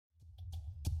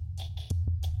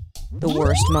the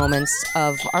worst moments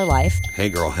of our life. Hey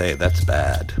girl, hey, that's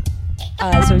bad.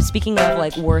 So speaking of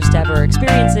like worst ever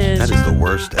experiences. That is the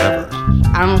worst ever.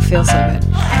 I don't feel so good.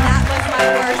 And that was my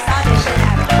worst audition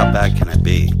ever. How bad can it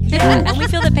be? And we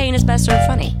feel that pain is best served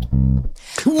funny.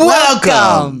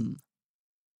 Welcome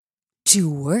to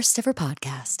Worst Ever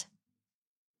Podcast.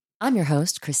 I'm your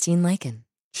host, Christine Lakin.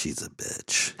 She's a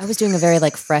bitch. I was doing a very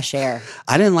fresh air.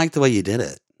 I didn't like the way you did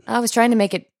it. I was trying to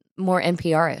make it more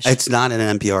NPR-ish. It's not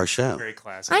an NPR show. Very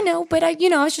classic. I know, but I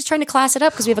was just trying to class it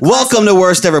up because we have a Welcome to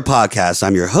Worst Ever Podcast.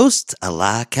 I'm your host,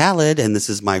 Allah Khaled, and this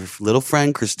is my little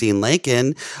friend, Christine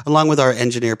Lakin, along with our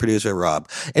engineer, producer, Rob.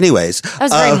 Anyways. That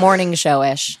was very morning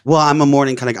show-ish. Well, I'm a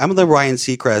morning kind of, I'm the Ryan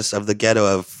Seacrest of the ghetto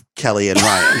of Kelly and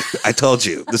Ryan. I told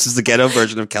you. This is the ghetto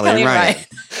version of Kelly and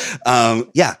Ryan.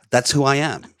 Yeah, that's who I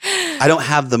am. I don't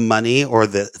have the money or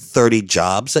the 30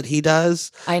 jobs that he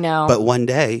does. I know. But one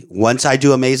day, once I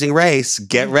do Amazing Race,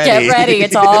 get ready. Get ready.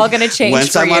 It's all going to change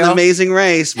Once for I'm you. on Amazing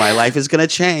Race, my life is going to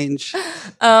change.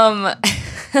 All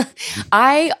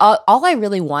I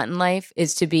really want in life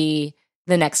is to be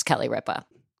the next Kelly Ripa.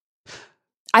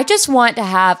 I just want to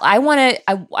have, I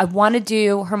want to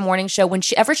do her morning show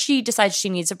whenever she decides she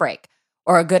needs a break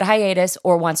or a good hiatus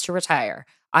or wants to retire.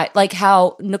 I like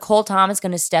how Nicole Tom is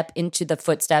going to step into the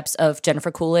footsteps of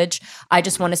Jennifer Coolidge. I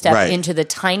just want to step into the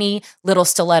tiny little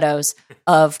stilettos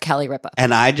of Kelly Ripa.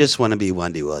 And I just want to be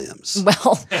Wendy Williams.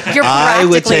 Well, you're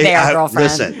practically there, girlfriend.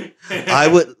 Listen,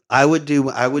 I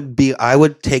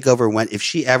would take over when if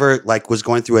she ever was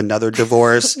going through another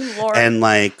divorce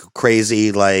and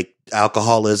crazy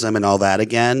alcoholism and all that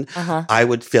again. I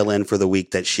would fill in for the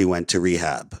week that she went to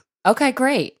rehab. Okay,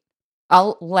 great.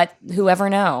 I'll let whoever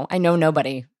know. I know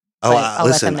nobody. Oh,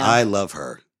 listen, I love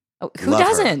her. Oh, who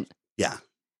doesn't? Her. Yeah.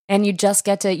 And you just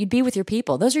you'd be with your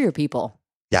people. Those are your people.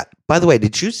 Yeah. By the way,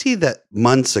 did you see that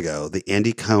months ago, the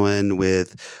Andy Cohen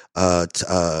with Watch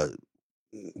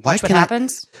What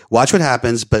Happens? Watch What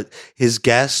Happens, but his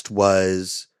guest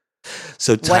was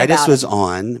Titus was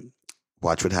on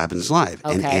Watch What Happens Live.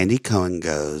 Okay. And Andy Cohen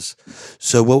goes,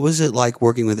 so what was it like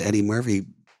working with Eddie Murphy?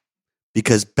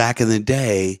 Because back in the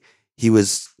day, he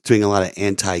was doing a lot of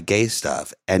anti-gay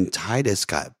stuff, and Titus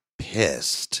got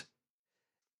pissed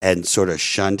and sort of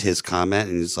shunned his comment,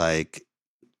 and he's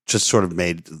just sort of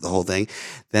made the whole thing.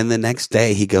 Then the next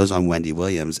day, he goes on Wendy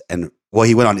Williams, and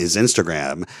he went on his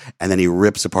Instagram, and then he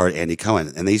rips apart Andy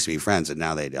Cohen, and they used to be friends, and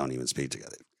now they don't even speak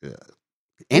together. Yeah.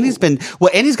 Andy's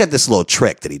got this little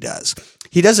trick that he does.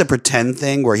 He does a pretend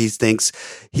thing where he thinks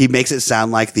he makes it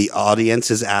sound like the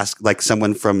audience is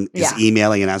someone from is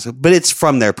emailing and asking, but it's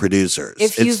from their producers.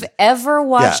 If you've ever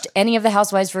watched any of the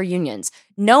Housewives reunions,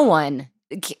 no one,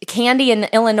 Candy in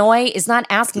Illinois is not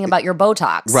asking about your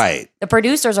Botox. Right. The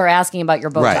producers are asking about your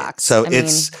Botox. Right. So so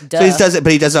he does it,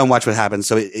 but he doesn't watch what happens.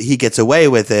 So he gets away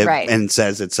with it and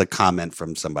says it's a comment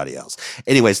from somebody else.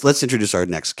 Anyways, let's introduce our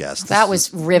next guest. That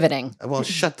was riveting. Well,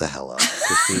 shut the hell up,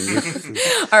 Christine.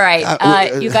 All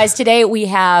right. You guys, today we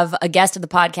have a guest of the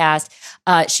podcast.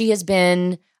 She has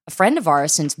been a friend of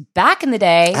ours since back in the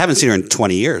day. I haven't seen her in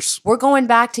 20 years. We're going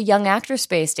back to Young Actor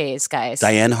Space days, guys.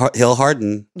 Diane Hill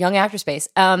Harden. Young Actor Space.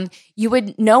 You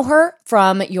would know her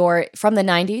from the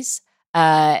 90s,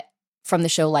 from the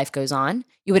show Life Goes On.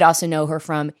 You would also know her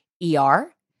from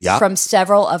ER. Yeah. From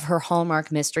several of her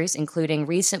Hallmark mysteries, including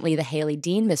recently the Hailey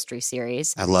Dean mystery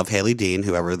series. I love Hailey Dean,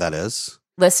 whoever that is.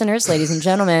 Listeners, ladies and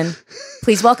gentlemen,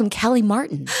 please welcome Kellie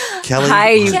Martin. Kellie.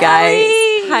 Hi, you Kellie. guys.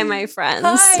 Hi, my friends.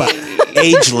 Hi.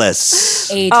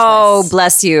 Ageless. Oh,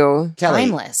 bless you. Kellie.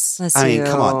 Timeless. Bless I you. mean,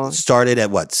 come on. Started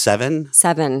at what, 7?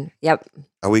 7. Yep.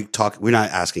 Are we talking? We're not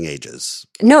asking ages.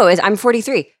 No, I'm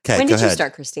 43. Okay, when go did you ahead.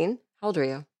 start, Christine? How old are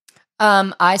you?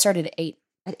 I started at 8.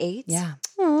 At 8? Yeah.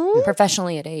 Aww.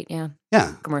 Professionally at 8, yeah.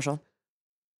 Yeah. Commercial.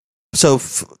 So,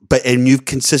 and you've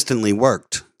consistently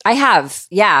worked. I have.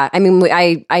 Yeah. I mean,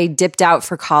 I dipped out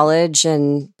for college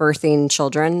and birthing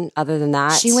children. Other than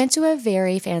that, She went to a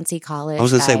very fancy college. I was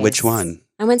going to say, guys. which one?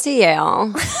 I went to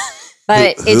Yale.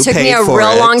 But Who it took me paid a for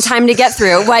real it? long time to get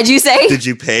through. What'd you say? Did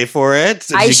you pay for it?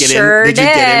 Did I you get sure in? Did you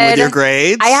get in with did. your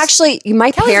grades? I actually, my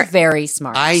Kelly's parents. very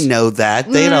smart. I know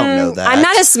that. They don't know that. I'm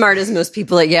not as smart as most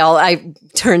people at Yale.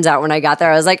 Turns out when I got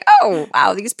there, I was like, oh,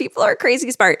 wow, these people are crazy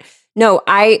smart. No,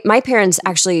 my parents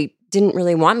actually didn't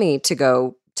really want me to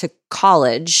go to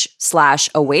college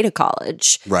 / away to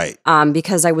college. Right.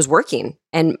 Because I was working.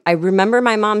 And I remember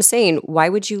my mom saying, why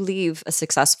would you leave a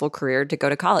successful career to go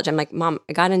to college? I'm like, Mom,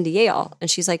 I got into Yale.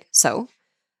 And she's like, so?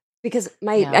 Because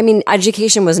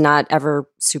education was not ever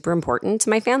super important to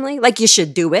my family. Like, you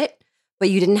should do it, but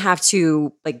you didn't have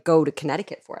to go to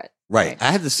Connecticut for it. Right.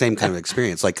 I had the same kind of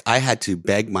experience. Like, I had to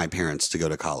beg my parents to go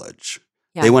to college.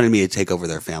 Yeah. They wanted me to take over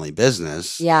their family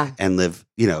business Yeah. and live,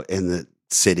 in the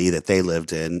city that they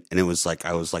lived in. And it was like,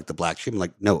 I was like the black sheep. I'm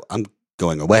like, no, I'm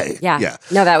going away. Yeah. Yeah.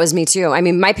 No, that was me too. I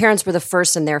mean, my parents were the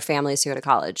first in their families to go to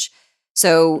college.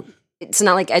 So it's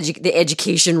not like the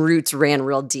education roots ran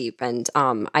real deep. And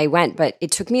I went, but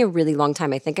it took me a really long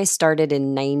time. I think I started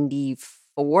in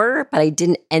 94, but I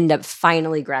didn't end up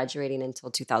finally graduating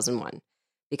until 2001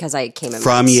 because I came in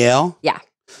From late. Yale? Yeah.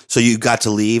 So you got to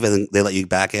leave and then they let you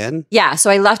back in? Yeah. So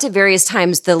I left at various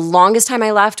times. The longest time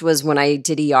I left was when I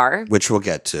did ER. Which we'll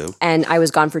get to. And I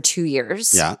was gone for 2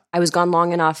 years. Yeah. I was gone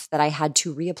long enough that I had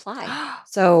to reapply.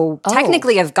 So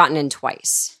technically I've gotten in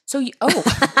twice. So,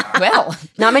 well.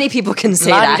 Not many people can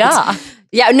say that. La-di-da.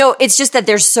 Yeah, no, it's just that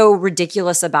they're so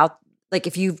ridiculous about, like,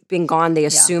 if you've been gone, they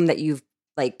assume that you've,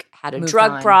 like, had a Moved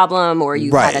drug on. problem or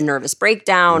you've Right. had a nervous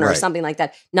breakdown or Right. something like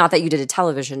that. Not that you did a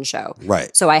television show.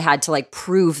 Right. So I had to, like,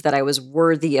 prove that I was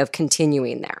worthy of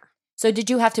continuing there. So did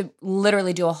you have to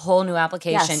literally do a whole new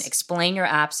application, Yes. explain your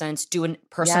absence, do a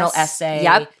personal Yes. essay?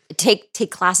 Yep.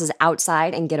 Take classes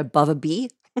outside and get above a B.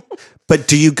 But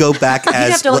do you go back You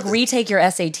as have to retake your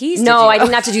SATs. No, I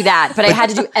didn't have to do that, but I had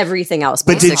to do everything else.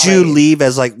 But did basically. you leave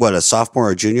as like what, a sophomore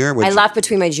or junior? I left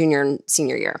between my junior and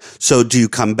senior year. So do you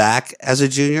come back as a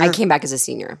junior? I came back as a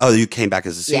senior. Oh, you came back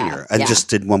as a Yeah, senior and yeah. just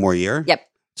did one more year? Yep.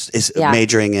 Is Yeah.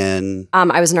 majoring in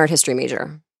I was an art history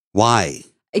major. why?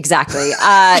 Exactly. No,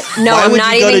 Why I'm would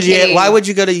not you go even to Yale? kidding. Why would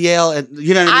you go to Yale? And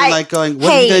you know what I mean? Like going, what are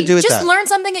you hey, going to do with Just that? learn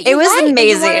something that you It was like and you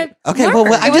amazing. wanna Okay, learn.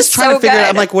 well, I'm It was just trying so to figure out. good.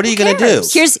 I'm like, what are you Who going to do?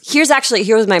 cares?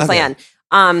 Here was my Okay.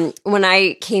 plan. When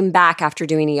I came back after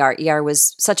doing ER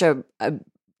was such an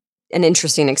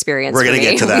interesting experience. We're going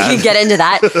gonna to get to that. We can get into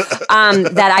that.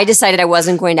 That I decided I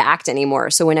wasn't going to act anymore.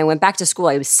 So when I went back to school,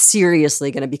 I was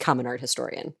seriously going to become an art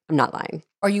historian. I'm not lying.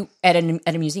 Are you at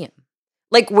a museum?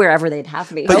 Like wherever they'd have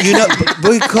me. But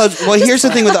here's the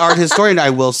thing with the art historian. I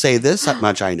will say this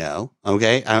much I know.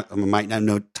 Okay, I might not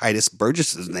know Titus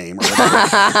Burgess's name or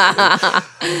whatever,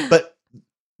 but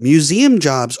museum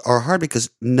jobs are hard because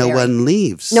no Very. one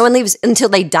leaves. No one leaves until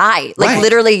they die. Like Right.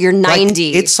 literally, you're Like,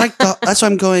 90. it's like that's why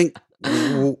I'm going.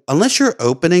 Unless you're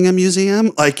opening a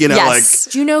museum, yes.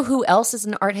 Do you know who else is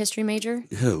an art history major?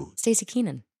 like who? Stacey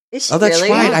Keenan. Is she Oh, that's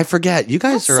really? right. I forget. You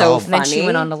guys That's are so all. And then she Funny.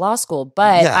 went on to law school.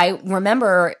 But Yeah. I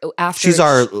remember after She's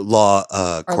our law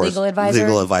course, legal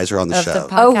advisor on the of show. the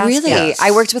Oh, podcast. really? Yes.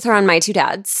 I worked with her on My Two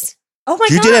Dads. Oh my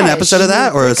you gosh. did an episode of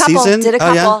that or a couple. season? Did a Oh,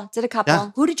 couple. yeah? Did a couple. Yeah.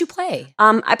 Who did you play?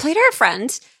 I played her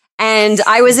friend, and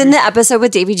I was in the episode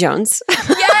with Davy Jones.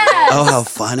 Yes. Oh, how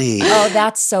funny! Oh,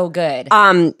 that's so good.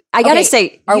 I gotta Okay,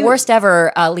 say, Our worst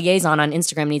ever liaison on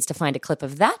Instagram needs to find a clip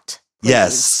of that.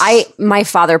 Yes. my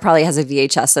father probably has a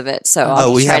VHS of it, so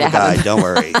I'll we try have to a guy. him. Don't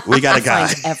worry. We got a guy.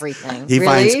 Finds everything. He Really?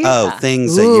 finds Yeah.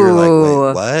 things that you're like, Ooh.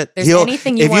 wait, what? There's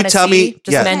anything you if want to tell see, me,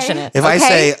 just mention it. If I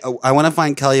Okay. say I want to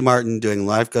find Kelly Martin doing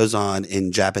Life Goes On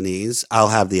in Japanese, I'll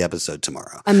have the episode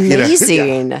tomorrow. You know?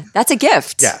 Amazing. Yeah. That's a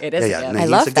gift. Yeah, It is yeah, a yeah. gift. No, I he's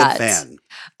love a good that. fan.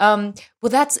 Well,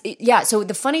 that's yeah. So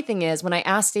the funny thing is, when I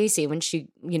asked Stacey when she,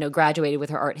 graduated with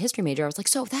her art history major, I was like,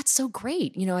 "So that's so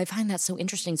great. I find that so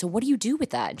interesting. So what do you do with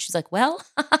that?" And she's like, "Well,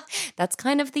 that's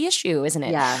kind of the issue, isn't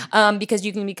it? Yeah. Because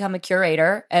you can become a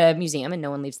curator at a museum, and no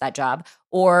one leaves that job,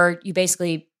 or you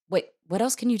basically wait. What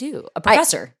else can you do? A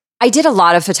professor." I did a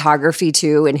lot of photography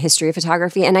too, and history of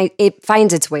photography, and it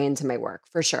finds its way into my work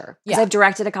for sure. Because Yeah. I've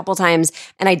directed a couple times,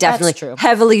 and I definitely true.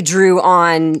 heavily drew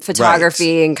on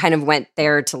photography and kind of went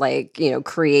there to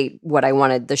create what I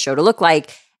wanted the show to look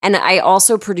like. And I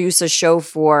also produce a show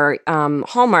for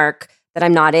Hallmark that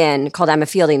I'm not in called Emma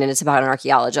Fielding, and it's about an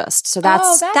archaeologist. So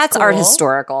that's that's art cool.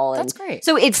 historical. That's and great.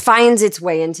 So it finds its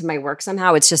way into my work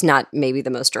somehow. It's just not maybe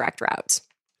the most direct route.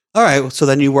 All right. So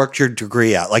then you worked your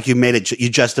degree out. Like you made it, you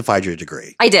justified your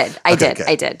degree. I did. I Okay, did. good.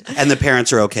 I did. And the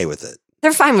parents are okay with it.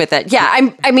 They're fine with it. Yeah.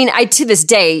 I to this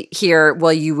day here,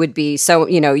 well, you would be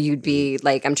you'd be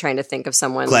like, I'm trying to think of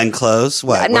someone. Glenn Close?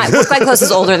 What? Glenn Close is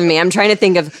older than me. I'm trying to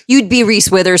think of, you'd be Reese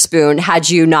Witherspoon had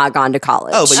you not gone to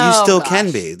college. Oh, but you Oh, still gosh.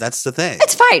 can be. That's the thing.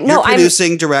 It's fine. No, you're I'm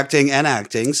producing, directing, and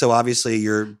acting. So obviously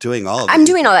you're doing all of it. I'm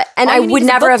doing all that. And All I you need would is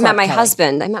a never book have met club, my Kelly.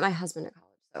 husband. I met my husband at college.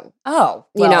 So, Oh,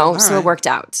 all so right. it worked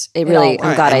out. It It really, all I'm worked. All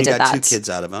right, glad and I you did got that. 2 kids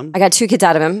out of him. I got 2 kids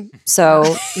out of him.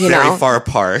 So, Very far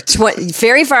apart.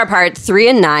 Very far apart, 3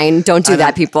 and 9. Don't do I that,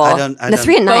 don't- people. I don't- The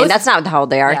 3 and 9. Both- That's not how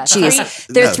old they are. Yeah, Jeez,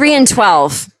 three- they're No. 3 and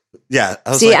 12. Yeah. I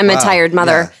was See, like, I'm a wow. tired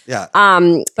mother. Yeah.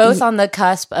 both on the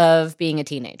cusp of being a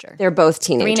teenager. They're both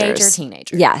teenagers.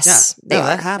 Teenager. Yes, Yeah. they No, are.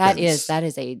 that happens. That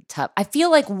is a tough. I feel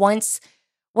like once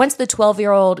the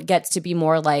 12-year-old gets to be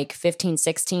more like 15,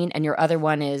 16 and your other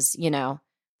one is,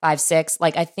 5, 6,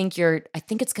 like I think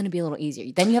it's going to be a little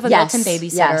easier. Then you have a built-in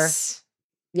babysitter Yes.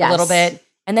 a little bit.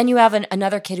 And then you have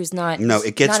another kid who's not. No,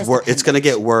 it gets not as worse. It's going to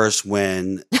dependent. get worse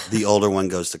when the older one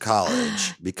goes to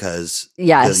college because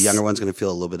Yes. the younger one's going to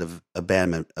feel a little bit of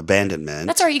abandonment.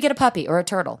 That's all right. You get a puppy or a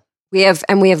turtle. We have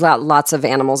lots of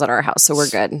animals at our house, so we're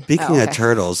good. Speaking Oh, of okay.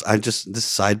 turtles, this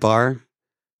sidebar,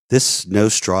 this no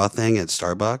straw thing at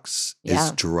Starbucks Yeah.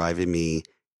 is driving me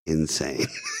insane.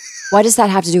 What does that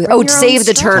have to do with? Bring Oh, your to own save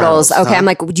the straw. turtles. Turtles, Okay, huh? I'm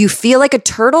like, do you feel like a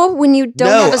turtle when you don't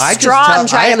No, have a I just straw? tell-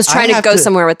 I was trying to have go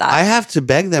somewhere with that. I have to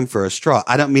beg them for a straw.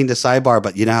 I don't mean to sidebar,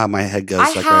 but you know how my head goes.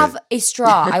 I like have right- a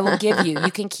straw. I will give you.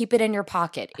 You can keep it in your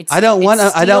pocket. I don't want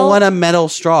steel. a metal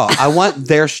straw. I want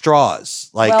their straws.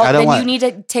 Like Well, I don't then want. you need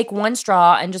to take one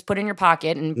straw and just put it in your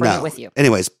pocket and bring it with you.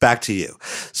 Anyways, back to you.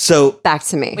 So Back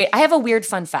to me. Wait, I have a weird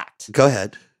fun fact. go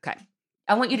ahead. Okay.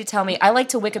 I want you to tell me. I like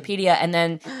to Wikipedia and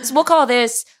then so we'll call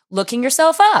this looking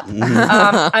yourself up.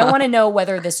 I want to know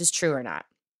whether this is true or not.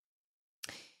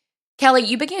 Kellie,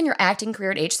 you began your acting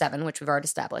career at age 7, which we've already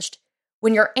established,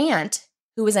 when your aunt,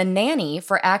 who was a nanny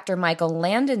for actor Michael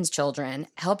Landon's children,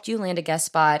 helped you land a guest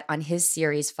spot on his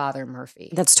series Father Murphy.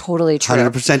 That's totally true.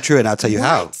 100% true, and I'll tell you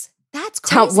how. What? That's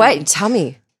crazy. Tell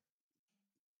me.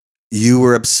 You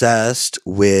were obsessed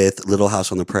with Little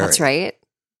House on the Prairie. That's right.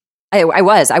 I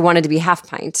was. I wanted to be Half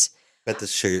Pint. But the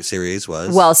series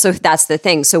was Well, so that's the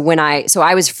thing. So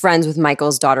I was friends with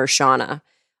Michael's daughter Shauna,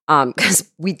 because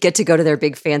we'd get to go to their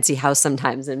big fancy house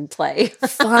sometimes and play.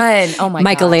 Fun. Oh my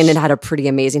Michael gosh. Landon had a pretty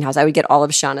amazing house. I would get all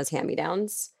of Shauna's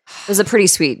hand-me-downs. It was a pretty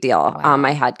sweet deal. Wow.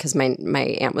 I had because my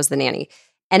aunt was the nanny.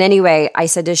 And anyway, I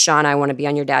said to Shauna, I want to be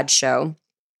on your dad's show.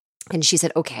 And she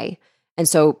said, okay. And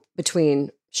so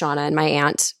between Shauna and my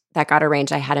aunt, that got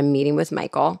arranged. I had a meeting with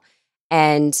Michael.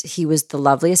 And he was the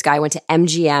loveliest guy. I went to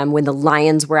MGM when the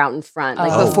Lions were out in front,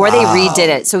 like Oh, before wow. they redid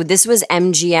it. So this was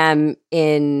MGM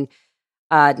in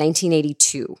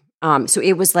 1982. So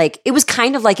it was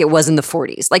kind of like it was in the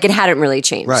 40s. Like it hadn't really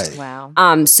changed. right.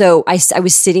 Wow. So I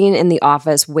was sitting in the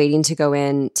office waiting to go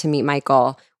in to meet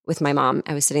Michael with my mom.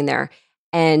 I was sitting there,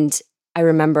 and I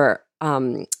remember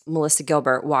Melissa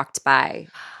Gilbert walked by,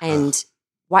 and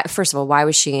first of all, why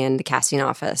was she in the casting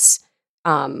office?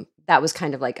 That was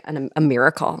kind of like a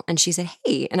miracle. And she said,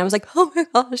 "Hey," and I was like, "Oh my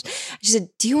gosh!" She said,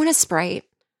 "Do you want a Sprite?"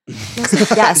 And I was like,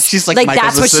 "Yes." She's like that's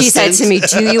Michael's what she said to me.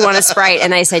 assistant. Do you want a Sprite?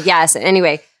 And I said yes. And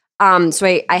anyway. So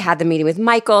I had the meeting with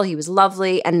Michael. He was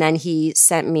lovely. And then he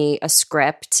sent me a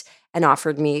script and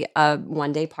offered me a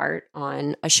one-day part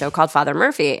on a show called Father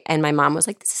Murphy. And my mom was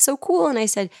like, this is so cool. And I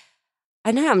said,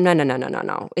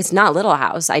 no. It's not Little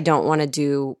House. I don't want to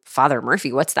do Father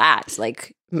Murphy. What's that?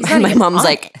 Like not my even mom's on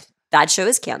like, it. that show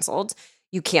is canceled.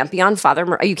 You can't be on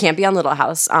you can't be on Little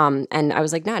House. And I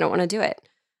was like, no, I don't want to do it.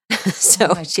 So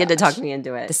Oh my she had to talk gosh. me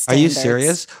into it. The Are you standards.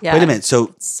 serious? Yeah. Wait a minute. So,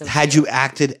 It's so had cute. you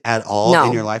acted at all No.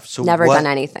 in your life? So Never what- done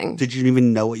anything. Did you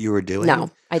even know what you were doing? No,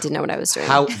 I didn't know what I was doing.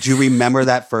 How do you remember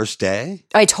that first day?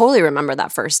 I totally remember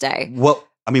that first day. What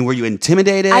I mean, were you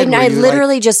intimidated? I Were you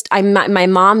literally my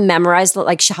mom memorized,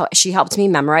 she helped me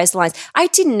memorize the lines. I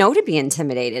didn't know to be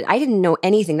intimidated. I didn't know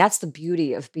anything. That's the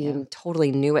beauty of being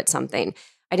totally new at something.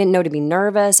 I didn't know to be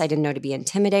nervous. I didn't know to be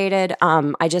intimidated.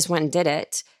 I just went and did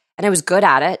it. And I was good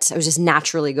at it. I was just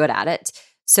naturally good at it.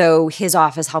 So his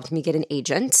office helped me get an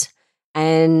agent.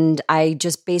 And I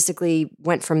just basically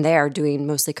went from there doing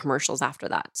mostly commercials after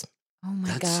that. Oh my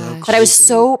That's so gosh. But I was Crazy.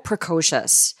 so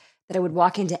precocious that I would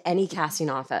walk into any casting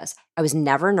office. I was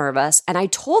never nervous. And I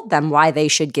told them why they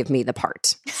should give me the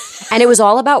part. And it was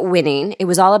all about winning. It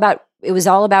was all about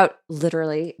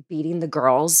literally beating the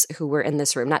girls who were in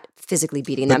this room, not physically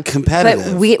beating them, But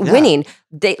competitive. but Yeah. winning.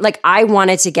 I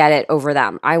wanted to get it over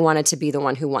them. I wanted to be the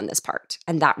one who won this part.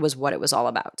 And that was what it was all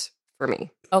about for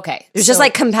me. Okay. It was just so-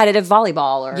 like competitive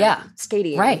volleyball or Yeah.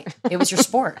 skating. right. It was your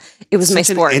sport. It was my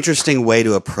Such sport. an interesting way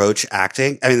to approach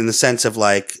acting. I mean, in the sense of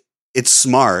like, it's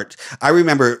smart. I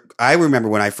remember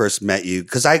when I first met you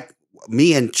because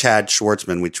me and Chad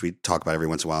Schwartzman, which we talk about every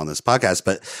once in a while on this podcast,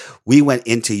 but we went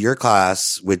into your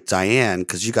class with Diane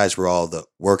because you guys were all the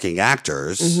working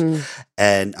actors. Mhm.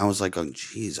 And I was like, oh,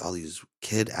 geez, all these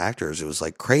kid actors. It was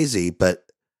like crazy. But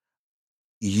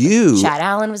you. Chad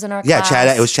Allen was in our Yeah,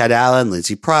 class. it was Chad Allen,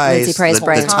 Lindsay Price, Lindsay Price, the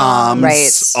Brian Toms,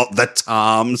 Right. oh, the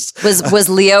Toms. Was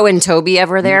Leo and Toby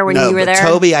ever there when No, you were but there?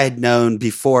 Toby I had known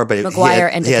before, but McGuire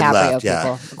and he had DiCaprio left, yeah.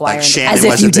 people. McGuire Like and Shannon As if you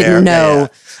wasn't didn't there. Yeah, know.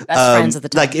 yeah. Best friends at the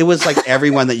time. Like it was like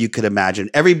everyone that you could imagine.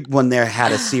 Everyone there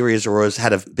had a series or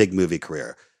had a big movie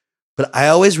career. But I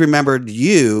always remembered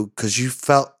you because it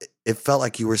felt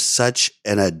like you were such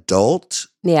an adult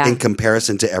Yeah. in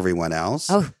comparison to everyone else.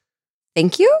 Oh,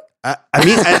 thank you. I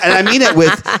mean, and I mean it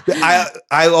with,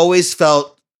 I always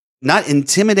felt not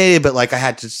intimidated, but like I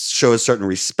had to show a certain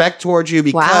respect towards you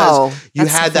because Wow. you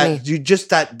That's had so that, funny. you just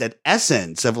that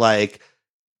essence of like,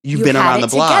 you've You been had around it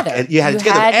the block together. and you had You it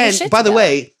together. had your And shit by the together.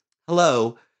 way,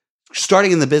 hello,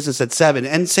 starting in the business at 7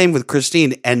 and same with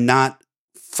Christine and not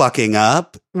fucking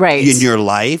up Right. in your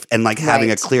life and like having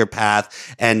a Right. clear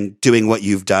path and doing what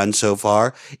you've done so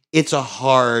far. It's a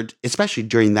hard, especially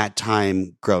during that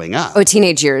time growing up. Oh,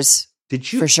 teenage years,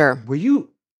 Did you, for sure. were you,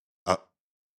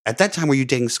 at that time, were you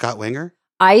dating Scott Winger?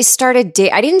 I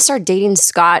didn't start dating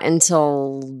Scott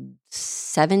until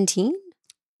 17.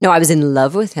 No, I was in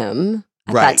love with him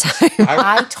at Right. that time.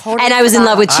 I totally And I was in forgot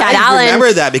love with about Chad I Allen.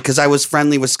 remember that because I was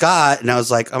friendly with Scott and I was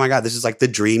like, oh my God, this is like the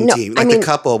dream No, team. I Like mean, the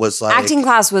couple was like, Acting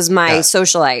class was my Yeah.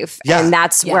 social life. Yeah. And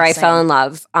that's Yeah, where I same. fell in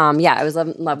love. I was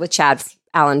in love with Chad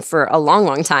Allen for a long,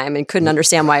 long time and couldn't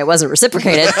understand why it wasn't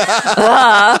reciprocated.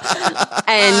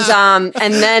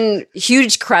 And then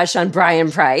huge crush on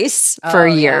Brian Price for Oh,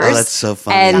 yeah. years. oh, that's so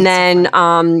funny. And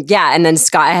then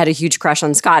Scott, I had a huge crush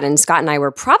on Scott, and Scott and I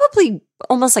were probably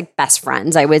almost like best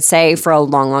friends, I would say, for a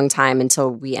long, long time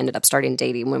until we ended up starting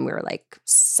dating when we were like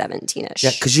 17-ish. Yeah,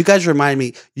 because you guys remind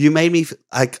me. You made me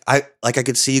like I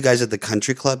could see you guys at the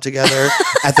country club together,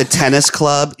 at the tennis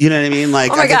club. You know what I mean?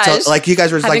 Like Oh my I could gosh. like you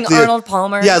guys were having like the Arnold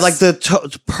Palmer. yeah, like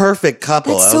the perfect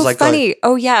couple. That's I so was like, funny.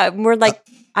 Oh yeah, we're like,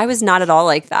 I was not at all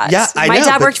like that. Yeah, I my know,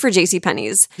 dad but- worked for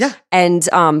JCPenney's. Yeah. And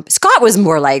Scott was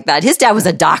more like that. His dad was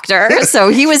a doctor, so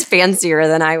he was fancier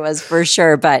than I was for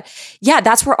sure. But yeah,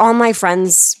 that's where all my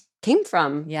friends came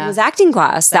from. Yeah. It was acting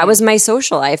class. Same. That was my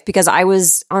social life because I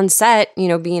was on set,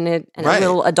 being a Right.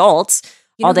 little adult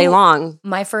You know all day who- long.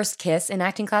 My first kiss in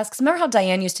acting class, because remember how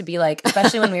Diane used to be like,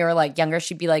 especially when we were like younger,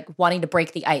 she'd be like wanting to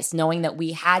break the ice, knowing that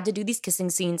we had to do these kissing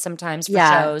scenes sometimes for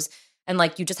Yeah. shows. And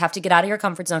like you just have to get out of your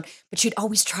comfort zone. But she'd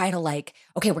always try to like,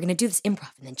 okay, we're gonna do this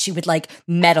improv. And then she would like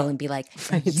meddle and be like,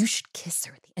 you should kiss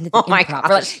her at the end of the Oh my improv. Or,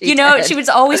 gosh, like, she you know, did. she was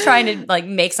always trying to like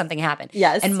make something happen.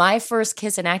 Yes. And my first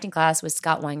kiss in acting class was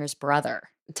Scott Weiner's brother.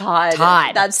 Todd.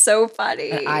 Todd. That's so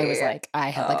funny. And I was like, I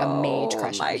had like a mage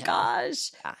crush Oh on my him.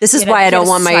 gosh. Yeah. This is He had a- why he I had don't a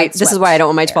want my side this is swept why I don't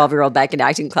want my hair. 12-year-old back in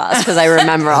acting class because I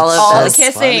remember all of All the this.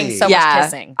 That's kissing, funny. so yeah. much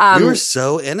kissing. we were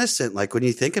so innocent. Like when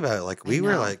you think about it, like we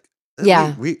were know. like,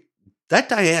 Yeah. we that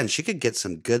Diane, she could get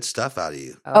some good stuff out of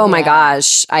you. Oh my yeah.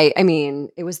 gosh. I mean,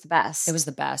 it was the best. It was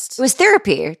the best. It was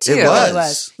therapy too. It was. really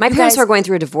was. My You parents guys- were going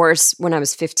through a divorce when I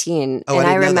was 15, Oh, I and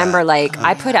I didn't know remember that. like Oh,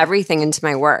 I put everything into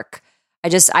my work.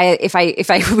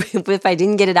 If I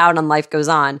didn't get it out on Life Goes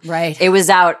On, Right. it was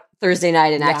out Thursday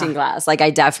night in Yeah. acting class. Like I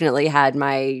definitely had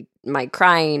my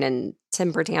crying and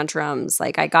temper tantrums.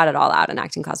 Like I got it all out in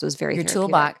acting class. It was very Your therapeutic.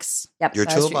 toolbox. Yep. Your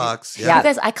That's true. toolbox. Yeah. Yeah. You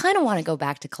guys, I kind of want to go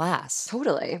back to class.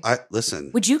 Totally. Listen.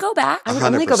 Would you go back? I would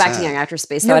only go back to 100%. Young Actor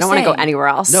Space, so No, I don't want to go same. anywhere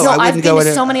else. No, No, I I've wouldn't been go to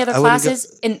in- so many other I wouldn't go-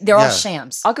 classes, and they're all Yeah.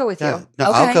 shams. I'll go with you. Yeah. No,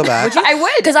 Okay. I'll go back. I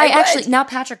would. Because I actually would. now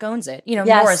Patrick owns it. You know,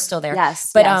 Yes. Nora's still there. Yes,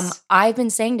 But yes. I've been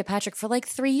saying to Patrick for like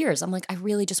 3 years, I'm like, I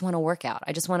really just want to work out.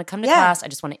 I just want to come to Yeah. class. I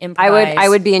just want to improvise. I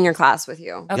would be in your class with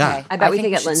you. Okay. Yeah. I bet we think could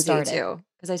get should Lindsay start it. too,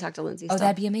 because I talked to Lindsay. Oh, still.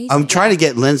 that'd be amazing. I'm trying to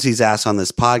get Lindsay's ass on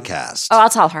this podcast. Oh, I'll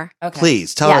tell her. Okay.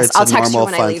 Please tell her Yes, it's I'll a text her normal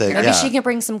when I fun leave thing. here. Maybe Yeah. she can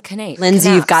bring some canate. Lindsay,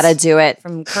 you've got to do it.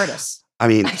 from Curtis. I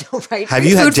mean, I know, right? have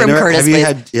you had Food dinner? from Curtis, Have you please.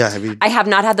 had? Yeah. Have you? I have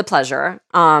not had the pleasure.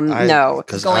 No.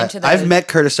 Because Going to the- I've met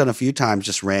Curtis on a few times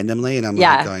just randomly, and I'm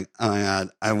Yeah. like going, "Oh my god,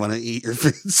 I want to eat your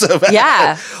food so bad."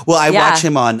 Yeah. Well, I Yeah. watch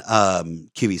him on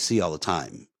QVC all the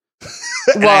time.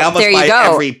 And I Well, almost there you buy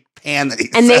go. Every pan that he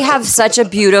And they sells. have such a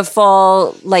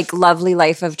beautiful, like, lovely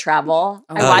life of travel.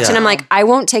 I Oh, watch yeah. and I'm like, I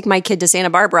won't take my kid to Santa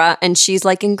Barbara, and she's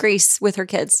like in Greece with her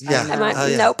kids. Yeah. I'm like, Oh,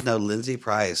 yeah. nope. No, Lindsay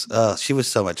Price. Oh, she was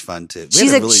so much fun too. We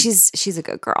She's had a really- she's a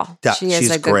good girl. Yeah, she is she's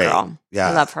a good great. girl. Yeah.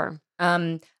 I love her.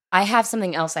 I have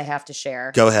something else I have to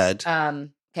share. Go ahead.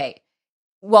 Okay.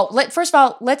 Well, first of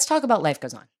all, let's talk about Life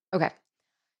Goes On. Okay.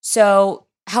 So,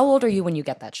 how old are you when you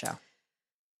get that show?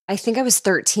 I think I was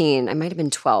 13. I might have been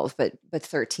 12, but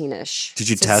 13-ish. Did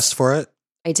you So test for it?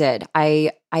 I did.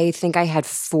 I think I had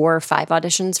 4 or 5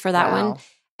 auditions for that Wow. one.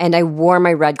 And I wore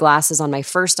my red glasses on my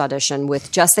first audition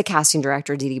with just the casting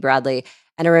director, Dee Dee Bradley.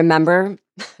 And I remember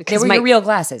They because were your real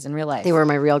glasses in real life. they were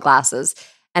my real glasses.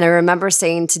 And I remember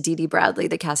saying to Dee Dee Bradley,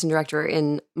 the casting director,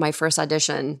 in my first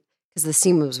audition, because the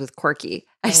scene was with Corky,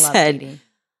 I love said, Dee Dee.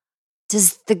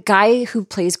 does the guy who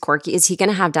plays Corky, is he going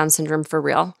to have Down syndrome for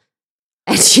real?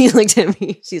 And she looked at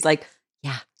me. She's like,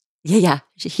 yeah,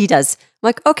 he does. I'm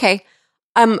like, okay.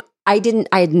 I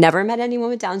had never met anyone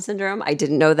with Down syndrome. I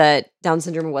didn't know that Down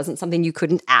syndrome wasn't something you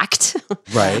couldn't act.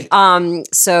 Right.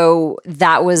 So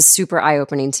that was super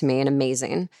eye-opening to me and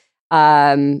amazing.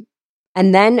 And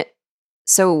then,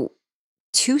 so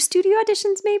 2 studio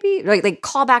auditions maybe? Like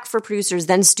call back for producers,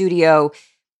 then studio.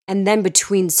 And then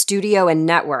between studio and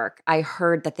network, I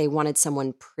heard that they wanted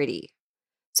someone pretty.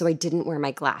 So I didn't wear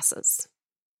my glasses.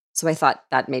 So I thought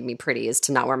that made me pretty is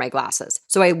to not wear my glasses.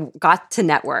 So I got to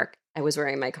network. I was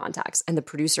wearing my contacts. And the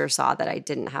producer saw that I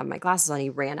didn't have my glasses on. He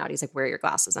ran out. He's like, where are your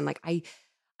glasses? I'm like, I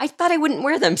thought I wouldn't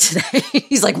wear them today.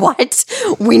 He's like, what?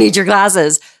 We need your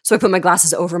glasses. So I put my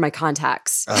glasses over my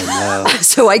contacts. Oh, no.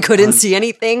 So I couldn't see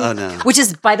anything. Oh, no. Which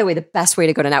is, by the way, the best way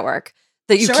to go to network.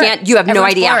 That you Sure. can't, you have no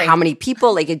Everyone's idea blurry. how many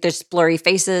people, like there's blurry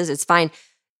faces. It's fine.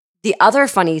 The other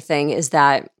funny thing is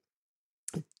that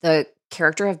the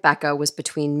character of Becca was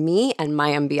between me and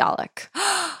Mayim Bialik.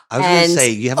 I was going And- to say,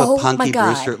 you have a Oh, my punky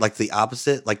God. Brewster, like the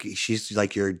opposite. Like she's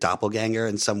like your doppelganger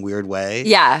in some weird way.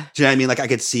 Yeah. Do you know what I mean? Like I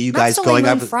could see you Not guys Soleil going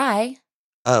Moon up. Fry.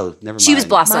 Oh, never mind. She was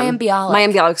Blossom. Mayim Bialik.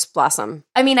 Mayim Bialik's Blossom.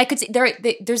 I mean, I could see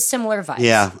there's similar vibes.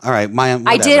 Yeah. All right. Mayim.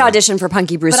 I did whatever. audition for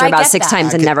Punky Brewster I about get 6 that. times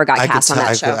I and could- never got I could cast on tell-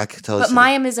 that show. I could totally But see that.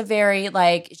 Mayim is a very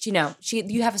like,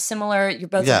 you have a similar, you're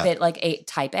both Yeah. a bit like a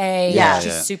type A. Yeah. She's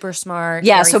Yeah. super smart.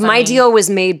 Yeah, very so my funny. deal was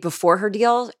made before her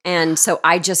deal. And so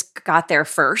I just got there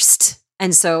first.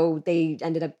 And so they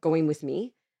ended up going with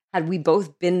me. Had we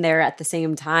both been there at the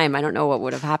same time, I don't know what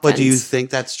would have happened. But do you think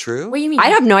that's true? What do you mean? I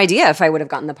have no idea if I would have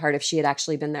gotten the part if she had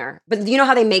actually been there. But you know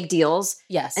how they make deals?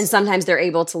 Yes. And sometimes they're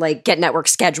able to like get network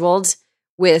scheduled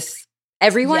with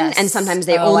everyone. Yes. And sometimes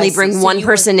they Oh, I only see. bring So one you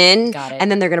person in. Got it.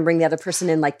 And then they're going to bring the other person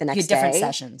in like the you next had different day.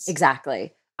 sessions.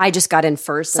 Exactly. I just got in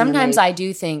first. and then Sometimes they- I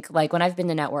do think like when I've been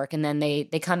to network and then they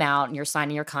come out and you're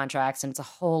signing your contracts and it's a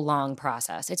whole long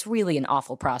process. It's really an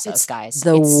awful process, It's guys.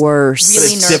 the It's worst.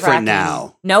 really It's different nerve-wracking.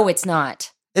 now. No, it's not.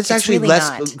 It's It's actually really less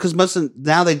not. because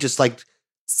now they just like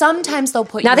Sometimes they'll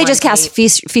put Now you they on just cast tape.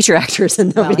 feature actors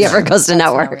and nobody Well, ever goes to that's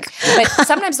not network. right. But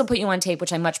sometimes they'll put you on tape,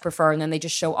 which I much prefer, and then they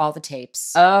just show all the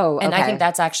tapes. Oh, And I okay. think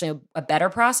that's actually a better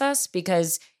process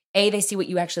because A, they see what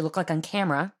you actually look like on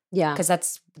camera yeah, because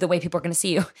that's the way people are going to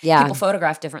see you. yeah, People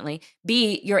photograph differently.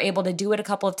 B, you're able to do it a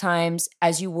couple of times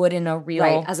as you would in a real,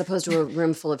 right. As opposed to a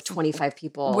room full of 25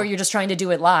 people. where you're just trying to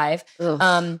do it live.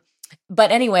 Ugh.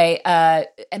 But anyway,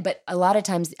 but a lot of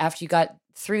times after you got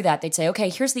through that, they'd say, okay,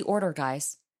 here's the order,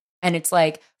 guys. And it's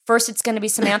like, first it's going to be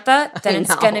Samantha, then I it's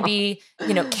know. going to be,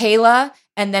 Kayla,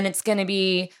 and then it's going to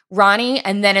be Ronnie,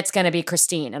 and then it's going to be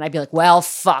Christine. And I'd be like, well,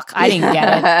 fuck, I didn't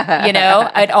get it.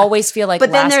 I'd always feel like,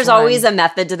 but then last there's one. always a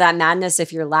method to that madness.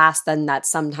 If you're last, then that's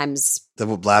sometimes the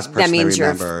last that person they means you're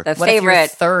remember. the What if you're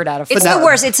favorite. third out of four? It's the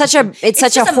worst. It's such a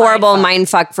just a horrible mindfuck. mind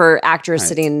fuck for actors Right.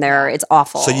 sitting there. It's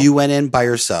awful. So you went in by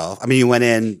yourself. I mean, you went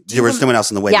in. There was no one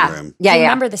else in the waiting yeah, room. yeah, Do you yeah.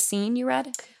 remember the scene you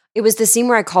read? It was the scene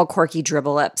where I called Corky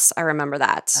dribble lips. I remember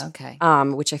that. Okay.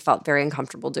 Which I felt very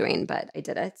uncomfortable doing, but I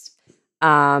did it.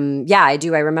 Yeah, I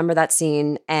do. I remember that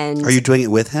scene. And Are you doing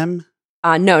it with him?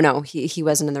 no, he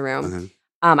wasn't in the room. Okay.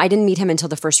 I didn't meet him until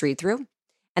the first read through.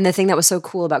 And the thing that was so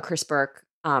cool about Chris Burke,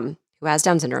 who has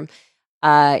Down syndrome,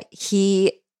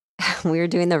 we were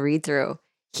doing the read through.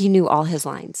 He knew all his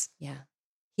lines. Yeah.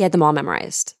 He had them all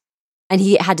memorized, and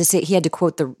he had to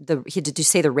quote he had to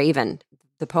say the Raven,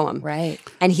 the poem, Right.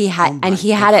 and he had Oh my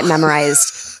had it memorized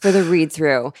for the read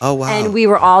through. Oh wow! And we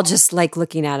were all just like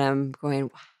looking at him, going,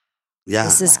 wow, yeah,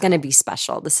 "This is Wow. going to be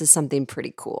special. This is something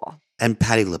pretty cool." and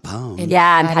Patty LuPone. And-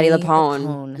 Yeah, and Patty Patty LuPone.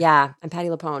 LuPone. Yeah, and Patty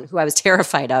LuPone, who I was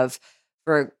terrified of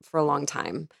for a long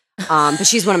time. But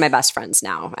she's one of my best friends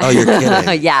now. Oh, you're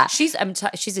kidding. Yeah, She's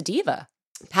a diva.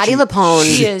 Patty She-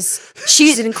 LuPone.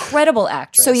 She's an incredible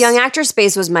actress. So Young Actor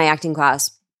Space was my acting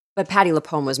class, but Patty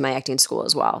LuPone was my acting school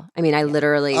as well. I mean, I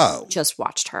literally Oh. just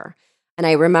watched her. And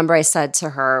I remember I said to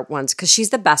her once, because she's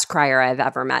the best crier I've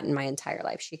ever met in my entire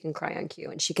life. She can cry on cue,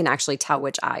 and she can actually tell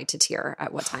which eye to tear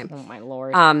at what time. Oh my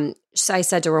Lord. So I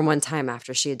said to her one time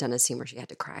after she had done a scene where she had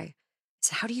to cry, I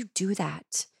said, "How do you do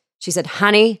that?" She said,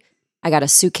 "Honey, I got a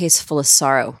suitcase full of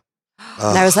sorrow."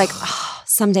 And I was like, oh,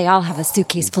 someday I'll have a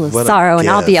suitcase full of What a sorrow and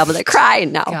I'll be gift. able to cry.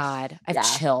 No, God, I have Yeah.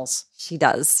 chills. she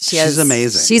does. She's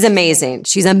amazing. She's amazing.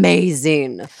 She's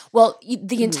amazing. Well, Mm-hmm.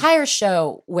 the entire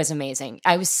show was amazing.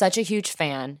 I was such a huge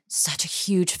fan.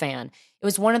 It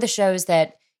was one of the shows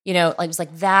that, it was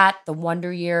like that, The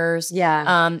Wonder Years.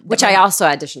 Yeah. Which that I one- also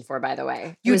auditioned for, by the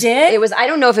way. You It was- did? It was, I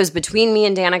don't know if it was between me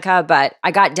and Danica, but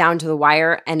I got down to the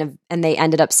wire and they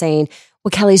ended up saying, well,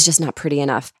 Kelly's just not pretty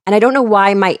enough. And I don't know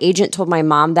why my agent told my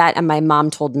mom that and my mom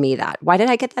told me that. Why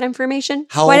did I get that information?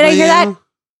 How Why old did I are hear you? that?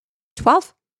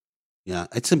 12? Yeah,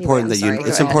 it's Anyway, important I'm that sorry. you. Go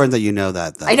It's ahead. important that you know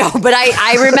that. Though. I know, but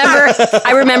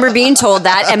I remember being told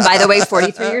that. And by the way,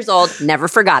 43 years old, never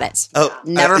forgot it. Oh,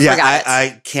 Never yeah, forgot it.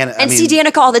 I can't. I And mean, see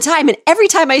Danica all the time. And every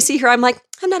time I see her, I'm like,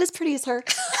 I'm not as pretty as her.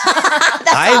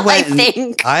 That's all I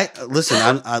think. I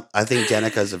think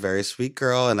Danica is a very sweet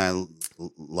girl, and I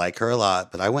like her a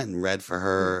lot. But I went and read for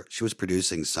her. She was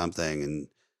producing something, and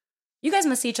You guys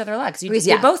must see each other a lot because you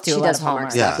Yeah, both do she a lot does of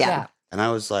Hallmark Hallmark stuff. stuff, Yeah. And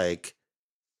I was like,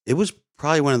 it was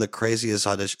probably one of the craziest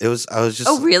auditions. I was just,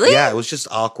 Oh, really? Yeah, it was just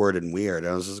awkward and weird.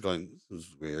 I was just going, this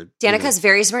was weird. Danica's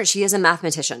very smart. She is a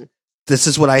mathematician. This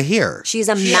is what I hear. She's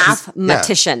a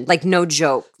mathematician. Like, no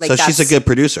joke. Like, so she's a good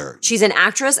producer. She's an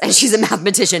actress and she's a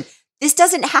mathematician. This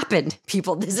doesn't happen,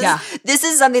 people. This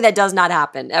is something that does not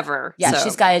happen ever. Yeah, So.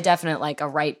 she's got a definite like a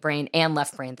right brain and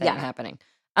left brain thing happening.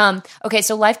 Okay,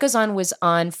 so Life Goes On was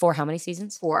on for how many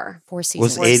seasons? 4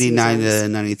 seasons. Was 89 to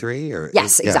 93 or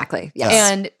yes, exactly.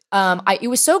 Yes. And it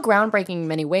was so groundbreaking in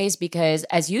many ways because,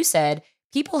 as you said,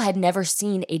 people had never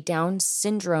seen a Down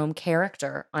syndrome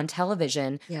character on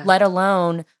television, let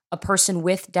alone a person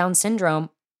with Down syndrome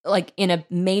like in a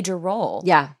major role.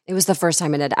 Yeah, it was the first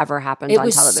time it had ever happened on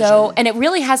television. And it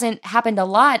really hasn't happened a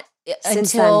lot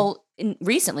until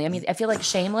recently. I mean, I feel like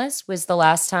Shameless was the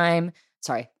last time.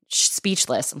 Sorry,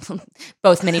 Speechless.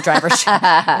 Both Minnie Drivers.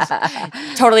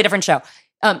 Totally different show.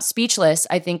 Speechless,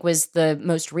 I think, was the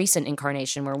most recent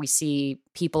incarnation where we see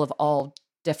people of all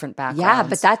different backgrounds. Yeah,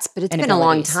 but it's been a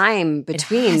long time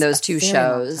between those two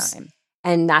shows.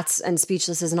 And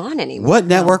Speechless isn't on anymore. What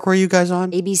network were you guys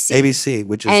on? ABC,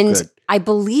 which is good. I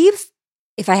believe,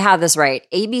 if I have this right,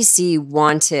 ABC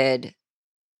wanted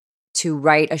to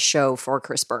write a show for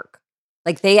Chris Burke.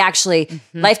 Like they actually,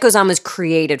 Life Goes On was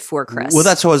created for Chris. Well,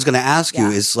 that's what I was going to ask you.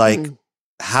 Is like,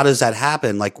 how does that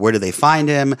happen? Like, where do they find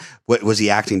him? What was he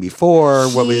acting before?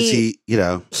 What was he? You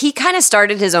know, he kind of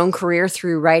started his own career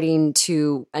through writing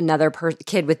to another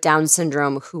kid with Down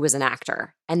syndrome who was an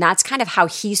actor, and that's kind of how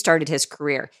he started his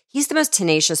career. He's the most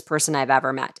tenacious person I've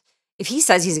ever met. If he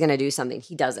says he's going to do something,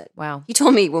 he does it. Wow. He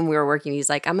told me when we were working, he's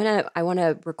like, I want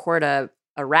to record a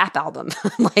rap album.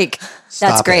 I'm like,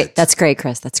 that's great. It. That's great,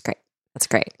 Chris. That's great. That's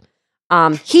great.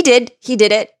 He did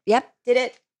it. Yep. Did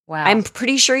it. Wow. I'm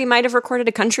pretty sure he might have recorded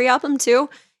a country album too.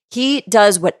 He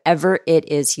does whatever it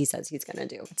is he says he's going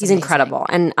to do. He's incredible.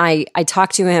 And I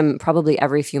talk to him probably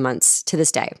every few months to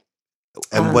this day.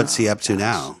 And what's he up to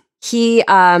now? He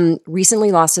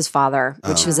recently lost his father,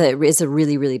 which is a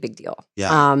really, really big deal.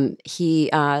 Yeah. He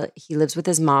lives with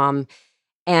his mom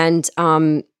and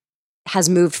has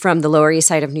moved from the Lower East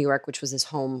Side of New York, which was his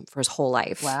home for his whole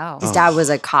life. Wow. His dad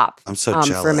was a cop. I'm so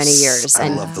jealous. For many years. I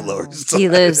And love the Lower East Side. he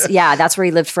lives, that's where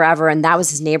he lived forever. And that was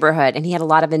his neighborhood. And he had a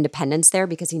lot of independence there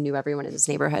because he knew everyone in his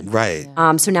neighborhood. Right.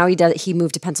 So now he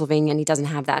moved to Pennsylvania and he doesn't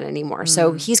have that anymore.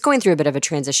 So he's going through a bit of a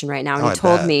transition right now. And he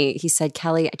told me, he said,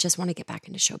 Kelly, I just want to get back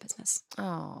into show business.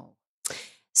 Oh.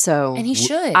 So And he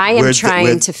should. I am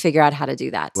trying to figure out how to do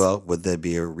that. Well, would there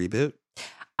be a reboot?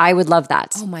 I would love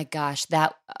that. Oh my gosh.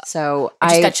 That So I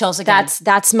just got chills again.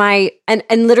 That's my and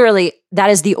literally that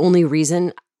is the only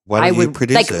reason Why don't you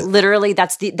produce it? Literally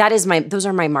those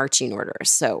are my marching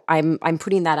orders. So I'm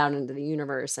putting that out into the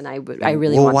universe and I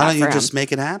really want that. Why don't you for just him.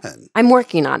 make it happen? I'm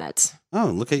working on it. Oh,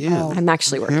 look at you. I'm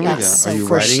actually working Here we on go. it. Are you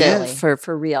for writing shit, it?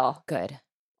 for real. good.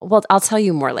 Well, I'll tell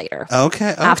you more later.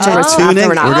 Okay. After we're we're tuning.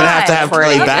 We're not going to have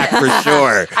recording. Kelly back for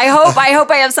sure. I hope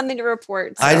I have something to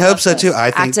report. I'd hope so too. I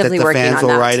think that Actively the working fans on will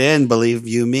that. write in, believe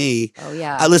you me. Oh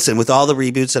yeah. Listen, with all the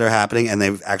reboots that are happening and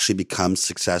they've actually become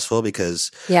successful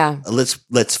because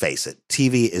let's face it,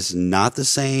 TV is not the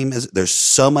same as there's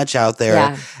so much out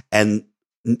there and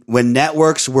when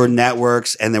networks were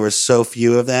networks and there were so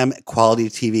few of them, quality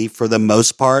TV for the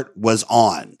most part was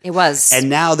on. It was. And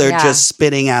now they're just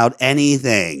spitting out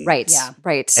anything. Right. Yeah.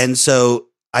 Right. And so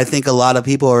I think a lot of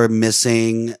people are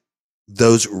missing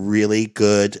those really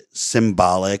good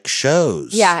symbolic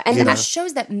shows. Yeah. And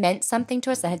shows that meant something to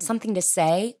us, that had something to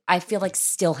say, I feel like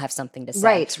still have something to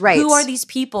say. Right. Who are these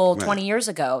people 20 years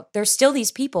ago? They're still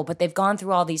these people, but they've gone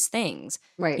through all these things.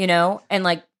 Right. You know? And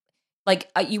like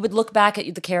you would look back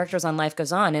at the characters on Life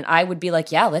Goes On and I would be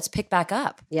like, yeah, let's pick back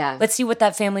up. Yeah. Let's see what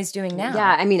that family's doing now.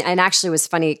 Yeah. I mean, and actually it was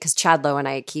funny because Chad Lowe and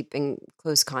I keep in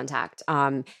close contact.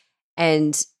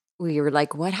 And we were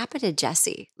like, what happened to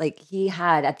Jesse? Like he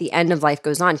had at the end of Life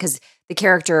Goes On, because the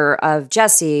character of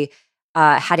Jesse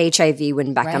had HIV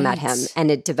when Becca met him and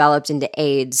it developed into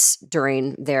AIDS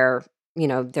during their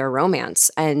romance.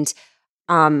 And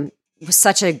it was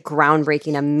such a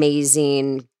groundbreaking,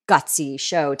 amazing, gutsy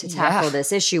show to tackle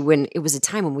this issue when it was a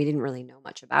time when we didn't really know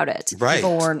much about it. Right.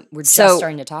 People were just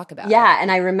starting to talk about it. Yeah. And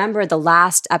I remember the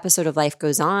last episode of Life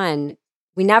Goes On,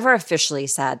 we never officially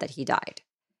said that he died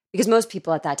because most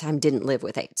people at that time didn't live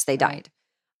with AIDS. They died.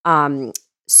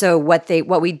 So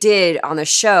what we did on the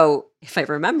show, if I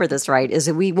remember this right, is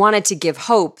that we wanted to give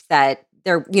hope that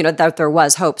there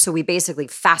was hope. So we basically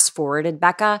fast forwarded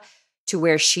Becca to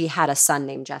where she had a son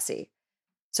named Jesse.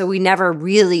 So we never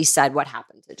really said what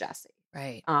happened to Jesse.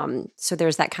 Right. So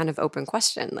there's that kind of open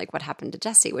question, like what happened to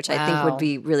Jesse, which I think would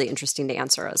be really interesting to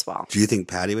answer as well. Do you think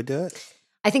Patty would do it?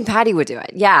 I think Patty would do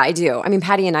it. Yeah, I do. I mean,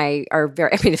 Patty and I are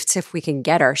very, I mean, if we can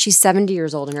get her, she's 70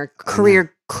 years old and her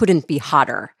career couldn't be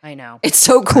hotter. I know. It's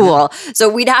so cool. So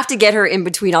we'd have to get her in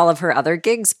between all of her other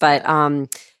gigs. But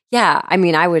yeah, I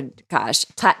mean, I would, gosh,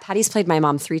 Patty's played my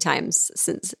mom 3 times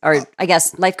since, or I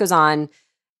guess Life Goes On.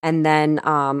 And then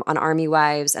on Army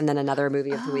Wives, and then another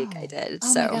movie of the week I did. Oh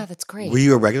so my God, that's great. Were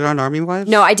you a regular on Army Wives?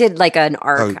 no, I did like an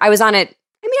arc. Oh. I was on it.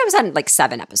 I mean, I was on like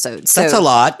 7 episodes. So That's a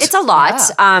lot. It's a lot.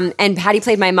 Yeah. And Patty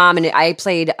played my mom, and I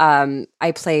played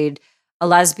a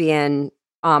lesbian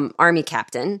army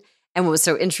captain. And what was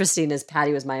so interesting is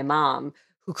Patty was my mom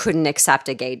who couldn't accept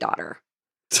a gay daughter,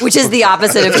 which is the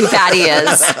opposite of who Patty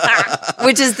is.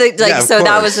 Which is the like. Yeah, of so that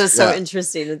course. was just so Yeah.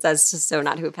 interesting. That's just so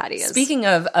not who Patty is. Speaking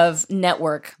of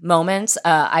network moments,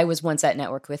 I was once at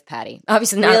network with Patty.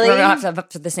 Obviously, not Really? we're not up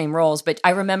to the same roles, but I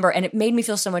remember, and it made me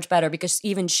feel so much better because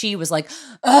even she was like,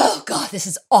 "Oh God, this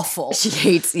is awful." She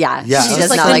hates. Yeah, Yeah. She She's does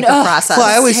like, not like "Oh, the process. Well,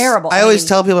 I always, terrible. I I always mean,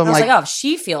 tell people, I'm I was like, like, "Oh, if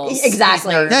she feels Exactly.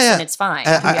 these nerves, Yeah, yeah. then it's fine."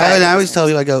 and I always tell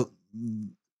people, I go,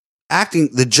 acting,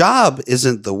 the job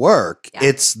isn't the work. Yeah.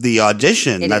 It's the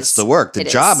audition. It That's is. the work. The It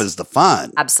job is. is the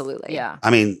fun. Absolutely. Yeah, I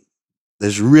mean,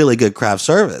 there's really good craft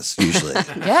service usually.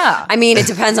 yeah. I mean, it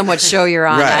depends on what show you're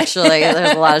on. Right. Actually,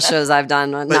 there's a lot of shows I've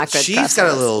done with But not good. she's press got a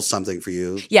service. little something for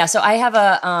you. Yeah, so I have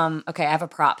a I have a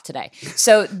prop today.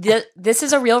 So this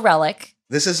is a real relic.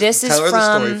 This is This tell is her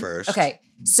from the story first. Okay.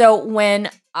 So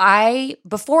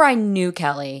before I knew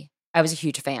Kelly, I was a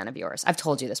huge fan of yours. I've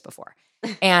told you this before.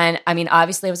 And I mean,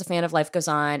 obviously I was a fan of Life Goes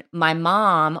On. My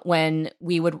mom, when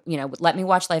we would let me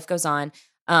watch Life Goes On,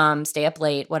 stay up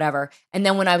late, whatever. And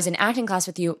then when I was in acting class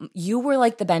with you, you were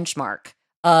like the benchmark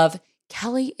of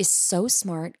Kelly is so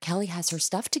smart. Kelly has her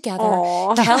stuff together.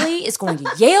 Aw. Kelly is going to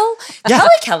Yale. Yeah.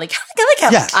 Kelly.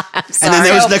 Yeah. I'm And then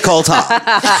there was sorry. Nicole Tom. It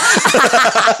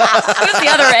was the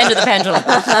other end of the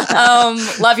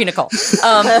pendulum. Love you, Nicole.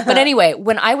 But anyway,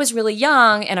 when I was really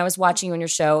young and I was watching you on your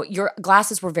show, your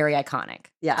glasses were very iconic.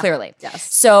 Yeah. Clearly.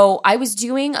 Yes. So I was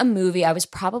doing a movie. I was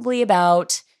probably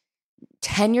about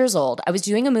 10 years old. I was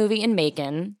doing a movie in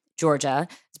Macon, Georgia.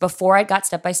 It's before I got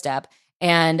Step by Step.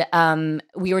 And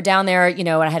we were down there, and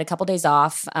I had a couple days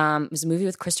off. It was a movie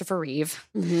with Christopher Reeve,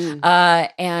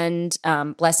 and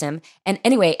bless him. And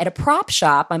anyway, at a prop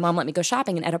shop, my mom let me go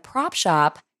shopping, and at a prop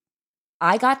shop,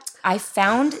 I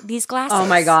found these glasses. Oh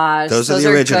my gosh, Those are the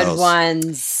originals. good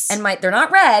ones. And they're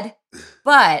not red,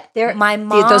 but my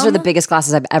mom. Those are the biggest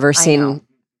glasses I've ever I seen. know.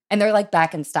 And they're like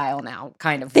back in style now,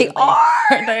 kind of. They weirdly. are.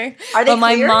 Aren't they? Are they But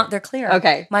my clear? mom, they're clear.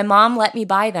 Okay. My mom let me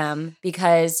buy them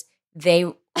because they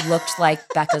looked like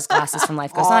Becca's glasses from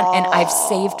Life Goes On, and I've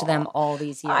saved them all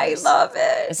these years. I love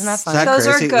it. Isn't that fun? Is that Those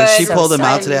crazy? are good. When she So pulled them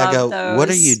out sad. today, I go, love what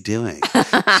are those. you doing?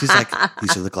 She's like,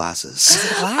 these are the glasses.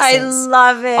 I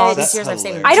love it. all these That's years I've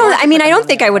saved them. hilarious.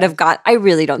 I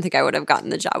really don't think I would have gotten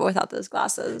the job without those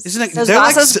glasses. Isn't it- Those they're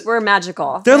like glasses s- were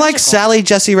magical. They're like Sally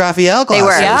Jesse Raphael They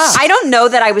glasses. were. Yeah. I don't know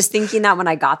that I was thinking that when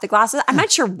I got the glasses. I'm not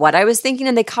sure what I was thinking,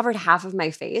 and they covered half of my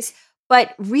face.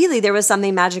 But really, there was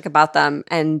something magic about them,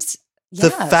 and The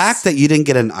Yes. fact that you didn't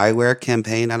get an eyewear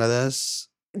campaign out of this.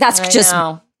 that's I just.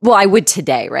 know. Well, I would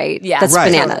today, right? Yeah. That's Right.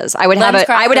 bananas. I would have Lens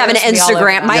I would have an crafters, we all over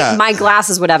Instagram. that. My Yeah. my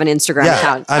glasses would have an Instagram Yeah.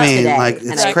 account. I mean, today, like,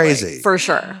 and it's I- crazy. for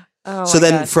sure. Oh So my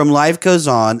then God. from Life Goes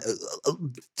On,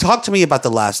 talk to me about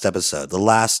the last episode, the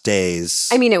last days.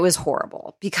 I mean, it was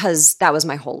horrible because that was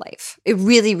my whole life. It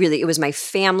really, it was my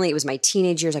family. It was my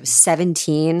teenage years. I was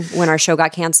 17 when our show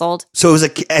got canceled. So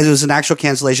it was an actual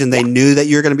cancellation. They knew that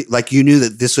you're going to be like, you knew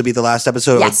that this would be the last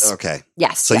episode. Yes. Okay.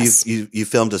 Yes. So yes. you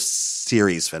filmed a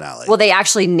series finale. Well, they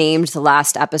actually named the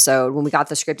last episode when we got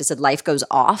the script. It said "Life Goes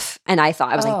Off," and I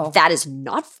thought I was Oh. like, "That is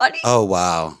not funny." oh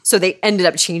wow. So they ended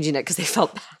up changing it because they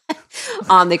felt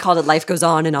bad. They called it "Life Goes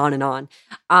On and On and On."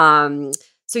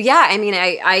 So yeah, I mean,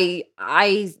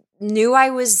 I knew I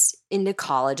was into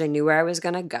college. I knew where I was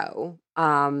going to go.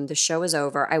 The show was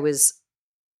over.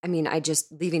 I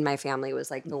just leaving my family was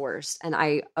like the worst. And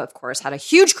I, of course, had a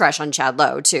huge crush on Chad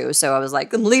Lowe too. So I was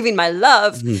like, I'm leaving my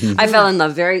love. I fell in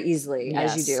love very easily,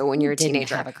 as you Yes. do when you're a Didn't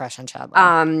teenager. have a crush on Chad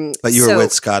Lowe. But you were so-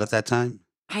 with Scott at that time?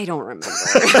 I don't remember.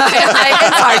 It's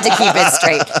hard to keep it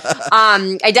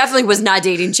straight. I definitely was not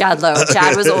dating Chad Lowe.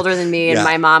 Chad was older than me, and Yeah.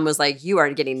 my mom was like, "You are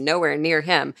getting nowhere near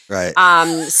him." Right.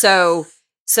 So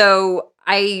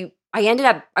I ended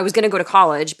up. I was going to go to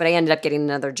college, but I ended up getting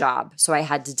another job, so I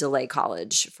had to delay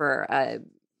college for a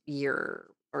year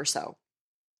or so.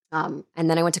 And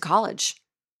then I went to college.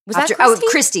 Was that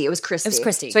Christy? It was Christy. It was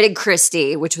Christy. So I did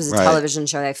Christy, which was a Right. television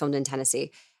show that I filmed in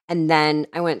Tennessee, and then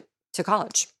I went to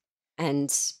college and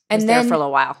was there then- for a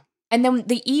little while. And then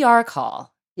the ER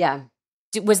call, Yeah.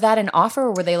 was that an offer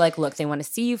or were they like, look, they want to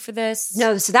see you for this?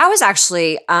 No, so that was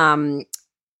actually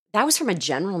that was from a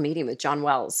general meeting with John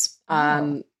Wells.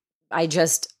 Oh.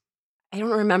 I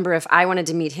don't remember if I wanted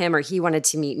to meet him or he wanted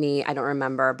to meet me. I don't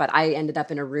remember, but I ended up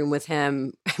in a room with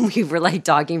him and we were like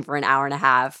talking for an hour and a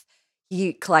half.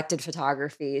 He collected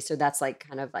photography, so that's like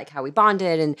kind of like how we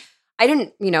bonded. And I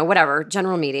didn't, whatever,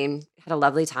 general meeting, had a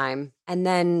lovely time. And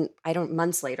then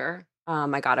months later,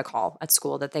 I got a call at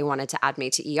school that they wanted to add me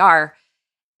to ER.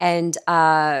 And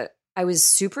I was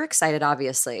super excited,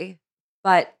 obviously,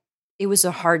 but it was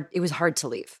hard to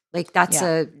leave. Like that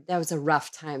was a rough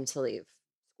time to leave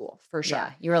school for sure.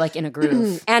 Yeah, you were like in a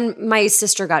groove. And my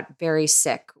sister got very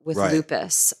sick with Right.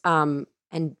 lupus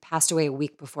and passed away a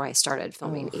week before I started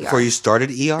filming ER. Before you started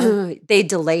ER? They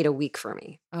delayed a week for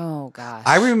me. Oh gosh.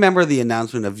 I remember the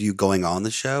announcement of you going on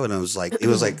the show, and it was like, it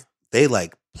was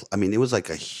like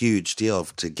a huge deal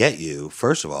to get you,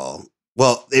 first of all.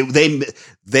 Well, the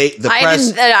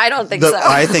press. I don't think so.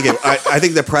 I think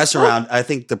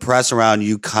the press around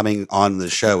you coming on the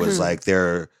show was like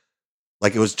it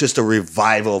was just a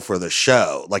revival for the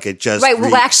show. Like it just right.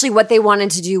 Well, actually, what they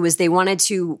wanted to do was they wanted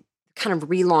to kind of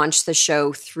relaunch the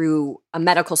show through a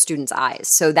medical student's eyes.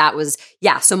 So that was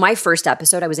So my first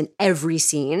episode, I was in every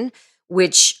scene,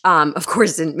 which of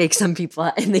course didn't make some people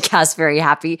in the cast very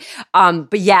happy.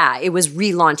 But yeah, it was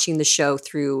relaunching the show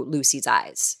through Lucy's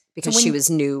eyes. Because she was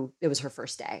new. It was her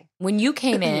first day. When you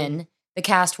came in, the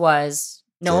cast was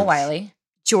Noah Wiley.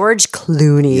 George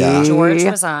Clooney. Yeah. George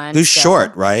was on. Who's still.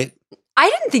 short, right? I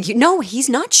didn't think no, he's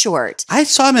not short. I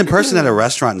saw him in person at a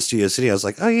restaurant in Studio City. I was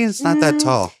like, oh, he's not that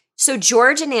tall. So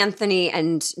George and Anthony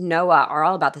and Noah are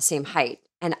all about the same height.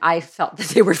 And I felt that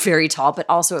they were very tall, but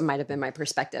also it might have been my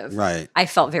perspective. Right. I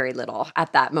felt very little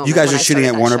at that moment. You guys when are I shooting started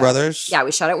at that Warner show. Brothers? Yeah,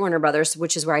 we shot at Warner Brothers,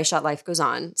 which is where I shot Life Goes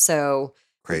On. So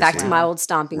Crazy. back to my old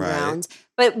stomping Right. grounds.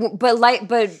 But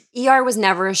ER was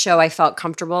never a show I felt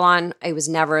comfortable on. It was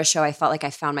never a show I felt like I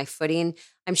found my footing.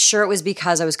 I'm sure it was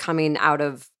because I was coming out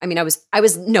of. I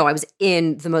was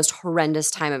in the most horrendous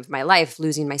time of my life,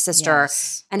 losing my sister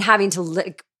and having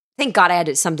to. Thank God I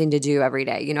had something to do every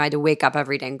day. I had to wake up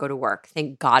every day and go to work.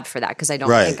 Thank God for that because I don't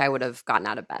Right. think I would have gotten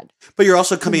out of bed. But you're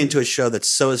also coming into a show that's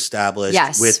so established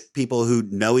Yes. with people who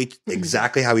know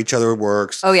exactly how each other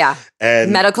works. Oh yeah,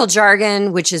 And medical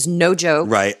jargon, which is no joke.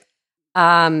 right.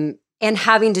 And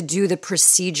having to do the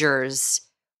procedures,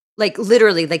 like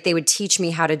literally, like they would teach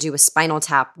me how to do a spinal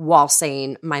tap while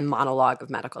saying my monologue of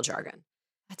medical jargon.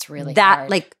 That's really That hard.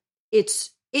 like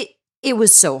it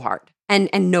was so hard.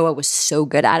 And Noah was so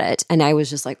good at it. And I was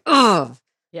just like, oh,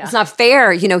 it's not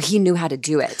fair. He knew how to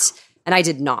do it. And I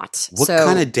did not. What So-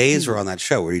 kind of days were on that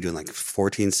show? Were you doing like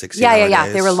 14, 16 Yeah.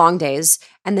 days? They were long days.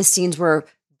 And the scenes were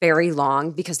very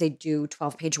long because they do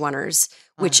 12-page oneers,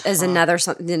 which is another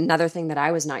thing that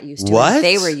I was not used to. What?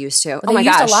 They were used to. Well, they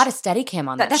used a lot of Steadicam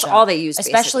on that That's show. all they used,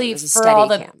 especially basically, was for all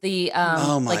Steadicam. the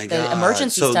Oh my like God. the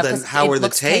emergency so stuff. then 'cause how were it the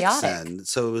looks takes chaotic. then?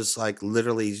 So it was like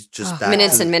literally just back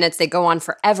minutes to- and minutes. They go on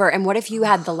forever. And what if you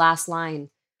had the last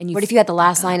line? And What if you had the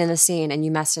last line in the scene and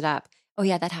you messed it up? Oh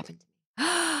yeah, that happened.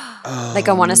 Like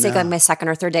I want to say like my second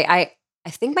or third day. I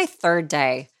think my third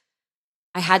day,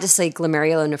 I had to say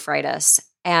glomerulonephritis,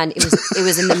 and it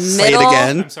was in the Say middle. it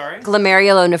again. I'm sorry.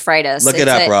 Glomerulonephritis. Look it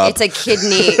up, Rob. It's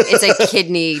a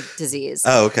kidney disease.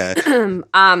 Oh, okay.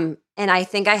 And I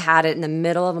think I had it in the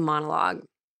middle of a monologue.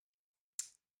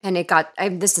 And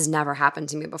this has never happened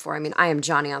to me before. I mean, I am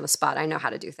Johnny on the spot. I know how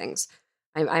to do things.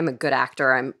 I'm a good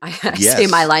actor. I Yes. say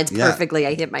my lines Yeah. perfectly.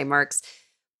 I hit my marks.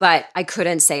 But I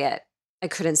couldn't say it.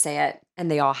 And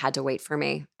they all had to wait for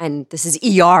me. And this is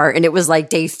ER. And it was like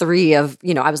day 3 of,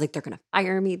 I was like, they're going to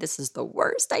fire me. This is the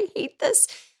worst. I hate this.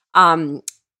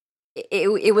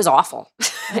 It was awful.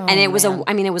 And it was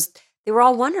they were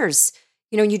all oneers.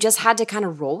 You just had to kind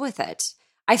of roll with it.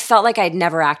 I felt like I'd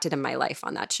never acted in my life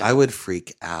on that show. I would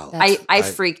freak out. I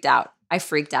freaked out. I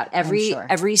freaked out. sure.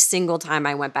 Every single time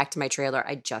I went back to my trailer,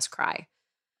 I'd just cry.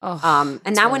 Oh, And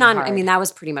that's that really went on. hard. I mean, that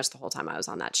was pretty much the whole time I was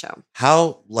on that show.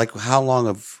 How long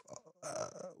of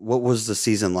what was the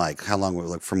season like? How long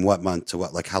like from what month to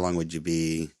what? Like how long would you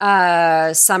be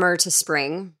Summer to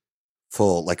spring.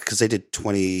 full? Like because they did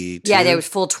 22. Yeah, they were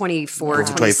full 24,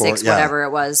 Full 26, 24, yeah. whatever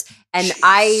it was. And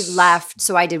I left.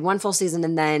 So I did one full season,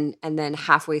 and then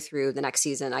halfway through the next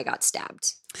season, I got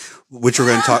stabbed. Which we're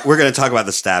going to talk about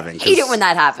the stabbing. Hate it when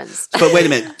that happens. But wait a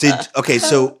minute.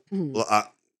 So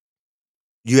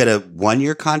you had a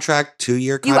 1-year contract,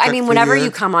 2-year contract? Whenever 3-year?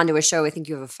 you come onto a show, I think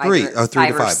you have a 5 3 or 3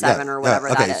 to 5 7 yeah. or whatever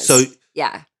Okay, that is. so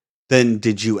yeah. then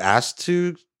did you ask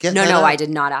to get No, that no, up? I did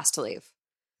not ask to leave.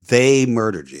 They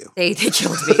murdered you. They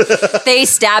killed me. They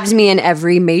stabbed me in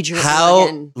every major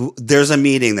organ. There's a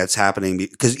meeting that's happening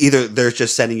because either they're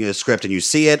just sending you a script and you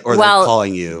see it, or they're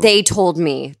calling you. They told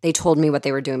me what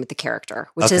they were doing with the character,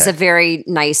 which is a very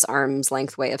nice arm's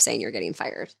length way of saying you're getting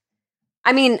fired.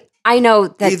 I mean, I know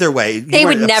that either way, they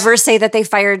would never say that they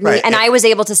fired me, right. and I was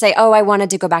able to say, "Oh, I wanted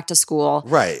to go back to school,"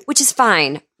 right? Which is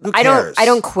fine. Who cares? I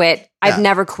don't quit. Yeah. I've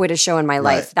never quit a show in my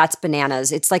life. Right. That's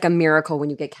bananas. It's like a miracle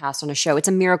when you get cast on a show. It's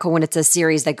a miracle when it's a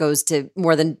series that goes to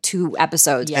more than 2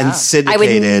 episodes. Yeah. And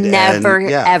syndicated. I would never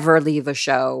and, ever leave a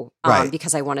show Right.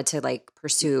 because I wanted to like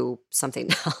pursue something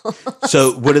else.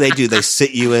 So what do? They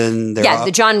sit you in their Yeah,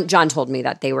 John told me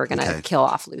that they were going to kill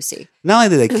off Lucy. Not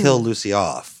only did they kill Lucy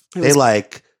off, they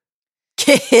like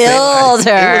Killed It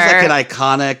her. was like an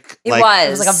iconic. It It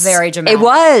was like a very dramatic. It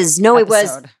was. No, it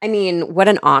was. episode. I mean, what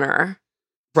an honor.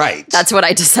 Right. That's what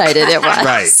I decided it was.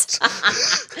 Right.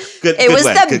 Good. It was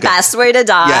win. the Good. best way to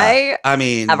die Yeah. I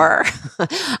mean, ever.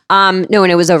 No,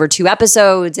 and it was over 2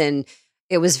 episodes, and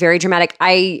it was very dramatic.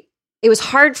 It was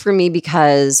hard for me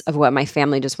because of what my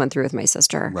family just went through with my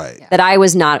sister. Right. Yeah. That I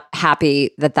was not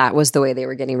happy that was the way they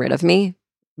were getting rid of me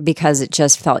because it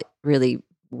just felt really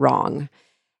wrong.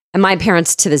 And my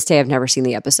parents to this day have never seen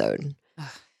the episode.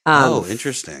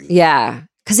 Interesting. Yeah,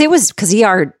 because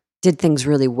ER did things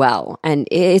really well, and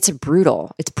it's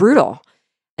brutal. It's brutal,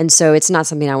 and so it's not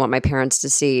something I want my parents to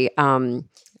see. I'm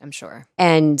sure.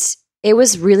 And it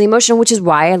was really emotional, which is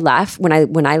why I left. When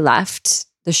I left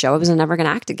the show, I was never going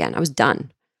to act again. I was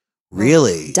done.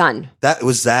 Really? Done. That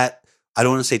was that. I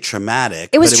don't want to say traumatic.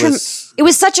 It was. But It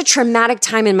was such a traumatic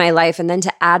time in my life, and then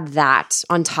to add that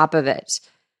on top of it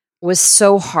was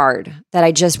so hard that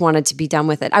I just wanted to be done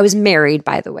with it. I was married,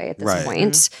 by the way, at this Right.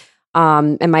 point.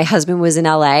 And my husband was in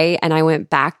LA, and I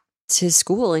went back to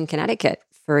school in Connecticut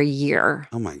for a year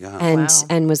Oh my god. and Wow.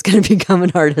 and was going to become an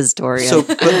art historian. So,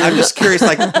 but I'm just curious.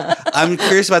 Like, I'm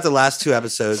curious about the last 2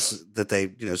 episodes that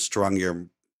they, strung your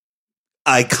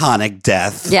iconic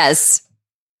death. yes,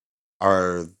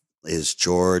 Is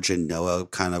George and Noah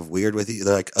kind of weird with you?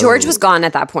 They're like, George was gone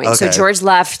at that point. So Okay. George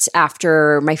left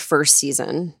after my first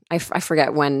season. I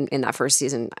forget when in that first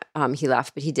season he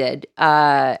left, but he did.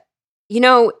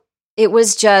 It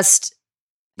was just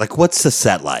Like, what's the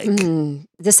set like?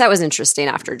 the set was interesting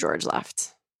after George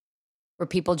left. Were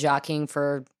people jockeying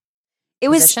for It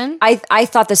was. position? I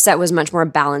thought the set was much more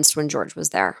balanced when George was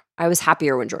there. I was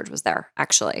happier when George was there,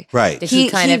 actually. Right. Did he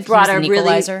brought he a was an really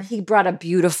equalizer? he brought a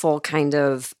beautiful kind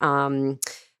of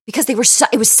because it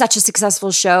was such a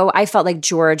successful show. I felt like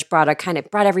George brought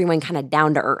everyone kind of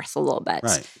down to earth a little bit.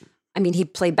 Right. I mean, he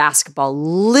played basketball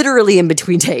literally in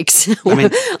between takes. I mean,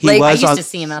 he I was used on. to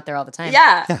see him out there all the time.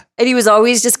 Yeah. Yeah. And he was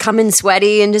always just coming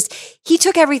sweaty and he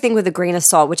took everything with a grain of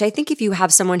salt, which I think if you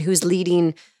have someone who's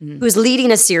leading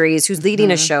a series, who's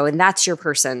leading a show, and that's your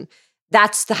person,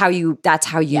 that's how you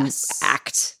Yes.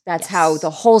 act. That's Yes. how the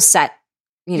whole set,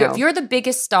 If you're the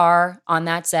biggest star on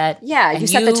that set, Yeah, and you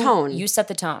set the tone. You set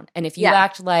the tone. And if you Yeah.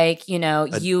 act like,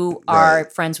 you are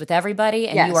right. friends with everybody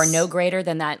and you are no greater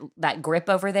than that grip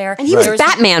over there. and he was Right.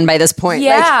 Batman by this point.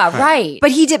 Like, Yeah, right.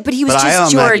 but he was But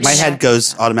just George. my head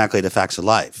goes automatically to Facts of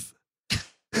Life.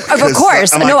 of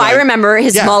course. I'm No, like, I remember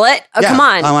his yeah. mullet. Oh, Yeah. come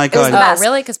on. I'm like It was going- the Oh, best.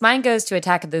 really? Because mine goes to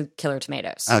Attack of the Killer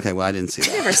Tomatoes. Okay, well, I didn't see I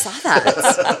that. never saw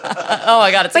that. Oh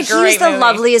my God, it's But a he great was the movie.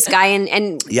 loveliest guy,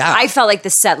 and Yeah. I felt like the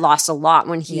set lost a lot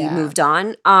when he Yeah. moved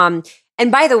on.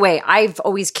 And by the way, I've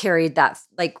always carried that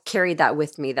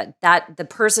with me that the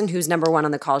person who's number 1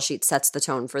 on the call sheet sets the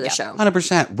tone for the show.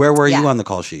 100%. Where were you Yeah. on the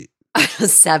call sheet?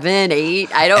 7,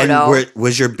 8, I don't And know.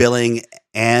 was your billing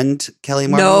and Kelly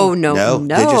Martin?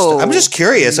 No. I'm just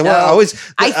curious. No. I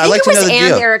I think like it to was know the and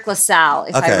deal. Eric LaSalle,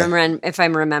 Okay. if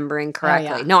I'm remembering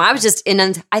correctly. yeah. No, I was just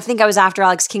I think I was after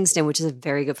Alex Kingston, which is a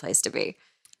very good place to be.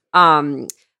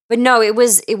 But no, it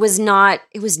was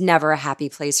never a happy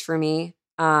place for me.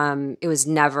 It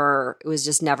was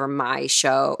just never my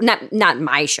show. Not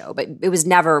my show, but it was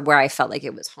never where I felt like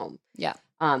it was home. Yeah.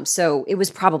 So it was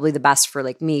probably the best for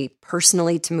like me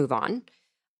personally to move on.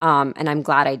 And I'm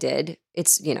glad I did. It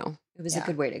was a Yeah.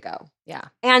 good way to go. Yeah.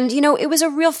 And it was a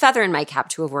real feather in my cap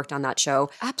to have worked on that show.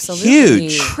 Absolutely.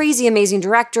 Huge. Crazy, amazing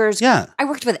directors. Yeah. I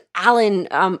worked with Alan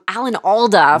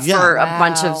Alda Yeah. for a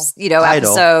bunch of Idol.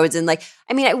 episodes, and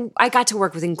I got to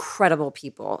work with incredible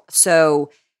people. So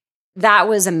that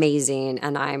was amazing,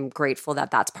 and I'm grateful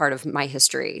that that's part of my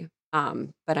history.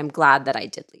 But I'm glad that I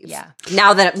did leave. Yeah.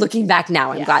 Now that looking back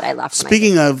now, I'm Yeah. glad I left.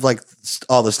 Speaking of like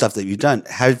all the stuff that you've done,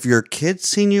 have your kids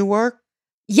seen you work?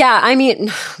 Yeah, I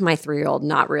mean, my 3-year-old,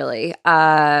 not really.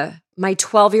 My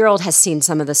 12-year-old has seen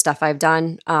some of the stuff I've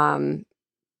done.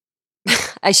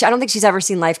 I don't think she's ever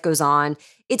seen Life Goes On.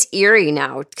 It's eerie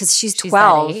now because she's She's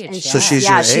 12. that age, and yeah. So she's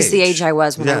she's the age I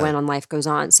was when I Yeah. went on Life Goes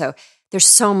On. So there's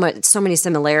so many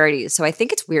similarities. So I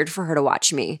think it's weird for her to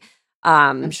watch me.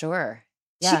 I'm sure.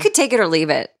 She could take it or leave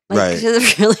it. Like, Right. She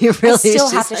doesn't really. I still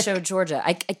she's have to like- show Georgia.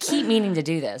 I keep meaning to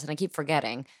do this, and I keep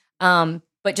forgetting.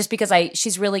 But just because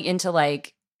she's really into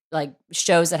like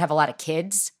shows that have a lot of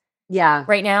kids Yeah.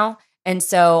 right now, and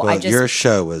so Well, your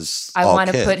show was I all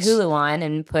want to put kids. Hulu on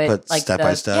and put like Step the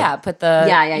by Step? yeah, put the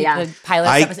Yeah. the pilot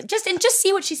I- episode. Just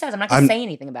see what she says. I'm not going I'm- to say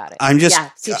anything about it. I'm just Yeah,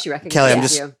 see if she recognizes Kelly. I'm you.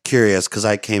 just curious because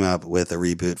I came up with a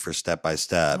reboot for Step by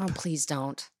Step, Oh, please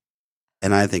don't.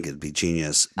 and I think it'd be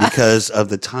genius because of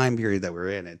the time period that we're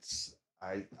in. It's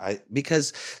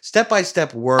because Step by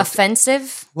Step worked.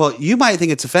 Offensive. Well, you might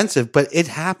think it's offensive, but it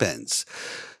happens.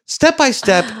 Step by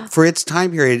Step for its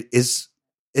time period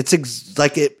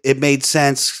it made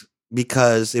sense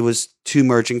because it was two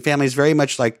merging families, very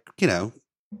much like The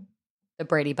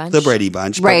Brady Bunch. the Brady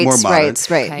Bunch, but Right. more modern.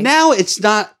 Right. Okay. Now it's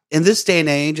not in this day and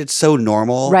age. It's so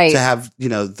normal Right. to have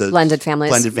the Blended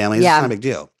families. Blended families. Yeah. It's not a big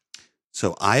deal.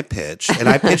 So I pitched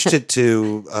it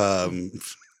to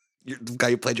the guy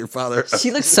who played your father.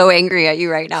 She looks so angry at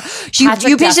you right now. You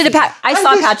Patrick pitched it to Duffy. I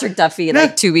saw Patrick Duffy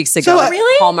like 2 weeks ago. So, at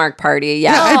Really? Hallmark party.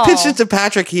 Yeah, Yeah. I pitched Oh. it to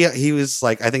Patrick. He was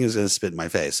like, I think he was going to spit in my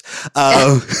face.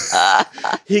 I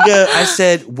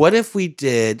said, what if we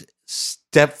did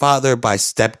stepfather by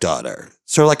stepdaughter?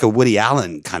 Sort of like a Woody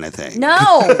Allen kind of thing. No.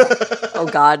 Oh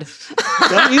God.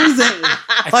 Don't you think?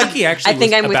 I think he actually I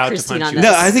think was I'm with about Christine to punch on you.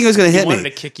 this. No, I think it was going to He hit wanted me.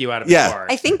 to kick you out of Yeah. the bar.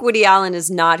 I think Woody Allen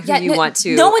is not who Yeah, you no- want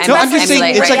to. no one's No, I'm just saying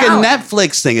emulate it's right like now. a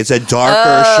Netflix thing. It's a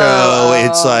darker show.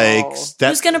 It's like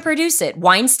Who's going to produce it?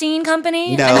 Weinstein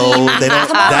Company? no, I mean, they don't.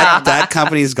 come on. That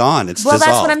company's gone. It's Well, that's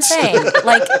dissolved. what I'm saying.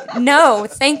 Like, no,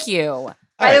 thank you.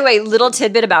 By the way, little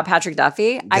tidbit about Patrick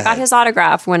Duffy. I got ahead. his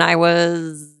autograph when I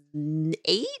was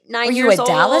 8, 9 Were you years a old.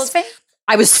 Dallas fan?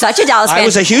 I was such a Dallas fan. I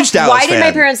was a huge Dallas Why did my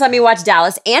fan. parents let me watch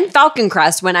Dallas and Falcon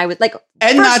Crest when I was like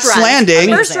And first Knots runs, Landing.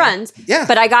 First Amazing. runs. Yeah.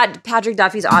 But I got Patrick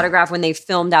Duffy's autograph when they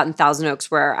filmed out in Thousand Oaks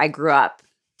where I grew up.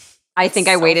 I think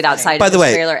I So waited funny. outside By of the the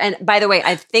way- trailer. And by the way,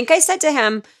 I think I said to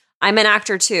him, I'm an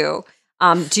actor too.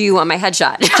 Do you want my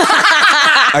headshot?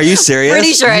 Are you serious?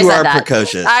 Pretty sure I you said are that.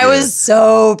 precocious. I yeah. was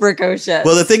so precocious.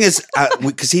 Well, the thing is,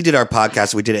 because he did our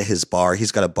podcast, we did it at his bar.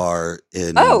 He's got a bar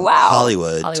in Oh, wow.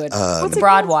 Hollywood. Hollywood. Um, The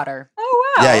Broadwater.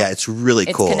 oh, wow. yeah, it's really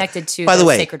It's cool. connected to By the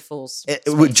way, Sacred Fools.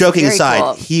 Joking Very aside,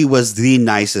 cool. he was the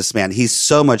nicest man. He's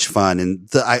so much fun, and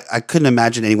I couldn't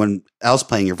imagine anyone else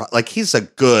playing your like. He's a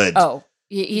good. Oh,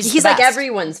 he's He's the like best.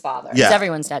 everyone's father. Yeah. He's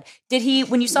everyone's dad. Did he,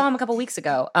 when you saw him a couple weeks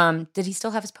ago, did he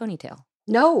still have his ponytail?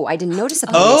 No, I didn't notice a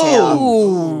ponytail.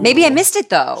 Oh. Maybe I missed it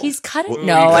though. He's cut it. Well,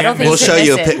 No, I don't think We'll he show could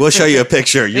you. miss it. We'll show you a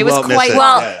picture. You It was won't miss quite it.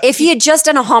 well, Yeah. if he had just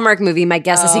done a Hallmark movie, my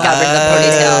guess is he got rid of the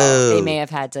ponytail. Oh. They may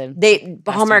have had to.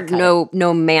 Hallmark cut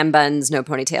no man buns, no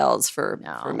ponytails for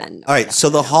No. men. All right. So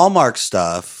the Hallmark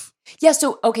stuff. Yeah.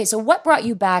 So okay. So what brought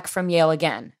you back from Yale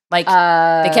again? Like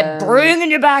Uh, they kept bringing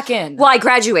you back in. Well, I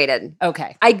graduated.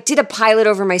 Okay. I did a pilot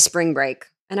over my spring break,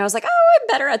 and I was like, "Oh, I'm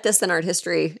better at this than art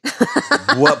history."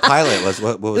 What pilot was?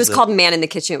 What It was was it? called Man in the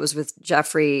Kitchen. It was with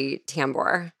Jeffrey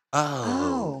Tambor.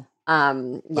 Oh. Yeah.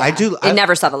 I do- It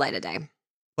never saw the light of day.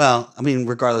 Well, I mean,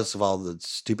 regardless of all the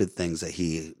stupid things that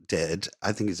he did,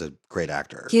 I think he's a great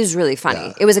actor. He was really funny.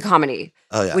 Yeah. It was a comedy,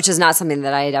 Oh yeah. which is not something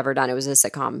that I had ever done. It was a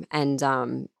sitcom, and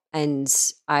I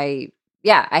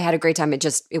had a great time.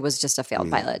 It was just a failed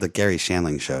pilot. The Gary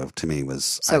Shandling show to me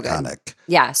was So good. iconic.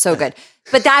 Yeah, so good.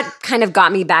 But that kind of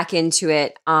got me back into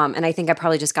it. And I think I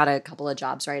probably just got a couple of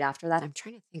jobs right after that. I'm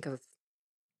trying to think of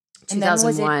And then was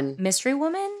 2001. it Mystery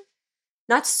Woman?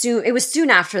 Not soon. It was soon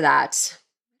after that.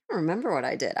 I don't remember what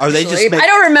I did. Are they actually. just make- I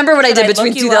don't remember what I Should did I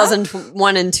between look you up?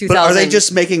 2001 and 2000. But are they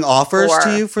just making offers to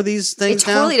 4. you for these It things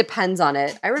now? totally depends on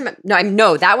it. I remember.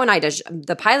 No, that one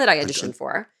the pilot I auditioned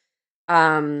for.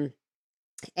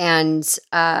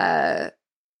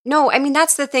 No, I mean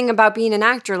that's the thing about being an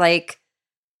actor. Like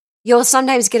you'll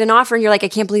sometimes get an offer and you're like, I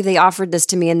can't believe they offered this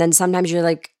to me, and then sometimes you're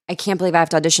like, I can't believe I have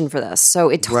to audition for this. So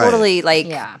it totally like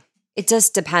Yeah. it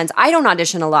just depends. I don't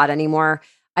audition a lot anymore.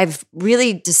 I've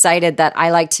really decided that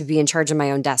I like to be in charge of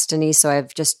my own destiny. So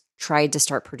I've just tried to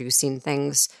start producing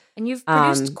things. And you've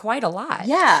produced quite a lot.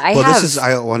 Yeah, I well, have.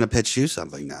 I want to pitch you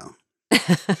something now.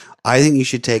 I think you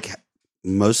should take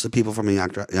most of the people from the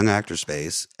young actor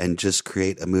space and just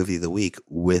create a movie of the week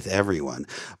with everyone.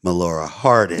 Melora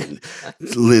Hardin,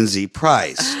 Lindsay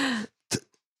Price,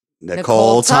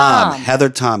 Nicole Tom, Tom. Heather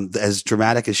Tom, as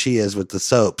dramatic as she is with the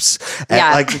soaps. And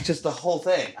Yeah. like just the whole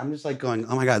thing. I'm just like going,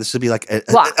 oh my God, this would be like a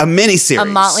Well, mini series. A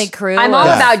Motley Crew. I'm all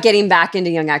Yeah. about getting back into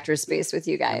young actor space with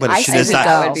you guys. But I she think does not-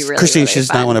 that would be really, Christine, really she does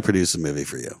fun. not want to produce a movie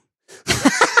for you.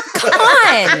 Come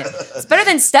on. It's better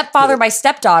than Stepfather by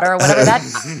Stepdaughter or whatever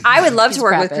that. I would love piece to of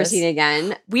work crap with is. Christine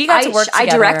again. We got to work I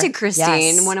together. directed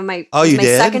Christine. Yes. One of my Oh, you my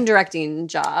did? second directing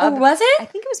job. Oh, was I it?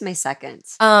 think it was my second.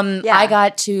 Yeah. I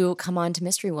got to come on to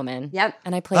Mystery Woman. Yep.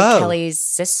 And I played Oh. Kelly's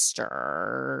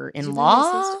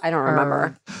sister-in-law. I don't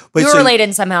remember. Wait, We were so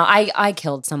related somehow. I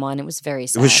killed someone. It was very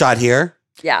sad. it was shot here?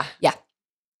 Yeah. And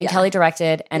Yeah. Kelly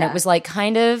directed, and Yeah. it was like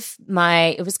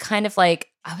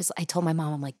I told my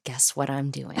mom, I'm like, guess what I'm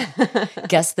doing?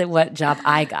 Guess what job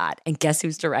I got, and guess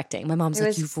who's directing? My mom's It like,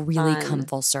 was you've really fun. come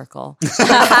full circle.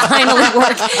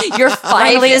 You're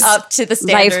finally Life is- up to the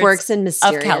standards. Life works in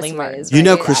mysterious Kelly Martin. ways. You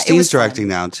know, right? It Christine's was fun. directing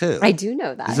now too. I do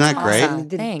know that. Isn't that great? Awesome.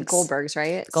 The Thanks. Goldbergs,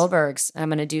 right? Goldbergs. I'm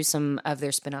going to do some of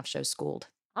their spin-off show, Schooled.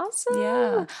 Awesome.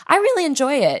 Yeah. I really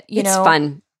enjoy it. You it's know,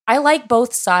 fun. I like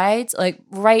both sides,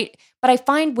 but I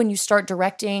find when you start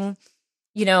directing,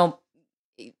 you know,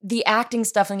 the acting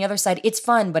stuff on the other side, it's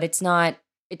fun, but it's not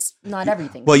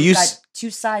everything. Well, You've you got two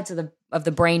sides of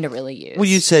the brain to really use. Well,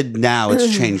 you said now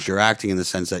it's changed your acting in the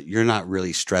sense that you're not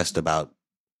really stressed about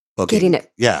booking. Getting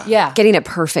it. Yeah. yeah. Getting it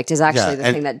perfect is actually Yeah, the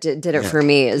and- thing that did it yeah. for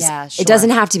me. Is Yeah, sure. it doesn't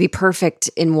have to be perfect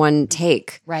in one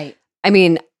take. Right. I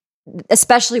mean,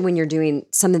 especially when you're doing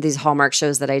some of these Hallmark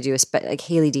shows that I do, like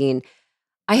Hailey Dean,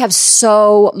 I have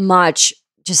so much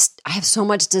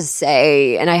to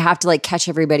say, and I have to like catch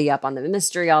everybody up on the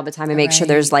mystery all the time and make sure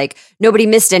there's like nobody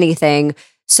missed anything.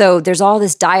 So there's all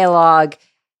this dialogue,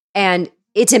 and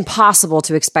it's impossible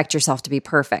to expect yourself to be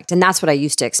perfect. And that's what I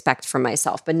used to expect from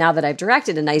myself. But now that I've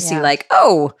directed and I see like,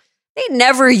 oh, they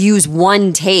never use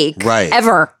one take Right.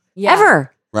 ever. Yeah.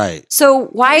 Ever. Right. So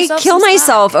why yourself kill some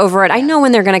myself slack. over it? I know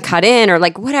when they're going to cut in or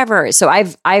like whatever. So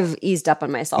I've eased up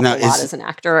on myself Now, a lot is- as an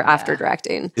actor after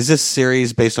directing. Is this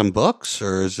series based on books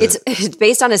or is it? It's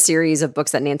based on a series of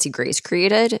books that Nancy Grace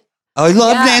created. Oh, I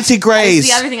love Yeah. Nancy Grace.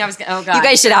 The other thing I was oh god. You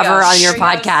guys should have her on your Here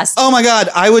goes. podcast. Oh my God.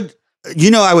 I would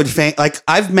faint. Like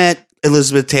I've met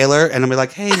Elizabeth Taylor and I'll be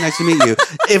like, hey, nice to meet you.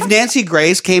 If Nancy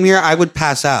Grace came here, I would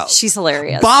pass out. She's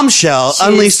hilarious. Bombshell,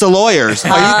 Unleash the Lawyers.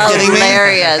 Are you kidding me?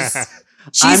 Hilarious.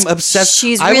 I'm obsessed.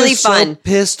 She's I really was fun. so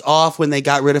pissed off when they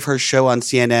got rid of her show on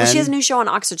CNN. Well, she has a new show on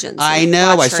Oxygen. so I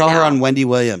know. watch I saw her now. on Wendy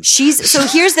Williams. So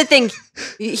here's the thing.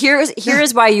 Here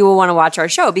is why you will want to watch our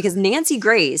show, because Nancy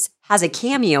Grace has a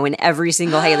cameo in every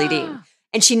single Hailey Dean,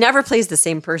 and she never plays the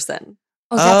same person.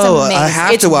 Oh, that's amazing. I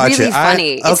have It's to watch really it.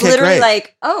 funny. It's okay, literally great.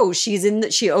 like, oh,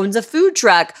 she owns a food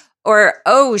truck, or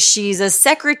oh, she's a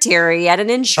secretary at an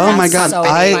insurance. Oh my God. so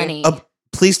I funny.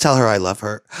 please tell her I love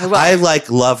her. I will. I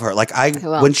love her. Like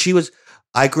will. when she was,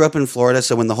 I grew up in Florida.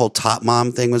 So when the whole Top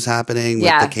Mom thing was happening with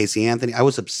Yeah. the Casey Anthony, I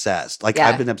was obsessed. Like Yeah.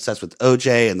 I've been obsessed with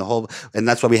OJ and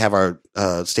that's why we have our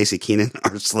Stacey Keenan,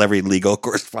 our celebrity legal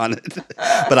correspondent.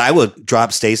 But I would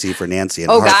drop Stacey for Nancy.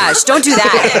 And Oh Harper. gosh, don't do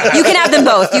that. You can have them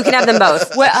both. You can have them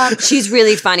both. Well, she's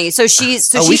really funny. So we she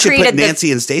should created put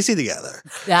Nancy and Stacey together.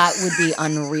 That would be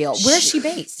unreal. Where's she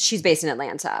based? She's based in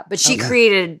Atlanta, but she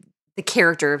created the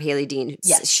character of Hailey Dean.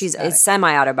 Yes, she's got it. it's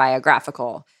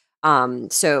semi-autobiographical.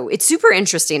 So it's super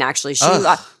interesting, actually.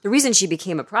 Ugh. The reason she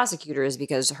became a prosecutor is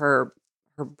because her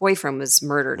boyfriend was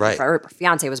murdered. Right. Her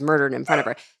fiance was murdered in front of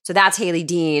her. So that's Hailey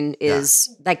Dean is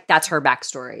like, that's her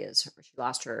backstory is she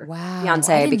lost her Wow, I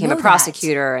fiance, didn't became know a that.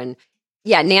 prosecutor. And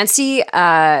yeah, Nancy,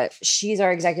 she's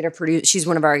our executive producer. She's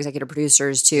one of our executive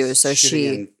producers too. So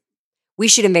we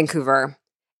shoot in Vancouver.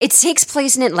 It takes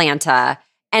place in Atlanta.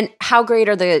 And how great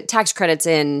are the tax credits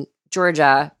in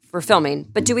Georgia for filming?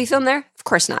 But do we film there? Of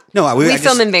course not. No, I We just-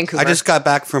 film in Vancouver. I just got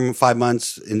back from 5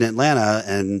 months in Atlanta,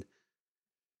 and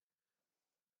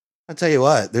I'll tell you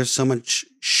what, there's so much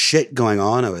shit going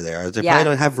on over there. They Yeah. probably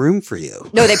don't have room for you.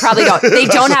 No, they probably don't. They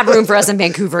don't have room for us in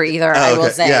Vancouver either, I will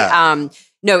okay. say. Yeah.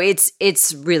 No, it's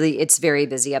very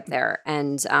busy up there.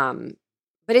 And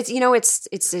but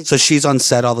it's So she's on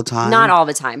set all the time? not all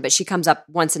the time, but she comes up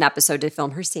once an episode to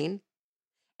film her scene.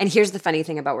 And here's the funny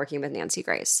thing about working with Nancy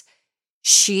Grace.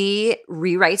 She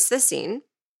rewrites the scene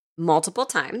multiple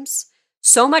times,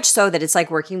 so much so that it's like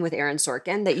working with Aaron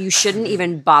Sorkin, that you shouldn't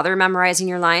even bother memorizing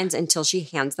your lines until she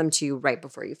hands them to you right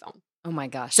before you film. Oh my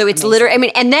gosh. So it's amazing.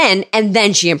 literally, and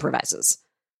then she improvises.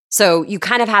 So you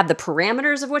kind of have the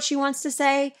parameters of what she wants to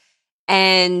say,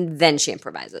 and then she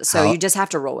improvises. So How- you just have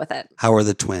to roll with it. How are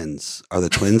the twins? Are the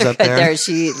twins up But there?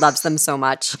 she loves them so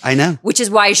much. I know. Which is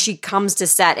why she comes to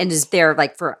set and is there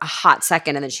like for a hot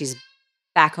second, and then she's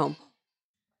back home.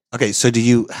 Okay, so do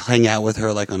you hang out with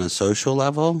her like on a social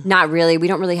level? Not really. We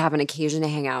don't really have an occasion to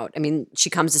hang out. I mean, she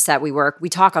comes to set, we work. We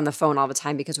talk on the phone all the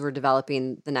time because we're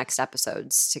developing the next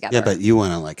episodes together. Yeah, but you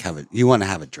want to like you want to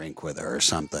have a drink with her or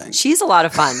something. She's a lot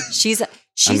of fun. She's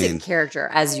mean- a character,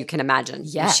 as you can imagine.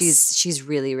 Yes. She's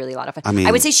really, really a lot of fun. I mean-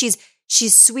 I would say she's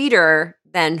sweeter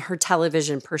than her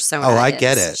television persona. Oh, I is.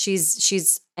 get it.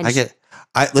 She's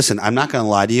Listen, I'm not going to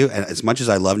lie to you. And as much as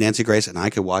I love Nancy Grace, and I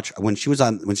could watch when she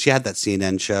had that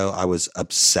CNN show, I was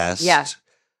obsessed. Yeah.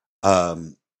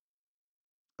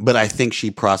 But I think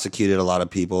she prosecuted a lot of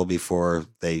people before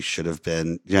they should have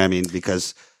been. You know what I mean?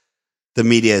 Because the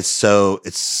media is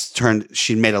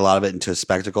she made a lot of it into a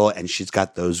spectacle, and she's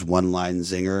got those one-line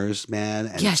zingers, man.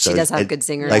 And Yeah, she does have good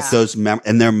zingers. Like those,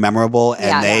 and they're memorable,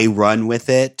 and they run with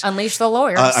it. Unleash the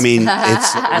lawyers. I mean,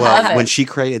 it's love it. when she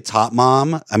created Top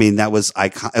Mom. I mean, that was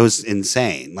it was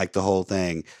insane. Like the whole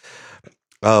thing.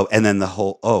 Oh, and then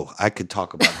I could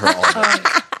talk about her all day.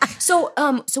 So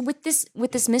with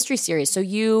this mystery series, so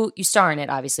you star in it,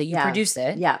 obviously, you produce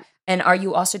it, Yeah. And are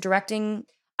you also directing?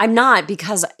 I'm not,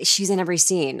 because she's in every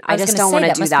scene. I was just gonna don't say, want to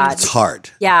that do must be that. It's hard.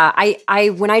 Yeah, I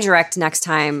when I direct next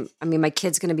time, I mean, my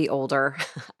kid's going to be older.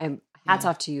 Hats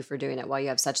off to you for doing it while you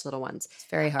have such little ones. It's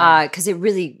very hard. Because it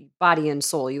really, body and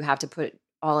soul, you have to put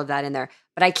all of that in there.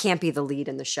 But I can't be the lead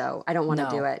in the show. I don't want to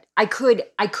do it. I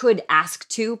could ask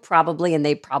to, probably, and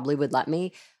they probably would let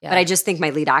me. Yeah. But I just think my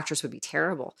lead actress would be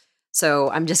terrible. So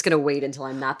I'm just going to wait until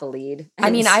I'm not the lead. I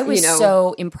mean, And, I was you know,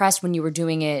 so impressed when you were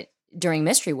doing it during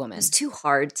Mystery Woman. it's too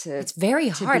hard to. It's very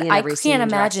to hard. be in I every scene can't and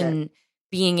direct imagine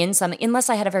being in something unless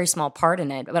I had a very small part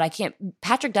in it. But I can't.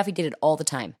 Patrick Duffy did it all the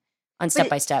time on Step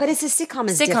by Step. But it's a sitcom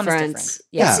is Sitcom is different. different.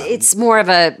 Yeah. It's more of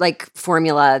a like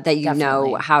formula that you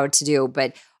Definitely. know how to do.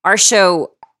 But our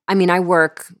show, I mean, I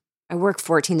work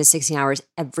 14 to 16 hours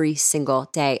every single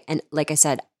day. And like I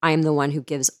said, I'm the one who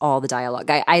gives all the dialogue.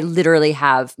 I literally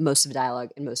have most of the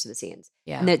dialogue in most of the scenes.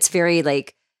 Yeah. And it's very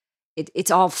like,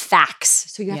 it's all facts.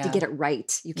 So you have to Yeah. get it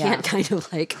right. You Yeah. can't kind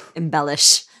of like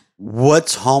embellish.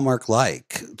 What's Hallmark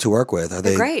like to work with? Are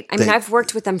They're they great. I mean, I've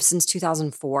worked with them since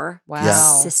 2004 Wow.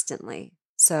 consistently.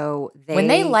 So when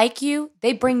they like you,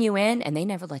 they bring you in and they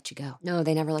never let you go. No,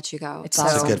 they never let you go. It's So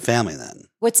It's a awesome. good family then.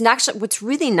 what's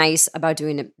really nice about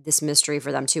doing this mystery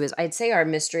for them too is I'd say our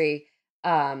mystery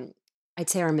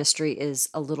is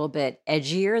a little bit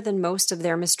edgier than most of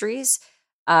their mysteries.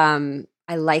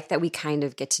 I like that we kind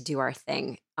of get to do our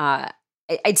thing.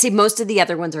 I'd say most of the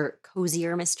other ones are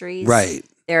cozier mysteries. Right.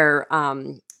 They're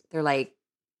like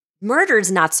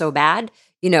murder's not so bad,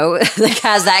 you know, like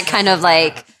has that kind of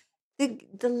like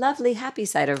the lovely happy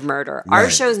side of murder. Our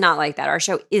Right. show's not like that. Our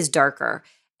show is darker,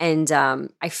 and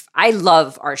I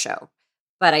love our show,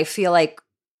 but I feel like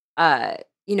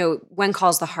you know, When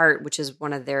Calls the Heart, which is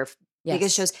one of their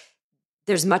biggest shows,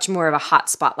 there's much more of a hot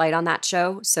spotlight on that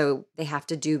show, so they have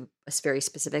to do a very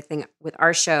specific thing. With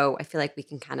our show, I feel like we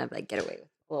can kind of like get away with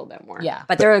a little bit more. Yeah.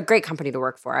 But they're a great company to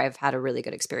work for. I've had a really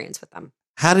good experience with them.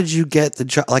 How did you get the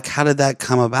job? Like, how did that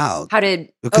come about? Because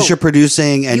Oh, you're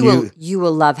producing and you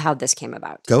will love how this came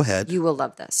about. Go ahead. You will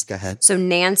love this. Go ahead. So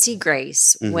Nancy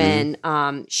Grace, Mhm.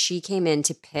 when she came in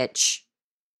to pitch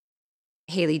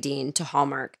Hailey Dean to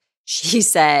Hallmark, she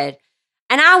said,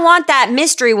 "And I want that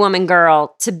mystery woman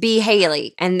girl to be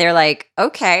Hailey." And they're like,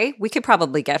 "Okay, we could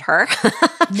probably get her."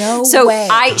 No so way.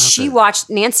 she watched.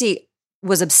 Nancy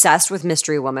was obsessed with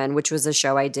Mystery Woman, which was a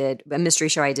mystery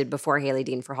show I did before Hailey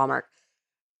Dean for Hallmark.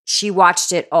 She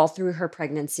watched it all through her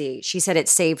pregnancy. She said it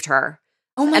saved her.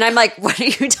 Oh my And I'm like, what are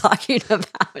you talking about?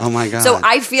 Oh my God. So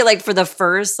I feel like for the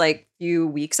first like few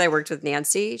weeks I worked with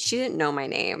Nancy, she didn't know my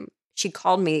name. She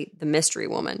called me the mystery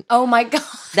woman. Oh my God.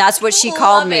 That's what she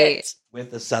called Love me. it.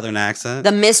 With a Southern accent?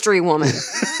 The mystery woman.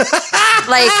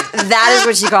 Like that is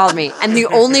what she called me. And the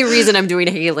only reason I'm doing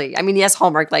Hailey, I mean, yes,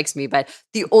 Hallmark likes me, but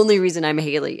the only reason I'm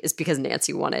Hailey is because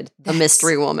Nancy wanted the That's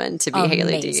mystery woman to be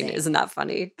Hailey Dean. amazing. Isn't that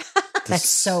funny? That's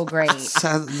so great.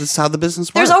 That's how the business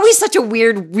works. There's always such a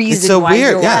weird reason It's so why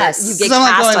weird. you Yeah. get 'Cause I'm like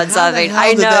cast going, on how something. the hell I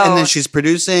did know. that- And then she's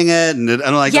producing it. And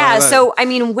I'm like, Yeah. oh, So, I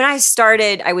mean, when I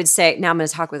started, I would say, now I'm going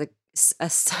to talk with a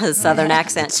Southern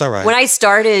accent. It's all right. When I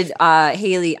started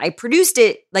Hailey, I produced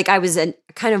it like I was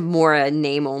kind of more a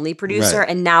name only producer. Right.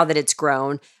 And now that it's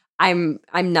grown, I'm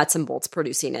nuts and bolts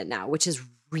producing it now, which is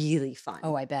really fun.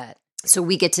 Oh, I bet. So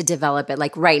we get to develop it.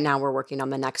 Like right now, we're working on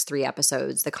the next 3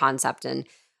 episodes, the concept, and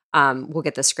we'll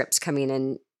get the scripts coming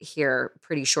in here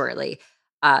pretty shortly.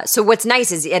 So what's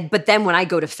nice is, but then when I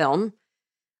go to film,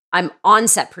 I'm on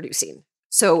set producing.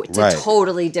 So it's Right. a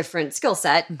totally different skill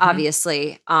set, Mhm.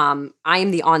 obviously. I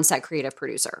am the on-set creative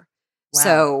producer. Wow.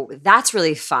 So that's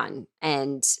really fun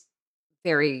and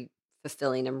very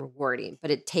fulfilling and rewarding,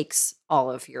 but it takes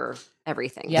all of your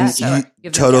everything. Yeah, And sure. you- You have no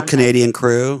total downtime. Canadian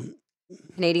crew.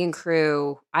 Canadian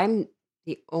crew. I'm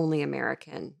the only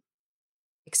American,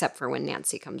 except for when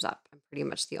Nancy comes up. I'm pretty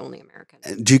much the only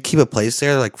American. Do you keep a place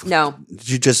there? Like, No. did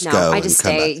you just No, go? I just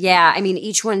and come stay. back? Yeah, I mean,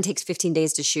 each one takes 15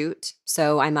 days to shoot,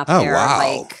 so I'm up Oh, there. wow.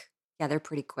 Like, yeah, they're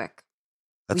pretty quick.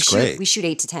 That's we great. Shoot, we shoot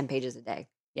 8 to 10 pages a day.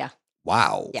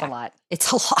 Wow. It's a lot.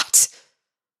 It's a lot.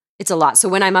 It's a lot. So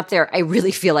when I'm up there, I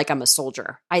really feel like I'm a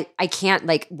soldier. I can't,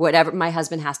 like, whatever. My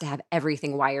husband has to have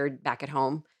everything wired back at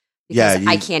home Yeah, because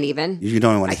I can't even. You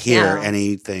don't want I to hear can't.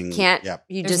 anything. Can't. Yep.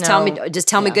 You There's just tell me. no- Just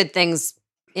tell me yeah. good things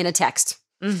in a text.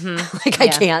 Mm-hmm. Like I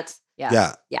Yeah. can't.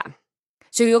 Yeah. Yeah.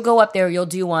 So you'll go up there, you'll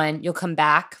do one, you'll come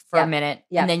back for Yeah. a minute,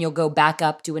 Yeah. and then you'll go back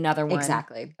up, do another one.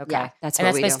 Exactly. Okay. Yeah, that's and what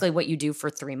that's we basically do. what you do for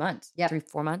 3 months. Yep.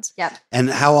 3-4 months. Yep. And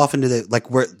how often do they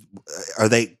where are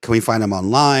they? Can we find them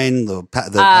online? The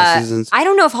past seasons. I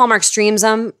don't know if Hallmark streams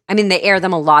them. I mean, they air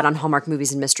them a lot on Hallmark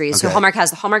Movies and Mysteries. So Okay. Hallmark has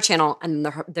the Hallmark channel and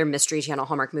their mystery channel,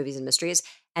 Hallmark Movies and Mysteries,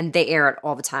 and they air it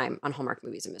all the time on Hallmark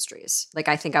Movies and Mysteries. Like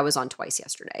I think I was on twice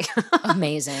yesterday.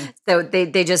 Amazing. So they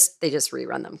just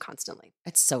rerun them constantly.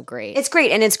 It's so great. It's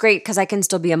great, and it's great because I can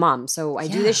still be a mom. So I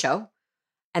do Yeah. this show,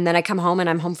 and then I come home and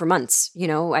I'm home for months. You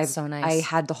know, So nice. I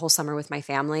had the whole summer with my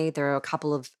family. There are a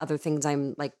couple of other things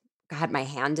I'm like had my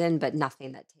hand in, but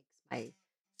nothing that takes my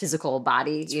physical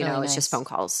body. It's you know, really it's just nice. phone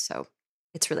calls. So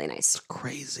it's really nice.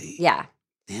 Crazy. Yeah.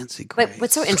 Nancy Grace. But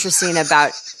what's so interesting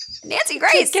about Nancy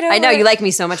Grace? Get I know over you it. like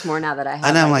me so much more now that I have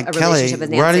And I'm like, like, a Kelly, relationship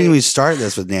with why Nancy. didn't we start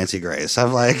this with Nancy Grace?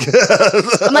 I'm like,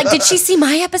 I'm like, did she see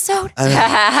my episode?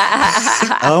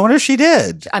 I wonder if she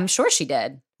did. I'm sure she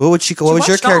did. What would she? What was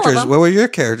your watched all of character's? them. What were your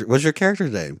character? What's your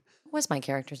character's name? What was my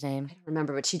character's name? I don't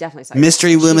remember, but she definitely saw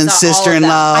Mystery She woman, saw all of them.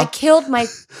 sister-in-law. I killed my. I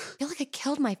feel like I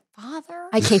killed my father.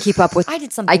 I can't keep up with. I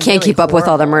did something. I can't really keep up with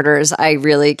all the horrible. murders. I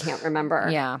really can't remember.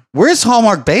 Yeah. Where's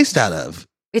Hallmark based out of?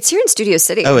 It's here in Studio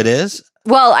City. Oh, it is.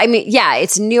 Well, I mean, yeah,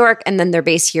 it's New York, and then their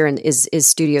base here is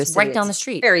Studio City. right down the It's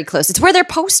street. very close. It's where their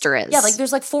poster is. Yeah, like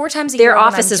there's like 4 times a year. their when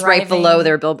office I'm is right driving- below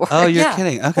their billboard. Oh, you're Yeah.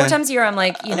 kidding. 4 Okay. times a year, I'm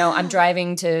like, I'm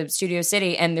driving to Studio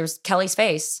City, and there's Kelly's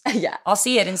face. yeah. I'll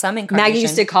see it in some incarnation. Maggie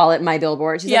used to call it my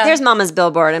billboard. She's Yeah. like, "There's Mama's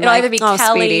billboard." I'm It'll like, either be "Oh,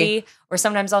 Kelly, sweetie." or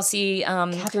sometimes I'll see.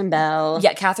 Catherine Bell.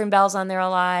 Yeah, Catherine Bell's on there a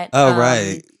lot. Oh,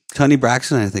 right. Tony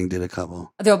Braxton, I think, did a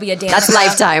couple. There'll be a Danica. That's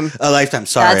Lifetime. Oh, Lifetime.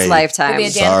 Sorry. That's There'll Lifetime. be a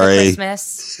Danica Sorry.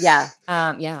 Christmas. Yeah,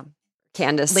 Yeah.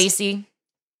 Candace. Lacey.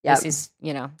 Yep. Lacey's,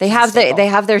 They have stable. they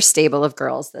have their stable of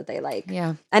girls that they like,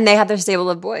 Yeah. and they have their stable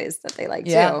of boys that they like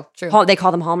Yeah, too. true. They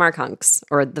call them Hallmark hunks,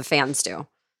 or the fans do.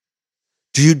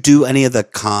 Do you do any of the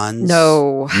cons?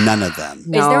 No. None of them.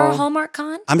 No. Is there a Hallmark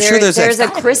con? I'm sure there's a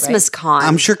gotta be, Christmas con.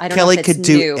 I'm sure I don't know Kelly if it's could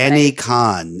do new, but any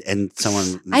con and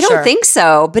someone. I don't Sure. think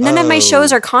so, but none of my Oh.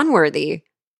 shows are con worthy.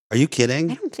 Are you I kidding?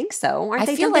 don't think so. Aren't I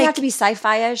they? feel Don't they have like- to be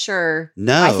sci-fi-ish or?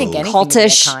 No. I think anything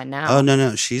Cultish. can be a con now. Oh,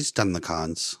 no. She's done the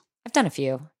cons. I've done a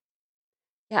few.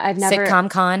 Yeah, I've never. Sitcom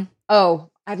con.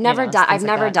 Oh, I've never know, done. things I've like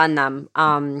never that. done them.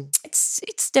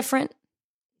 It's different.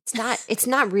 It's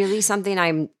not really something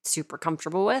I'm super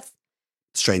comfortable with.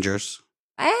 Strangers.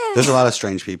 Eh. There's a lot of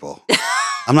strange people.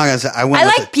 I'm not going to say. I I went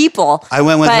like people. I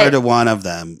went with but- her to one of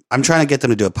them. I'm trying to get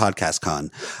them to do a podcast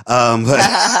con. But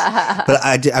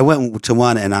I went to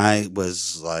one and I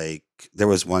was like, there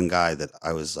was one guy that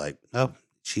I was like, oh,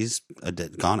 she's a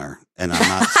dead goner, and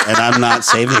I'm not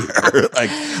saving her.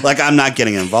 Like I'm not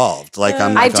getting involved. Like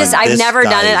I'm. I've never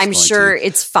done it. guy is I'm going sure to-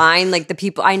 it's fine. Like the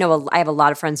people I know, I have a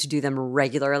lot of friends who do them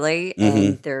regularly, Mm-hmm.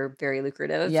 and they're very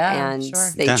lucrative. Yeah, and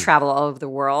sure. they Yeah. travel all over the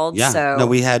world. Yeah. So No,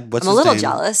 we had. What's I'm a his little name?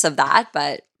 jealous of that,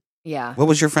 but Yeah. What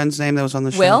was your friend's name that was on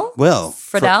the show? Will? Will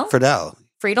Friedel? Friedel.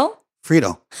 Friedel?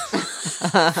 Friedel.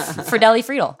 Fridelli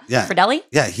Friedel. Yeah. Fridelli?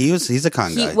 Yeah, he's a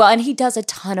con guy. Well, and he does a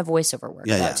ton of voiceover work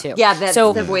Yeah, though, yeah. too. yeah,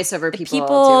 So the voiceover The people, people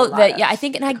do a lot that, of yeah, I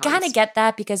think, and I kind cons. of get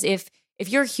that because if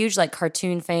you're a huge like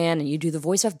cartoon fan and you do the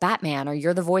voice of Batman or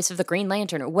you're the voice of the Green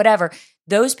Lantern or whatever,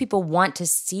 those people want to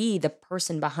see the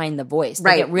person behind the voice. They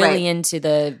Right, get really right. into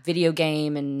the video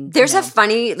game and There's you a know.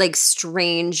 funny, like,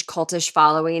 strange cultish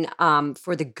following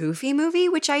for the Goofy movie,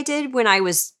 which I did when I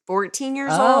was 14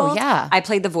 years Oh, old. yeah. I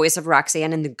played the voice of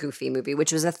Roxanne in the Goofy movie,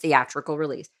 which was a theatrical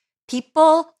release.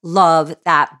 People love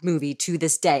that movie to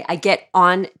this day. I get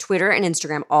on Twitter and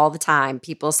Instagram all the time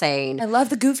people saying I love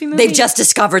the Goofy movie. they've just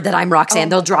discovered that I'm Roxanne. Oh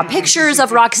They'll my draw gosh. pictures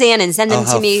of Roxanne and send them Oh, to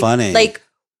how me. funny. Like,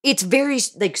 it's very,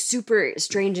 like, super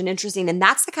strange and interesting. And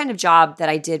that's the kind of job that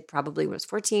I did probably when I was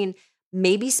 14,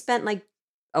 maybe spent like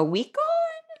a week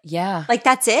on. Yeah. Like,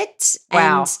 that's it.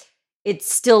 Wow. And it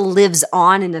still lives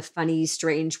on in a funny,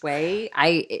 strange way.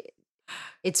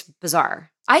 It's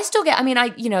bizarre. I still get, I mean,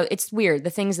 it's weird. The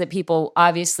things that people,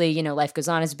 obviously, life goes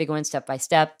on is a big one, step by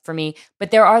step for me.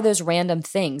 But there are those random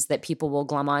things that people will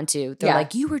glom onto. They're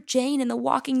like, you were Jane in the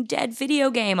Walking Dead video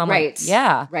game. I'm like,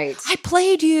 yeah. Right. I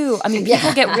played you. I mean,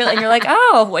 people get really, and you're like,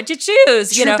 oh, what'd you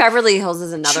choose? True Beverly Hills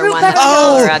is another True one that Beverly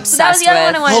people are Hills. So that was obsessed the other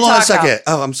one I with. wanted Hold to on a talk second.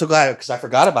 about. Oh, I'm so glad because I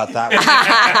forgot about that one.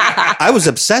 I was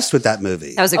obsessed with that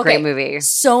movie. That was a great movie.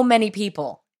 So many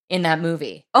people in that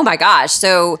movie. Oh my gosh.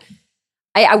 So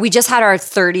we just had our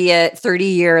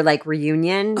 30-year like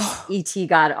reunion. E.T.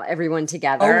 got everyone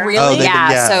together. Oh, really?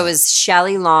 Yeah. So it was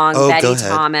Shelley Long, Oh, Betty go ahead.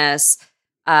 Thomas,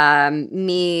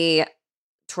 me,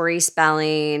 Tori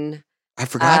Spelling. I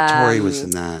forgot Tori was in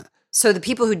that. So the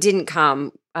people who didn't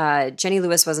come, Jenny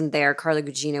Lewis wasn't there. Carla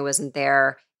Gugino wasn't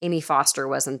there. Amy Foster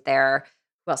wasn't there.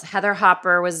 Who else? Heather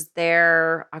Hopper was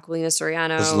there. Aquilina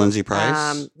Soriano. Was Lindsay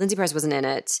Price? Lindsay Price wasn't in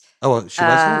it. Oh, well, she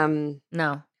wasn't?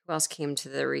 No. Who else came to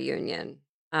the reunion?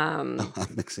 I'm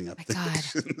mixing up.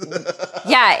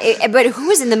 Yeah, but who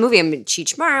was in the movie? I mean,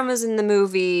 Cheech Marin was in the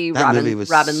movie. That movie was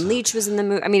Robin so Leach was in the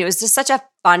movie. I mean, it was just such a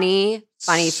funny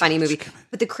movie.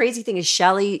 But the crazy thing is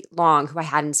Shelley Long, who I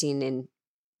hadn't seen in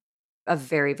a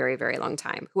very, very, very long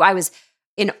time, who I was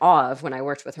in awe of when I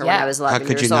worked with her when I was 11 How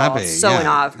could years you not old. be? So in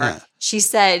awe of her. Yeah. She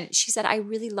said, I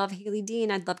really love Hailey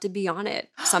Dean. I'd love to be on it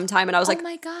sometime. And I was Oh like,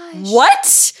 my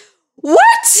gosh.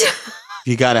 What?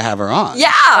 You got to have her on.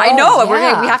 Yeah, I know.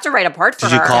 yeah. We have to write a part for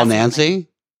Did her. you call Nancy?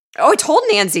 Oh, I told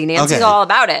Nancy. Nancy's Okay. all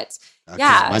about it.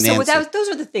 Yeah. my So Nancy. those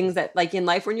are the things that, like in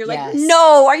life, when you're like, Yes.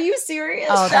 "No, are you serious,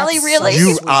 Oh, Shelley? that's Really?" so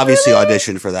You sweet. obviously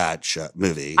auditioned for that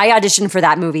movie. I auditioned for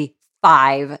that movie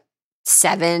 5,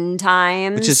 7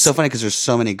 times, which is so funny because there's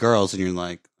so many girls, and you're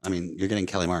like, I mean, you're getting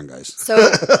Kelly Martin, guys.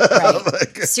 So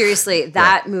seriously,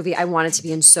 that movie I wanted to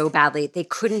be in so badly. They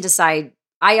couldn't decide.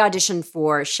 I auditioned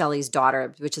for Shelley's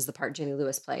daughter, which is the part Jenny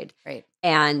Lewis played. Right.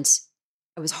 And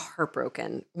I was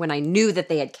heartbroken when I knew that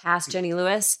they had cast Jenny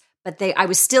Lewis, but I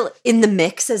was still in the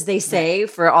mix, as they say,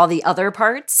 for all the other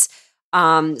parts.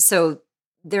 So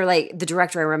they're like, the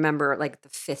director, I remember like the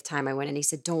 5th time I went in, he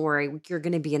said, "Don't worry, you're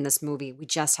going to be in this movie. We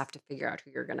just have to figure out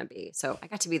who you're going to be." So I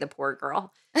got to be the poor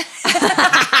girl.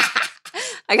 I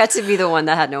got to be the one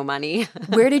that had no money.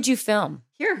 Where did you film?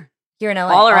 Here in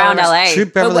LA? all around LA.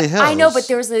 Shoot Beverly Hills. I know, but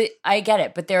I get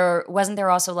it, but wasn't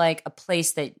there also like a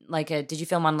place that did you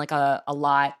film on like a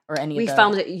lot or any We of the?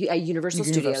 filmed at Universal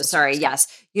Studios. Sorry, yes.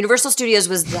 Universal Studios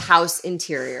was the house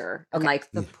interior and like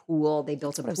the pool. They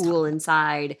built a pool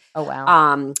inside. Oh,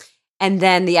 wow. And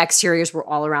then the exteriors were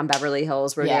all around Beverly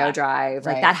Hills, Rodeo Drive.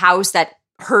 Like that house,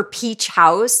 her peach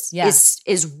house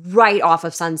is right off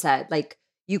of Sunset. Like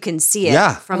you can see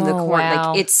it from the corner.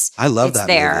 Wow. Like I love it's that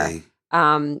there. movie.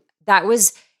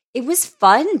 It was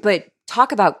fun, but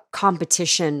talk about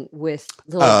competition with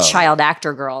little child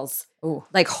actor girls. Ooh.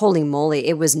 Like, holy moly,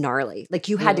 it was gnarly. Like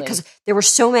you had to, because there were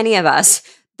so many of us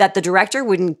that the director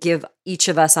wouldn't give each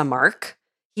of us a mark.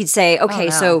 He'd say, okay,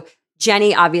 so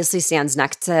Jenny obviously stands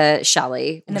next to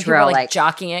Shelley. And then people were like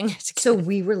jockeying. So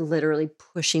we were literally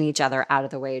pushing each other out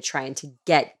of the way, trying to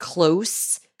get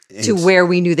close to where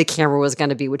we knew the camera was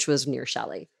going to be, which was near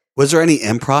Shelley. Was there any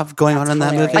improv going on in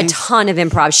that movie? A ton of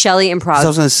improv. Shelley improv. I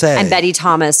was going to say. And Betty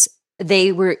Thomas,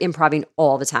 they were improving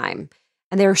all the time.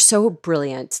 And they were so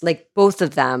brilliant. Like both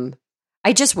of them.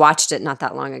 I just watched it not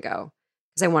that long ago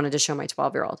because I wanted to show my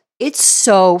 12-year-old. It's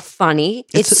so funny.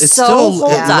 It's so still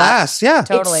holds up. lasts. Yeah.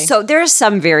 Totally. So there are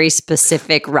some very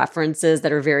specific references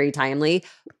that are very timely,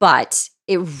 but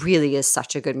it really is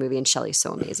such a good movie. And Shelley's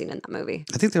so amazing in that movie.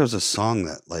 I think there was a song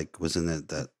that was in it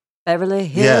that. Beverly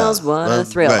Hills, what a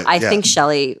thrill. Right, I think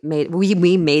Shelley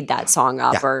we made that song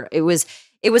up, or it was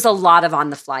a lot of on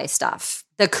the fly stuff.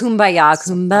 The Kumbaya,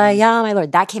 Kumbaya, my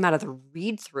Lord, that came out of the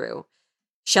read through.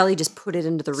 Shelley just put it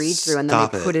into the read through, and then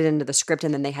they put it into the script,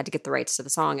 and then they had to get the rights to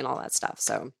the song and all that stuff.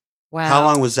 So wow, how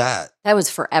long was that? That was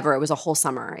forever. It was a whole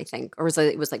summer, I think, or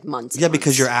it was like months. Yeah,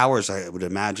 because your hours, I would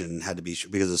imagine, had to be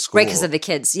because of school, right? Because of the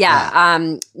kids. Yeah.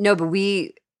 No, but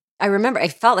I remember I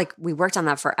felt like we worked on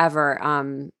that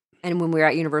forever. And when we were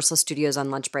at Universal Studios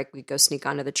on lunch break, we'd go sneak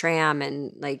onto the tram,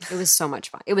 and like it was so much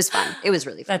fun. It was fun. It was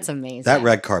really fun. That's amazing. That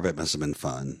red carpet must have been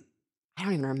fun. I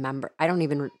don't even remember. I don't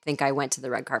even think I went to the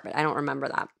red carpet. I don't remember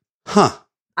that. Huh.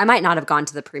 I might not have gone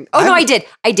to the premiere. Oh, no, I did.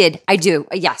 I do.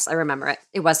 Yes, I remember it.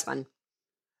 It was fun.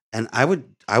 And I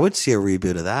would see a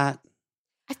reboot of that.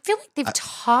 I feel like they've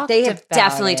talked. They have about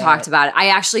definitely it. talked about it. I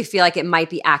actually feel like someone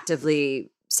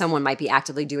might be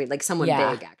actively doing, like someone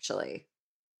big actually.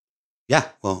 Yeah,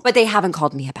 well, But they haven't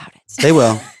called me about it. they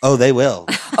will. Oh, they will.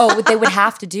 Oh, what they would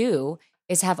have to do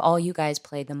is have all you guys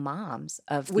play the moms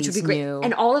of Which would these be great. new.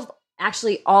 And all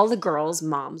the girls'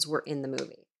 moms were in the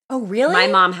movie. Oh, really? My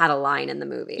mom had a line in the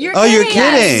movie. You're You're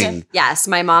Yes. kidding. Yes,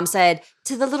 my mom said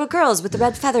to the little girls with the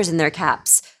red feathers in their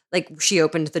caps. Like she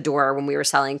opened the door when we were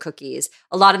selling cookies.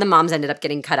 A lot of the moms ended up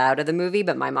getting cut out of the movie,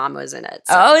 but my mom was in it.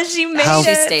 So Oh, she made How she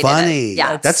it. stayed in funny. it.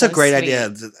 Yeah. That's So a great sweet. idea.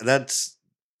 That's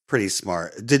pretty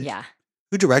smart. Yeah.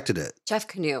 Who directed it? Jeff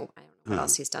Canoe. I don't know what Oh.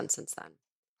 else he's done since then.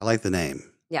 I like the name.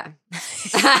 Yeah.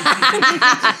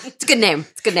 It's a good name.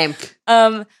 It's a good name.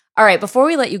 All right. Before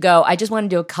we let you go, I just want to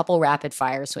do a couple rapid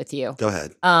fires with you. Go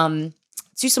ahead.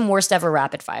 Let's do some worst ever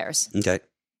rapid fires. Okay.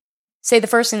 Say the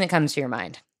first thing that comes to your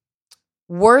mind.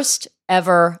 Worst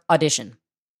ever audition.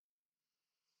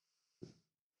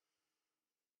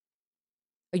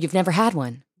 Oh, you've never had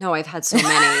one. No, I've had so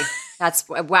many. That's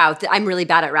wow. I'm really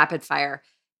bad at rapid fire.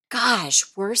 Gosh,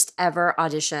 worst ever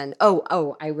audition.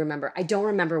 Oh, I remember. I don't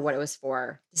remember what it was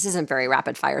for. This isn't very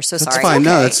rapid fire. So That's sorry. fine.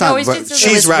 No, that's No, not. it's But just- It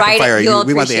she's was rapid right, fire. You'll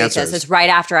We want the appreciate answers. this. It's right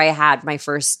after I had my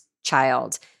first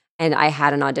child, and I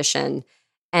had an audition,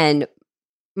 and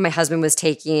my husband was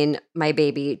taking my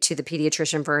baby to the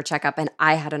pediatrician for a checkup, and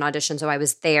I had an audition, so I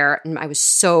was there, and I was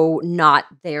so not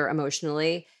there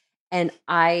emotionally, and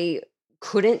I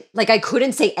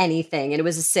couldn't say anything, and it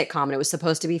was a sitcom, and it was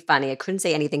supposed to be funny. I couldn't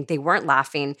say anything. They weren't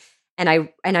laughing. And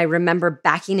I remember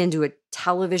backing into a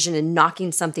television and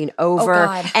knocking something over.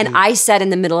 God. And I said in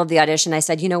the middle of the audition, I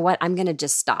said, you know what? I'm going to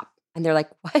just stop. And they're like,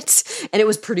 what? And it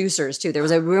was producers too. There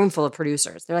was a room full of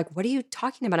producers. They're like, what are you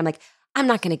talking about? I'm like, I'm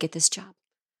not going to get this job.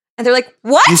 And they're like,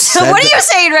 what? You said What are that- you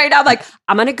saying right now? I'm like,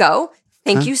 I'm going to go.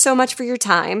 Thank you so much for your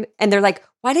time. And they're like,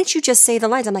 why didn't you just say the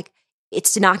lines? I'm like,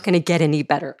 it's not going to get any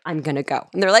better. I'm going to go.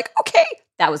 And they're like, okay.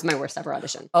 That was my worst ever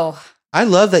audition. Oh, I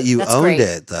love that you That's owned great.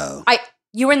 it, though.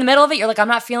 you were in the middle of it. You're like, I'm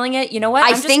not feeling it. You know what? I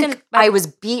I'm just think gonna- I was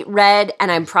beet red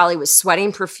and I probably was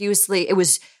sweating profusely. I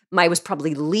was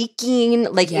probably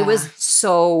leaking. Like Yeah. it was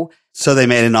so So they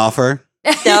made an offer.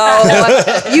 no.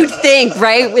 You'd think,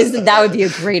 right? That would be a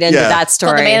great end Yeah. to that Called The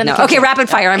story. Man in the No. Okay, Kitchen. rapid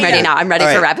fire. I'm ready Yeah. now. I'm ready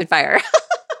All for right. rapid fire.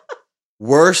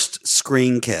 Worst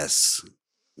screen kiss.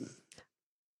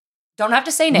 Don't have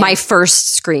to say names. My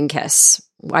first screen kiss.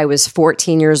 I was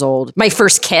 14 years old. My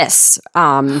first kiss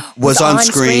Was on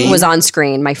screen. was on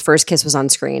screen. My first kiss was on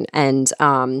screen. And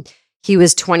he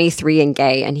was 23 and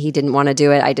gay and he didn't want to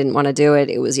do it. I didn't want to do it.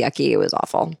 It was yucky. It was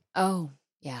awful. Oh,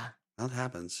 yeah. That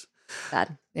happens.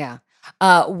 Bad. Yeah.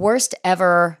 Worst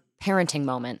ever parenting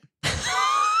moment.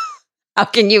 How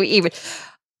can you even?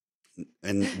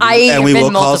 And I've we been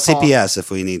will call multiple. CPS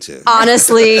if we need to.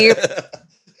 Honestly,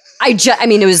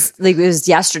 it was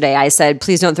yesterday. I said,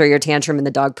 please don't throw your tantrum in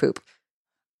the dog poop.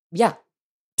 Yeah,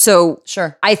 So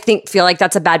sure. I feel like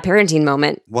that's a bad parenting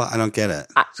moment. Well, I don't get it.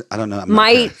 I don't know. I'm not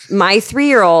My sure.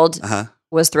 3-year-old Uh-huh.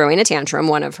 was throwing a tantrum,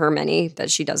 one of her many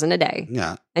that she does in a day.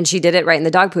 Yeah. And she did it right in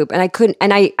the dog poop. And I couldn't,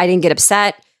 and I didn't get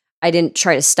upset. I didn't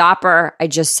try to stop her. I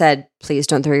just said, please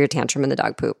don't throw your tantrum in the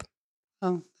dog poop.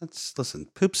 Oh, listen,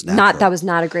 poop's natural. That was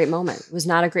not a great moment. It was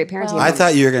not a great parenting Well, I moment.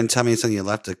 thought you were going to tell me something. You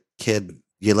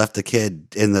left a kid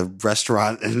in the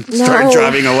restaurant and No. started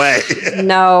driving away.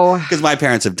 No. Because my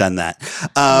parents have done that.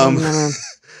 No.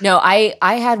 No, I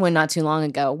had one not too long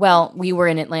ago. Well, we were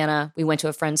in Atlanta. We went to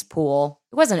a friend's pool.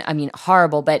 It wasn't,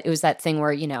 horrible, but it was that thing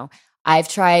where,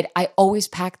 I always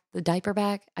pack the diaper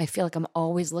bag. I feel like I'm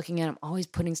always looking at it. I'm always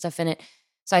putting stuff in it.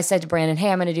 So I said to Brandon,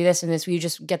 hey, I'm going to do this and this. Will you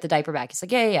just get the diaper bag? He's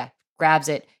like, yeah. Grabs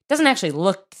it. Doesn't actually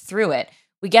look through it.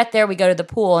 We get there. We go to the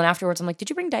pool. And afterwards, I'm like,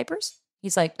 did you bring diapers?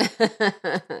 He's like,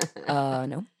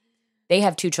 no. They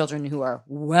have 2 children who are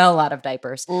well out of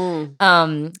diapers. So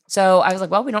I was like,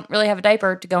 well, we don't really have a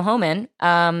diaper to go home in.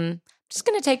 Just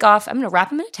going to take off. I'm going to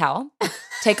wrap him in a towel,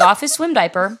 take off his swim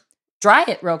diaper, dry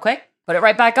it real quick, put it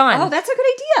right back on. Oh, that's a good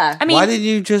idea. I mean, why didn't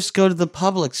you just go to the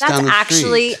Publix That's down the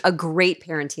actually street? a great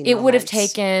parenting it would have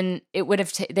moment. taken,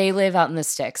 they live out in the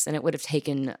sticks and it would have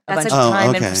taken a That's bunch a- of Oh, time.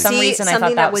 okay. And for some reason, I something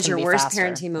thought that was your gonna be worst faster.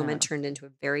 parenting moment Yeah. turned into a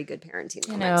very good parenting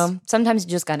You moment. know, sometimes you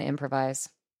just got to improvise.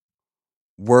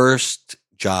 Worst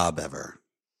job ever.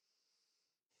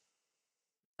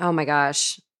 Oh my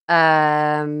gosh.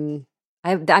 I'm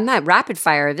not rapid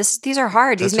fire. These are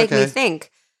hard. These That's make me okay.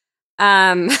 think.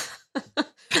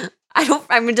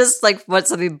 Just like what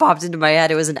something popped into my head.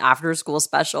 It was an after school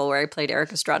special where I played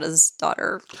Eric Estrada's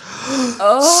daughter.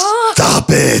 Oh. Stop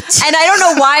it. And I don't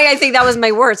know why I think that was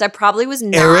my worst. I probably was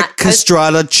not. Eric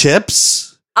Castrada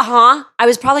chips? I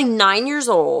was probably 9 years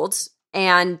old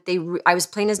and I was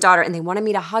playing his daughter and they wanted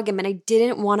me to hug him and I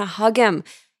didn't want to hug him.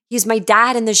 He's my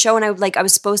dad in the show and I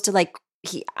was supposed to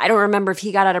I don't remember if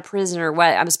he got out of prison or what.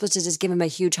 I was supposed to just give him a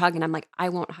huge hug and I'm like, I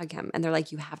won't hug him. And they're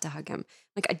like, you have to hug him.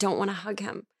 Like, I don't want to hug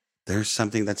him. There's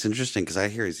something that's interesting because I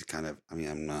hear he's kind of,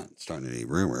 I'm not starting any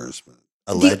rumors, but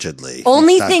Allegedly.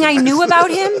 Only Stop thing it. I knew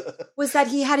about him was that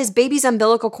he had his baby's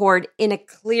umbilical cord in a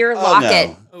clear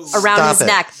locket around Stop his it.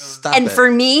 neck. Stop And it. for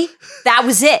me, that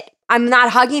was it. I'm not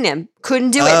hugging him.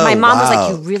 Couldn't do it. Oh, My mom was wow.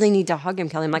 like, you really need to hug him,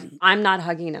 Kelly. I'm like, I'm not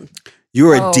hugging him. You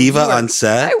were a Oh, diva you were- on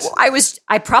set?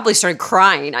 I probably started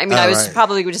crying. I mean, Oh, I was right.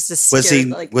 probably just as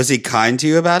scared. Was he kind to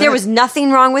you about it? There was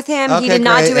nothing wrong with him. Okay, He did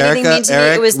not great. do anything Erica, mean to me.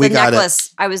 Eric, It was we the got it.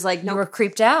 necklace. I was like, You no, were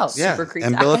creeped out. yeah. super creeped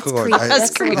out. Umbilical cord. creepy. I was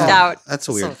That's creeped creepy. out. That's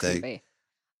a weird So thing.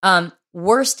 creepy.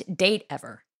 Worst date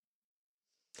ever.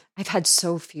 I've had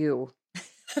so few.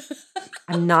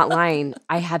 I'm not lying.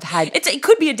 I have had. It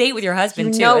could be a date with your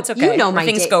husband too. It's okay. You know where my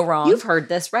things date. go wrong. You've heard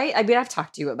this, right? I mean, I've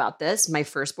talked to you about this. My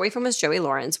first boyfriend was Joey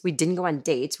Lawrence. We didn't go on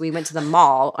dates. We went to the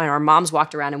mall, and our moms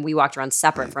walked around, and we walked around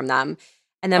separate from them.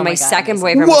 And then Oh my my God, second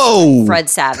amazing. boyfriend Whoa! was Fred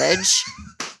Savage.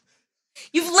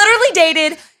 You've literally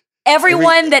dated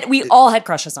everyone that we all had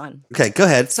crushes on. Okay, go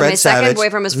ahead. So Fred my second Savage,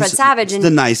 boyfriend was Fred who's Savage, and the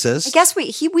nicest. I guess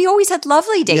we always had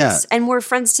lovely dates, Yeah. and we're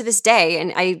friends to this day.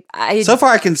 And I So far,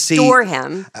 I can see. adore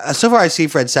him. So far, I see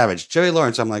Fred Savage. Joey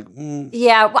Lawrence, I'm like,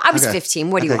 Yeah, well, I was Okay. 15.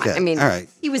 What do you Okay, want? good. I mean, all right.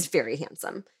 he was very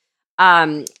handsome.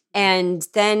 And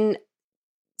then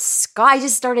Scott, I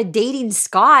just started dating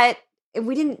Scott, and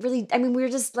we didn't really. I mean, we were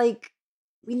just like,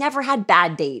 we never had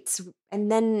bad dates.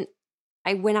 And then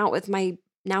I went out with my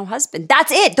now husband.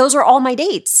 That's it. Those are all my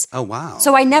dates. Oh, wow.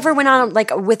 So I never went on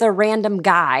like with a random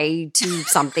guy to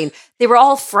something. They were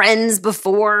all friends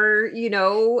before,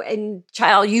 and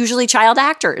usually child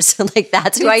actors. Like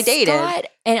that's who I dated. Scott,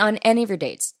 and on any of your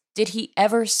dates, did he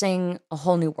ever sing A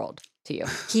Whole New World to you?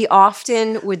 He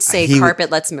often would say, He would- "Carpet,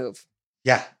 let's move."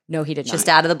 yeah. No, he did not. Just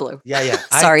out of the blue. Yeah.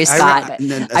 Sorry, Scott.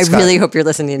 I Scott. really hope you're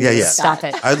listening to Yeah, this. yeah. Stop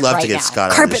it. I'd love right to get now. Scott on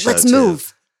the Carpet, show, let's too.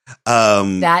 move.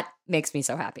 That makes me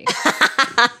so happy.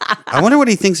 I wonder what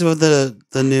he thinks of the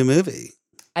new movie.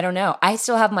 I don't know. I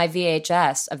still have my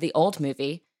VHS of the old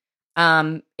movie.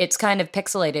 It's kind of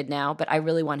pixelated now, but I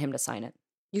really want him to sign it.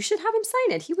 You should have him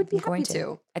sign it. He would be I'm going happy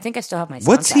to. I think I still have my.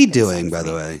 What's soundtrack he that signed doing, for by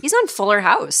the me. way? He's on Fuller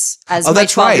House as Oh, my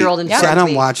that's right. 12-year-old See, informed I don't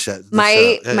me. watch it.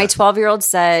 My 12-year-old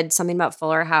said something about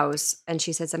Fuller House, and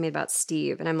she said something about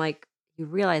Steve, and I'm like, you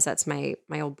realize that's my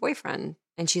old boyfriend?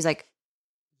 And she's like,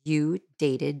 you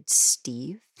dated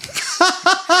Steve?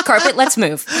 Carpet, let's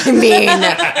move. I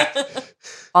mean,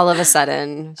 all of a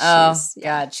sudden, Oh she's,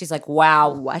 God, she's like, wow.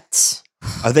 what?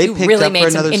 Are they You picked really up made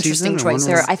for some another interesting season? or when choices.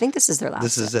 was- I think this is their last.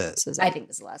 This is it. I think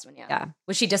this is the last one. Yeah. Yeah.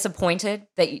 Was she disappointed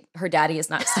that her daddy is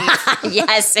not Steve?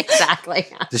 Yes, exactly.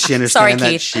 Does she Sorry, understand that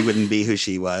Keith. she wouldn't be who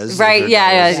she was? Right? If her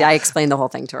Yeah, dad was- I explained the whole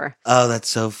thing to her. Oh, that's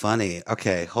so funny.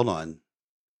 Okay, hold on.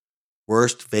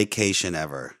 Worst vacation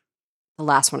ever. The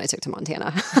last one I took to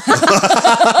Montana.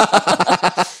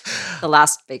 The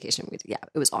last vacation it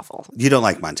was awful. You don't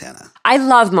like Montana. I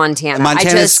love Montana.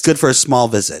 Montana's good for a small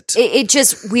visit.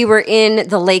 We were in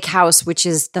the lake house, which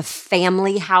is the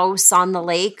family house on the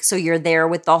lake. So you're there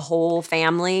with the whole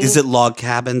family. Is it log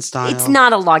cabin style? It's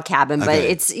not a log cabin, but Okay.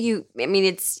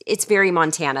 it's very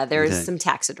Montana. There's Okay. some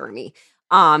taxidermy.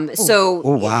 Oh,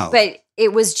 wow. But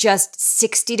it was just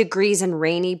 60 degrees and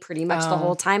rainy pretty much the Oh.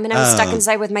 whole time. And I was stuck Oh.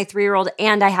 inside with my 3-year-old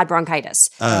and I had bronchitis.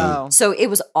 Oh, So it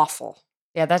was awful.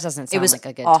 yeah, that doesn't sound was like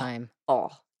a good awful. time. Oh,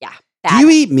 yeah. Do Bad. you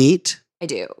eat meat? I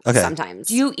do. Okay. Sometimes.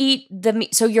 Do you eat the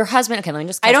meat? So your husband? Okay, let me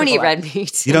just. I catch don't people eat up. red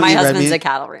meat. You don't My eat red husband's meat? a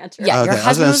cattle rancher. Yeah, your Okay, I was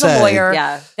husband gonna was say. a lawyer.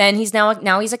 Yeah. Then he's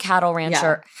now he's a cattle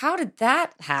rancher. How did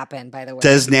that happen? By the way,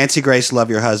 Does Nancy Grace love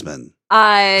your husband?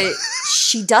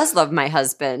 She does love my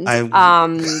husband.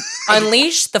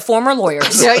 unleash the former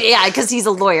lawyers. So, yeah, because he's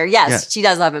a lawyer. Yes, Yeah. she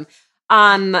does love him.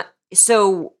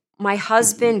 So my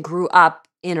husband grew up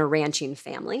in a ranching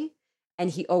family, and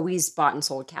he always bought and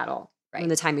sold cattle from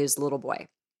the time he was a little boy.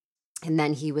 And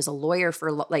then he was a lawyer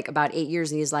for like about 8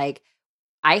 years, and he's like,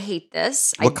 I hate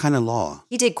this. What kind of law?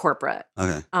 He did corporate.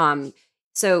 Okay.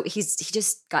 So he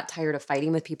just got tired of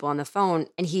fighting with people on the phone,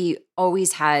 and he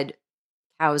always had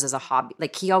cows as a hobby.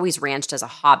 Like he always ranched as a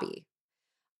hobby.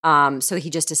 So he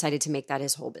just decided to make that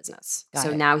his whole business. Got So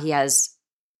it. now he has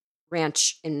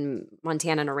ranch in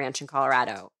Montana and a ranch in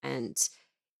Colorado, and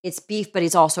it's beef, but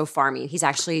he's also farming. He's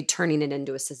actually turning it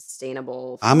into a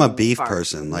sustainable. I'm a beef farm.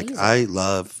 person. Like Amazing. I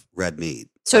love red meat.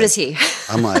 So does he.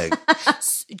 I'm like,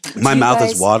 Do my you mouth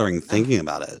guys- is watering thinking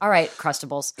about it. All right,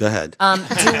 Crustables. Go ahead. Do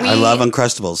I love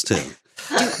Uncrustables too.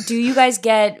 Do you guys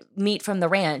get meat from the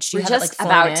ranch? Do you We're have just it, like,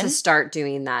 about flown in? to start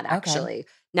doing that Okay. actually.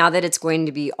 Now that it's going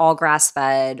to be all grass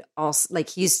fed, all like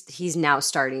he's now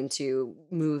starting to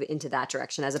move into that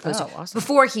direction as opposed Oh, to awesome.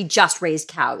 before he just raised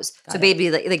cows. Got So it.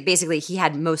 baby like basically he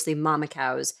had mostly mama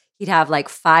cows. He'd have like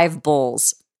 5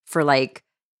 bulls for like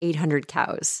 800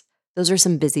 cows. Those are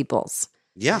some busy bulls.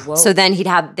 Yeah. Whoa. So then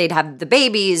they'd have the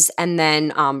babies and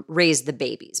then raise the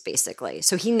babies basically.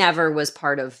 So he never was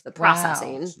part of the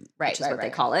processing, Right, which is what they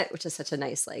call it, which is such a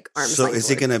nice like arm's So length is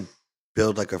he word. going to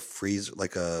build like a freezer,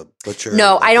 like a butcher?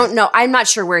 No, like I don't know. I'm not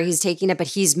sure where he's taking it, but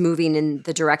he's moving in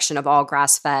the direction of all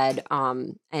grass fed,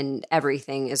 and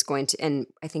everything is going to. And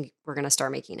I think we're going to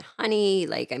start making honey.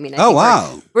 Like, I mean, I think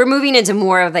wow. we're moving into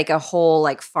more of like a whole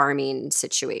like farming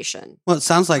situation. Well, it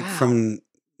sounds like from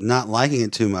not liking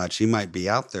it too much, you might be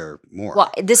out there more.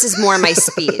 Well, this is more my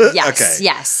speed. Yes, Okay.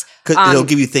 yes. 'Cause it'll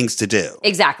give you things to do.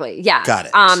 Exactly. Yeah. Got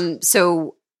it.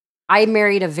 So I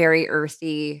married a very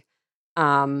earthy,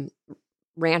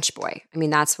 ranch boy. I mean,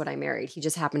 that's what I married. He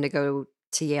just happened to go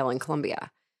to Yale and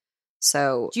Columbia.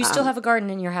 So Do you still have a garden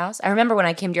in your house? I remember when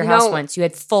I came to your You house know- once, you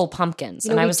had full pumpkins.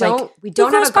 And I was we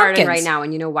don't have grows a garden pumpkins? right now.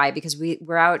 And you know why? Because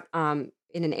we're out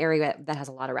in an area that has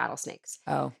a lot of rattlesnakes.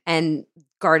 oh, And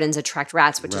gardens attract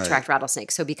rats, which Right. attract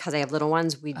rattlesnakes. So because I have little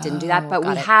ones, we didn't do that. Oh, But got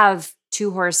we it. have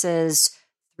 2 horses,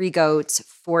 3 goats,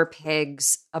 4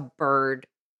 pigs, a bird,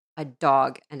 a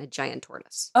dog, and a giant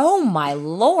tortoise. oh my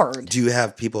Lord. Do you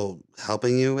have people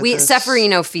helping you with We this?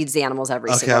 Seferino feeds the animals every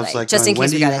Okay, single I was day, like, just in when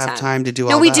case do we you got have time. time to do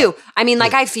all No, we that? do. I mean,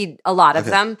 like Yeah. I feed a lot of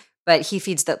Okay. them, but he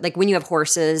feeds like when you have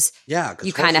horses, Yeah. 'cause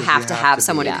you kind of horses, have to have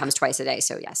someone be- who comes twice a day.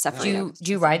 So yeah, Seferino.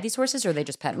 Do you ride these horses or are they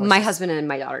just pet horses? My husband and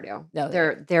my daughter do. No,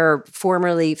 They're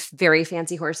formerly very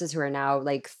fancy horses who are now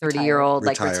like 30-year-old,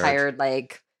 like Retired. retired,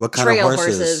 like What kind trail of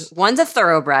horses? One's a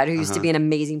thoroughbred who used to Uh-huh. be an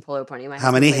amazing polo pony. My How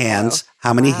husband many played hands? polo.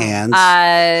 How many Wow. hands?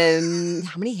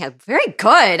 How many hands? Very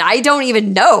good. I don't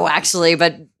even know actually,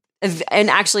 but and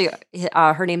actually,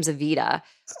 her name's Evita.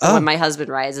 Oh. When my husband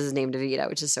rides, is named Evita,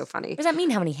 which is so funny. What does that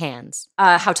mean? How many hands?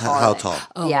 How tall? How are they? tall?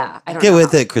 Oh. Yeah, I don't Get know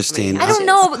with how- it, Christine. how I many don't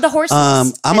inches. know the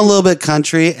horses. I'm a little bit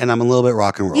country and I'm a little bit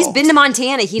rock and roll. He's been to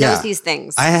Montana. He Yeah. knows these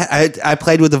things. I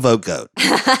played with the vote goat. I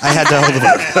had to hold the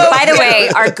vote goat. By the way,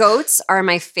 our goats are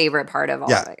my favorite part of all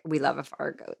Yeah. of it. We love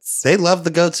our goats. They love the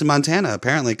goats in Montana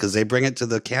apparently because they bring it to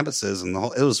the campuses and the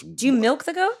whole. It was. Do you milk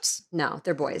the goats? No,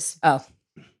 they're boys. Oh,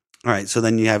 All right, so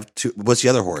then you have 2. What's the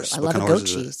other horse? I What love a kind of goat horse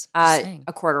is it? cheese. Just saying.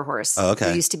 A quarter horse. Oh, okay.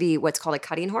 It used to be what's called a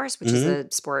cutting horse, which is a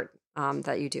sport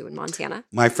that you do in Montana.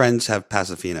 My friends have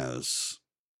Pasafinos,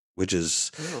 which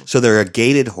is Ooh. so they're a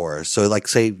gated horse. So like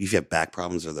say if you have back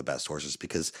problems, they're the best horses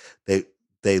because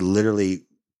they literally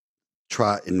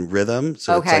trot in rhythm.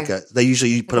 So Okay. it's like they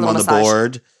usually you put a them on the little massage.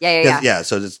 board. Yeah.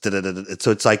 So it's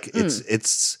so it's like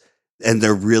it's and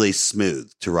they're really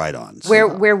smooth to ride on. So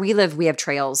Where we live, we have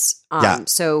trails. Yeah.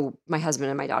 So my husband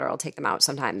and my daughter will take them out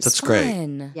sometimes. that's great.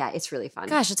 Fun. Yeah, it's really fun.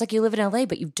 Gosh, it's like you live in LA,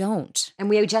 but you don't. And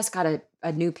we just got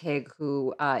a new pig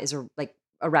who is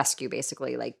a rescue,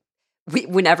 basically. Like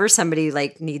whenever somebody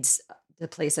like needs to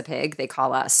place a pig, they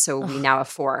call us. So we now have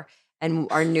 4. And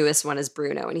our newest one is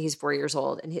Bruno, and he's 4 years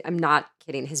old. And I'm not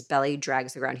kidding. His belly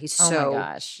drags the ground. He's Oh my so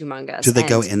gosh. humongous. Do they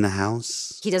go And in the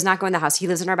house? He does not go in the house. He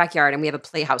lives in our backyard, and we have a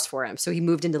playhouse for him. So he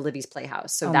moved into Libby's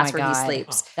playhouse. So Oh that's my where God. he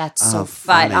sleeps. That's Oh, so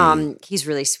But funny. he's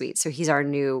really sweet. So he's our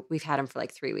new. We've had him for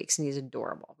like 3 weeks, and he's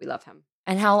adorable. We love him.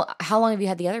 And how long have you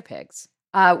had the other pigs?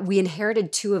 We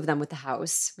inherited 2 of them with the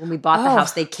house. When we bought the Oh.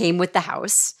 house, they came with the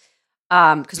house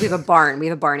because we have a barn. We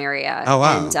have a barn area. Oh,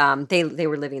 wow. And they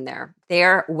were living there.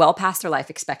 They're well past their life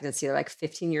expectancy. They're like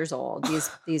 15 years old.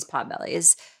 These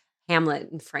potbellies,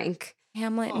 Hamlet and Frank.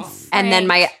 Hamlet and And then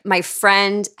Frank. my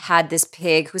friend had this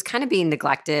pig who's kind of being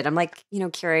neglected. I'm like,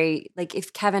 Carrie, like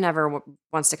if Kevin ever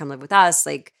wants to come live with us,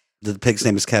 like The pig's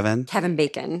name is Kevin. Kevin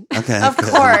Bacon. Okay, Of good.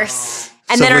 course.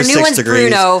 And So then our we're new 6 one's degrees.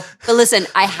 Bruno. But listen,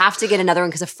 I have to get another one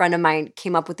because a friend of mine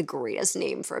came up with the greatest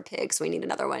name for a pig. So we need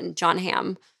another one. John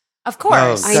Ham. Of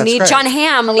course. Oh, I That's need great. John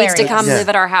Ham needs to Hilarious. come Yeah. live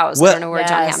at our house. What- I don't know where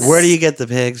John Yes. Ham is. Where do you get the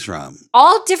pigs from?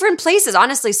 All different places,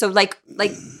 honestly. So like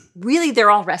really they're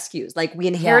all rescues. Like we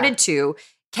inherited 2.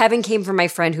 Kevin came from my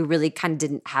friend who really kind of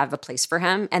didn't have a place for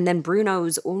him. And then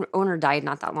Bruno's owner died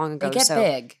not that long ago. They get so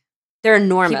big. they're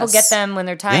enormous. People get them when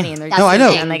they're tiny Yeah. and they're No, I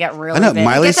know. and they get really I know. big.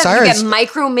 Miley You get Cyrus.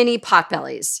 micro mini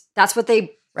potbellies. That's what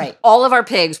they Right. all of our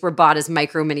pigs were bought as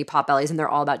micro mini potbellies, and they're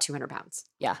all about 200 pounds.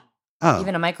 Yeah. Oh,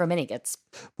 Even a micro mini gets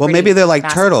well, pretty maybe they're like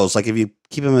massive. turtles. Like if you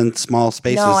keep them in small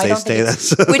spaces, No, I they don't stay. think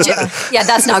That's Which, yeah,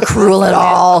 that's not cruel at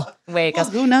all. Wait, Well,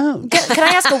 who knows? can I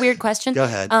ask a weird question? Go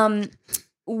ahead.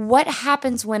 What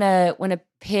happens when a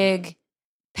pig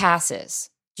passes?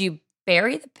 Do you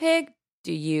bury the pig?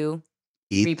 Do you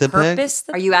Eat the pig? repurpose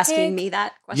the Are you asking pig? me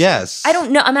that question? Yes. I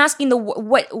don't know. I'm asking the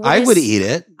what I is- would eat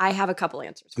it, I have a couple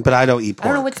answers. but I don't eat pork. I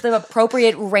don't know what's the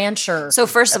appropriate rancher. So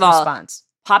first of all, response.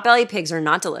 potbelly pigs are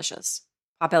not delicious.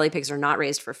 Potbelly pigs are not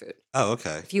raised for food. Oh,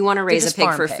 okay. If you want to raise a just pig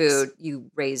farm for pigs. food,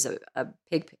 you raise a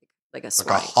pig, like a Like a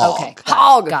swine. hog. Okay.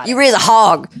 Hog. Got You it. raise a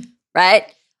hog, right?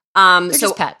 They're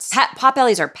just pets.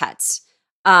 Potbellies are pets.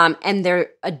 And they're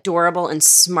adorable and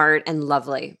smart and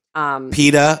lovely.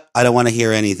 PETA, I don't want to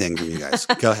hear anything from you guys.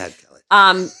 Go ahead,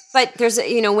 Kelly. But there's,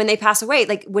 when they pass away,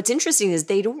 like what's interesting is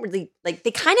they don't really, like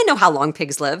they kind of know how long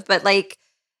pigs live, but like,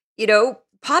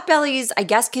 potbellies, I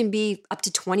guess, can be up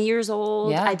to 20 years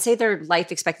old. Yeah. I'd say their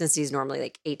life expectancy is normally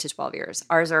like 8 to 12 years.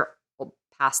 Ours are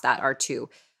past that, are 2.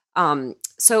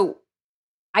 So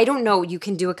I don't know. You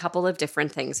can do a couple of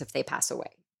different things if they pass away.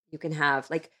 You can have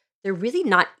they're really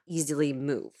not easily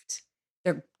moved.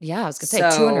 I was going to say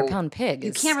 200-pound pig.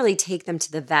 You can't really take them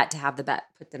to the vet to have the vet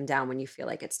put them down when you feel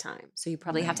like it's time. So you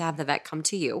probably have to have the vet come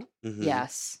to you. Mhm.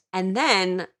 Yes. And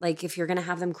then, if you're going to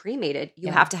have them cremated,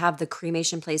 you have to have the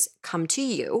cremation place come to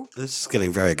you. This is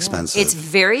getting very expensive. It's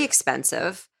very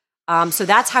expensive. So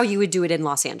that's how you would do it in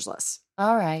Los Angeles.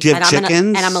 All right. Do you have chickens?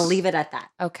 And I'm going to leave it at that.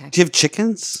 Okay. Do you have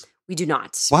chickens? We do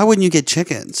not. Why wouldn't you get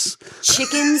chickens?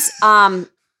 Chickens,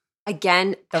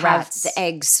 again, The have rats. the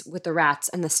eggs with the rats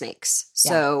and the snakes.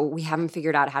 So we haven't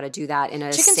figured out how to do that in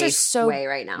a Chickens are safe way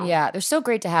right now. Yeah, they're so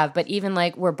great to have. But even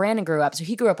where Brandon grew up, so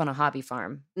he grew up on a hobby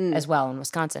farm as well in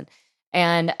Wisconsin.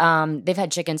 And they've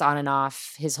had chickens on and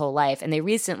off his whole life. And they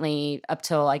recently, up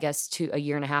till I guess a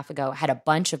year and a half ago, had a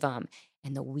bunch of them.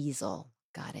 And the weasel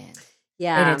got in.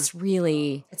 Yeah. And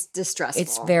it's distressful.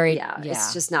 It's very,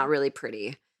 It's just not really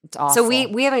pretty. It's awful. So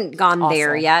we haven't gone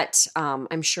there Awful. yet.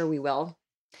 I'm sure we will.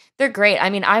 They're great. I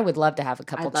mean, I would love to have a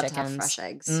couple I'd love chickens. to have fresh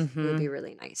eggs. It would be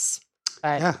really nice.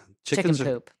 But Yeah, chicken chickens are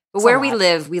poop. But It's a where we lot.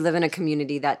 live in a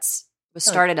community was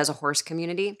started as a horse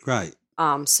community. right.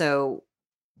 So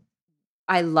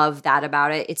I love that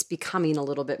about it. It's becoming a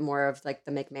little bit more of the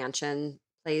McMansion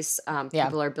place.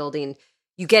 People are building.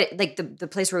 You get the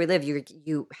place where we live.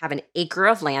 You have an acre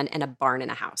of land and a barn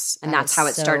and a house, and that's how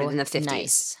it started in the 50s.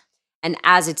 Nice. And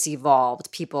as it's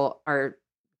evolved, people are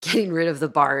getting rid of the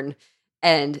barn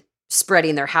and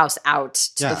spreading their house out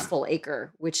to the full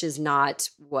acre, which is not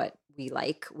what we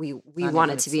like. We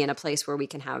want it to be in a place where we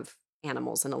can have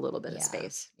animals in a little bit of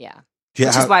space. Yeah.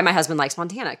 Which is why my husband likes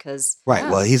Montana, because Right.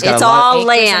 Well, he's got it's a lot. all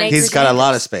land. acres He's got a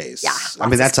lot of space. Yeah, I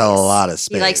mean, that's a lot of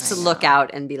space. He likes to look out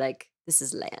and be like, this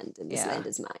is land and this land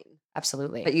is mine.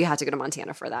 Absolutely. But you have to go to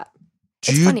Montana for that.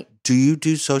 funny. Do you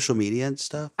do social media and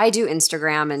stuff? I do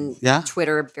Instagram and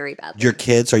Twitter very badly. Your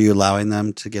kids, are you allowing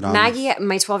them to get on? Maggie,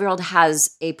 my 12-year-old,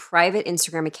 has a private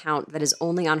Instagram account that is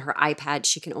only on her iPad.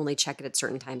 She can only check it at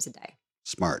certain times a day.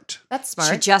 Smart. That's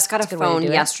smart. She just got That's a good way to phone do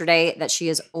it. yesterday that she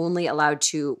is only allowed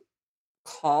to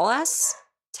call us,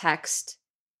 text,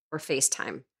 or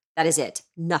FaceTime. That is it.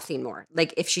 Nothing more.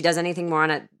 If she does anything more on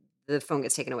it, the phone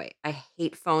gets taken away. I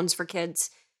hate phones for kids.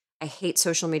 I hate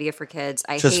social media for kids.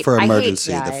 For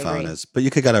emergency, Yeah, the I phone agree. is. But you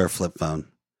could get her a flip phone.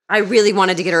 I really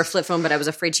wanted to get her a flip phone, but I was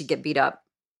afraid she'd get beat up.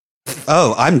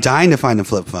 Oh, I'm dying to find a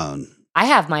flip phone. I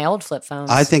have my old flip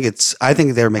phones. I think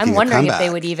they're making I'm wondering a comeback. if they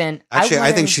would even. Actually, I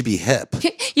think wonder- she'd be hip.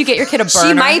 You get your kid a burner.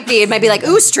 She might be. It might be like,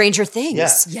 ooh, Stranger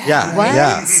Things. Yeah. What?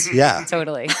 Yeah.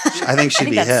 Totally. I think she'd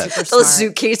be hip. that's super Little smart.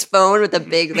 suitcase phone with a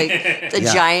big, the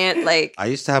giant, I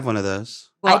used to have one of those.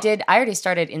 I already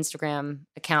started Instagram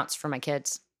accounts for my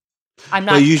kids. I'm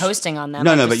not Well, you posting on them.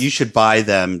 No, I but just- you should buy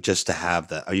them just to have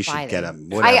them. Or you should Buy get them.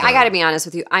 them. Whatever. I got to be honest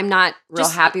with you. I'm not real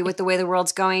Just- happy with the way the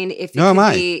world's going. If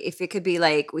it could be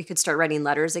we could start writing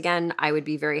letters again, I would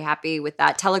be very happy with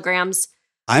that. Telegrams.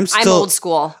 I'm I'm old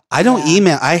school. I don't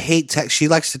email. I hate text. She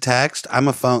likes to text. I'm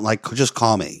a phone. Just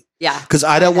call me. Yeah. Because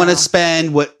I don't want to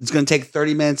spend what is going to take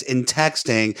 30 minutes in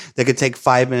texting that could take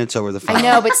 5 minutes over the phone. I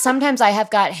know, but sometimes I have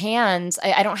got hands.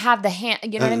 I don't have the hand.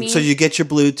 You know what I mean? So you get your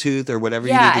Bluetooth or whatever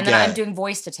you need yeah, to and get. then I'm doing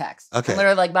voice to text. Okay. I'm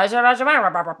literally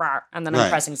and then I'm Right.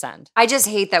 pressing send. I just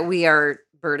hate that we are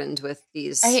burdened with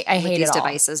these. I hate these it all.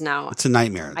 devices now. It's a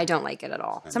nightmare. I don't like it at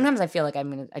all. Sometimes I feel like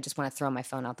I just want to throw my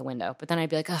phone out the window, but then I'd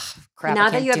be like, oh crap! Now I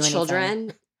that can't you have do anything.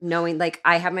 children, knowing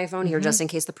I have my phone here Mhm. just in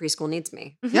case the preschool needs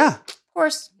me. Yeah. of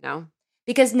course,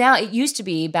 because now it used to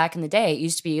be back in the day. It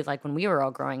used to be like when we were all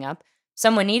growing up.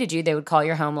 Someone needed you, they would call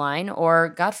your home line, or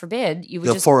God forbid, you would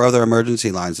The just 4 other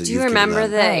emergency lines that Do you you've given remember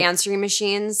them. the Right. answering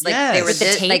machines? Yes. They were With the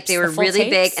like tapes, they were the full really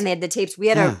big, tapes? and they had the tapes. We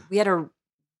had a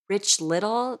Rich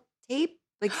Little tape.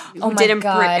 Oh Who my did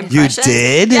God. You impressions.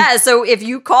 did? Yeah, so if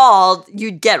you called,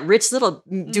 you'd get Rich Little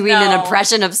doing an No.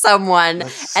 impression of someone,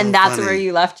 That's so and that's funny. where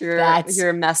you left your That's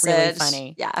message. really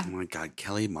funny. Yeah, Oh my God,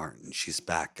 Kellie Martin. She's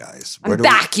back, guys. I'm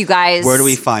back, you guys. Where do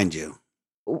we find you?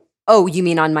 Oh, you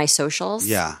mean on my socials?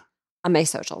 Yeah. On my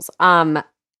socials. I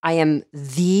am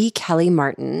the Kellie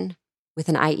Martin with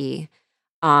an IE.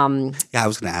 Yeah, I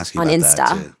was going to ask you On about Insta.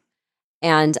 that too.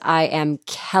 And I am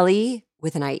Kellie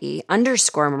with an IE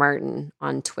 _ Martin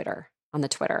on Twitter, on the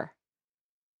Twitter,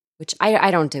 which I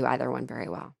don't do either one very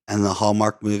well. And the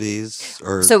Hallmark movies,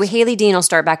 So Hailey Dean will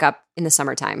start back up in the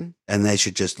summertime. and they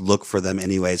should just look for them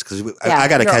anyways because Yeah, I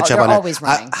got to catch up they're on always it.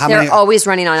 running. They're always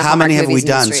running on. How Hallmark many have we movies and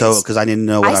done? So mysteries. because I didn't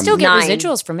know what I still get 9.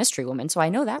 residuals for Mystery Woman, so I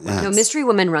know that. Yeah. No, Mystery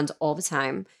Woman runs all the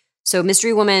time. So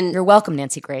Mystery Woman, You're welcome,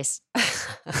 Nancy Grace.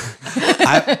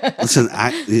 Listen,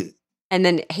 and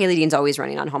then Hailey Dean's always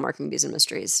running on Hallmark movies and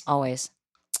mysteries. Always.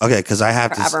 okay, because I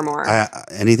have Forevermore. to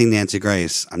anything Nancy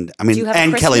Grace. I mean, Do you have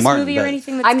and a Kelly Christmas Martin. movie or but-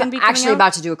 anything that's going to I'm be coming actually out?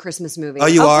 about to do a Christmas movie. Oh,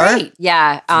 you are? Great.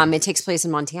 Yeah, it takes place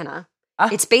in Montana.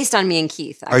 It's based on me and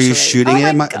Keith. Are you actually. shooting Oh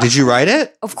it? my God. Did you write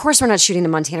it? Of course, we're not shooting in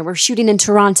Montana. We're shooting in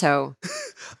Toronto.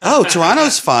 Oh,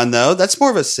 Toronto's fun though. That's more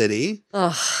of a city.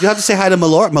 Ugh. You have to say hi to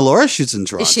Melora. Melora shoots in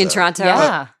Toronto. Is she in Toronto?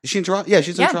 Yeah. Is she in Toronto? Yeah,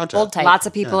 she's in Yeah, Toronto. old type. Lots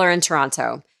of people are in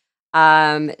Toronto.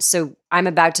 So I'm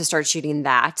about to start shooting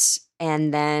that,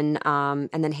 and then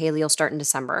Hailey will start in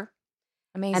December,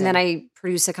 Amazing. and then I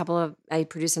produce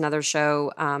another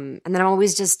show, and then I'm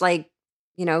always just like,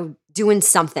 doing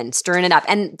something, stirring it up,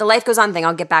 and the Life Goes On thing.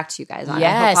 I'll get back to you guys on.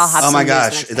 Yes. I hope I'll have Oh some my news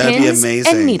gosh, next that'd time. be Pins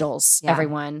amazing. and needles, Yeah.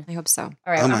 everyone. I hope so. All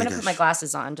right, Oh I'm my going to gosh. put my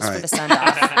glasses on just All for right. the send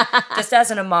off, just as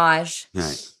an homage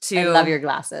Right. to I love your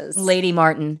glasses. Lady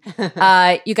Martin.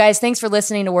 You guys, thanks for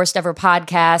listening to Worst Ever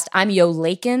Podcast. I'm Yo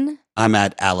Lakin. I'm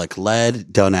at Alec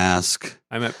Led. Don't ask.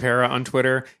 I'm at Para on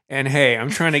Twitter. And hey, I'm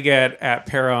trying to get at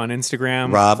Para on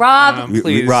Instagram. Rob.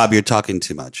 Please. Rob, you're talking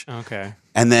too much. Okay.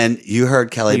 And then you heard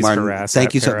Kelly Please Martin. harass Thank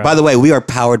that you so. Para. By the way, we are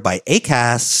powered by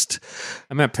Acast.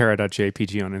 I'm at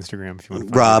para.jpg on Instagram if you want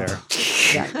to find Rob, me there.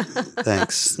 Yeah,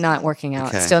 thanks. it's not working out.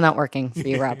 Okay. It's still not working for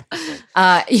you, Rob.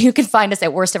 You can find us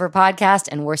at Worst Ever Podcast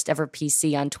and Worst Ever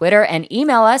PC on Twitter, and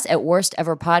email us at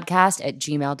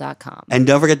worsteverpodcast@gmail.com. And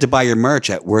don't forget to buy your merch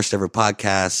at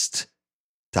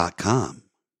worsteverpodcast.com.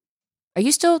 Are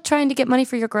you still trying to get money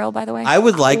for your grill, by the way? I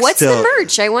would like What's still. the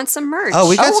merch? I want some merch. Oh,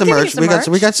 we got we'll some give you merch.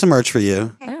 some We got some merch for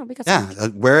you. Yeah, we got Yeah,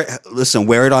 some.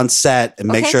 wear it on set and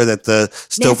make Okay. sure that the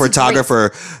still Nancy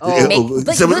photographer. Oh,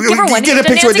 but give her one get a to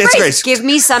picture with Nancy Nancy Grace. Grace. Give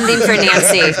me something for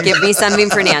Nancy. Give me something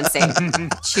for Nancy.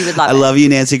 She would love I it. love you,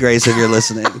 Nancy Grace, if you're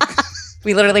listening.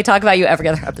 We literally talk about you every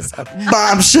other episode.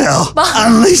 Bombshell.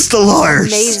 Unleash the Lords.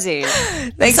 Amazing.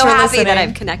 Thanks so for happy listening. that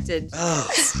I've connected,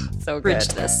 So good.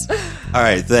 bridged this. All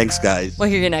right. Thanks, guys. We'll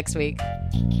hear you next week.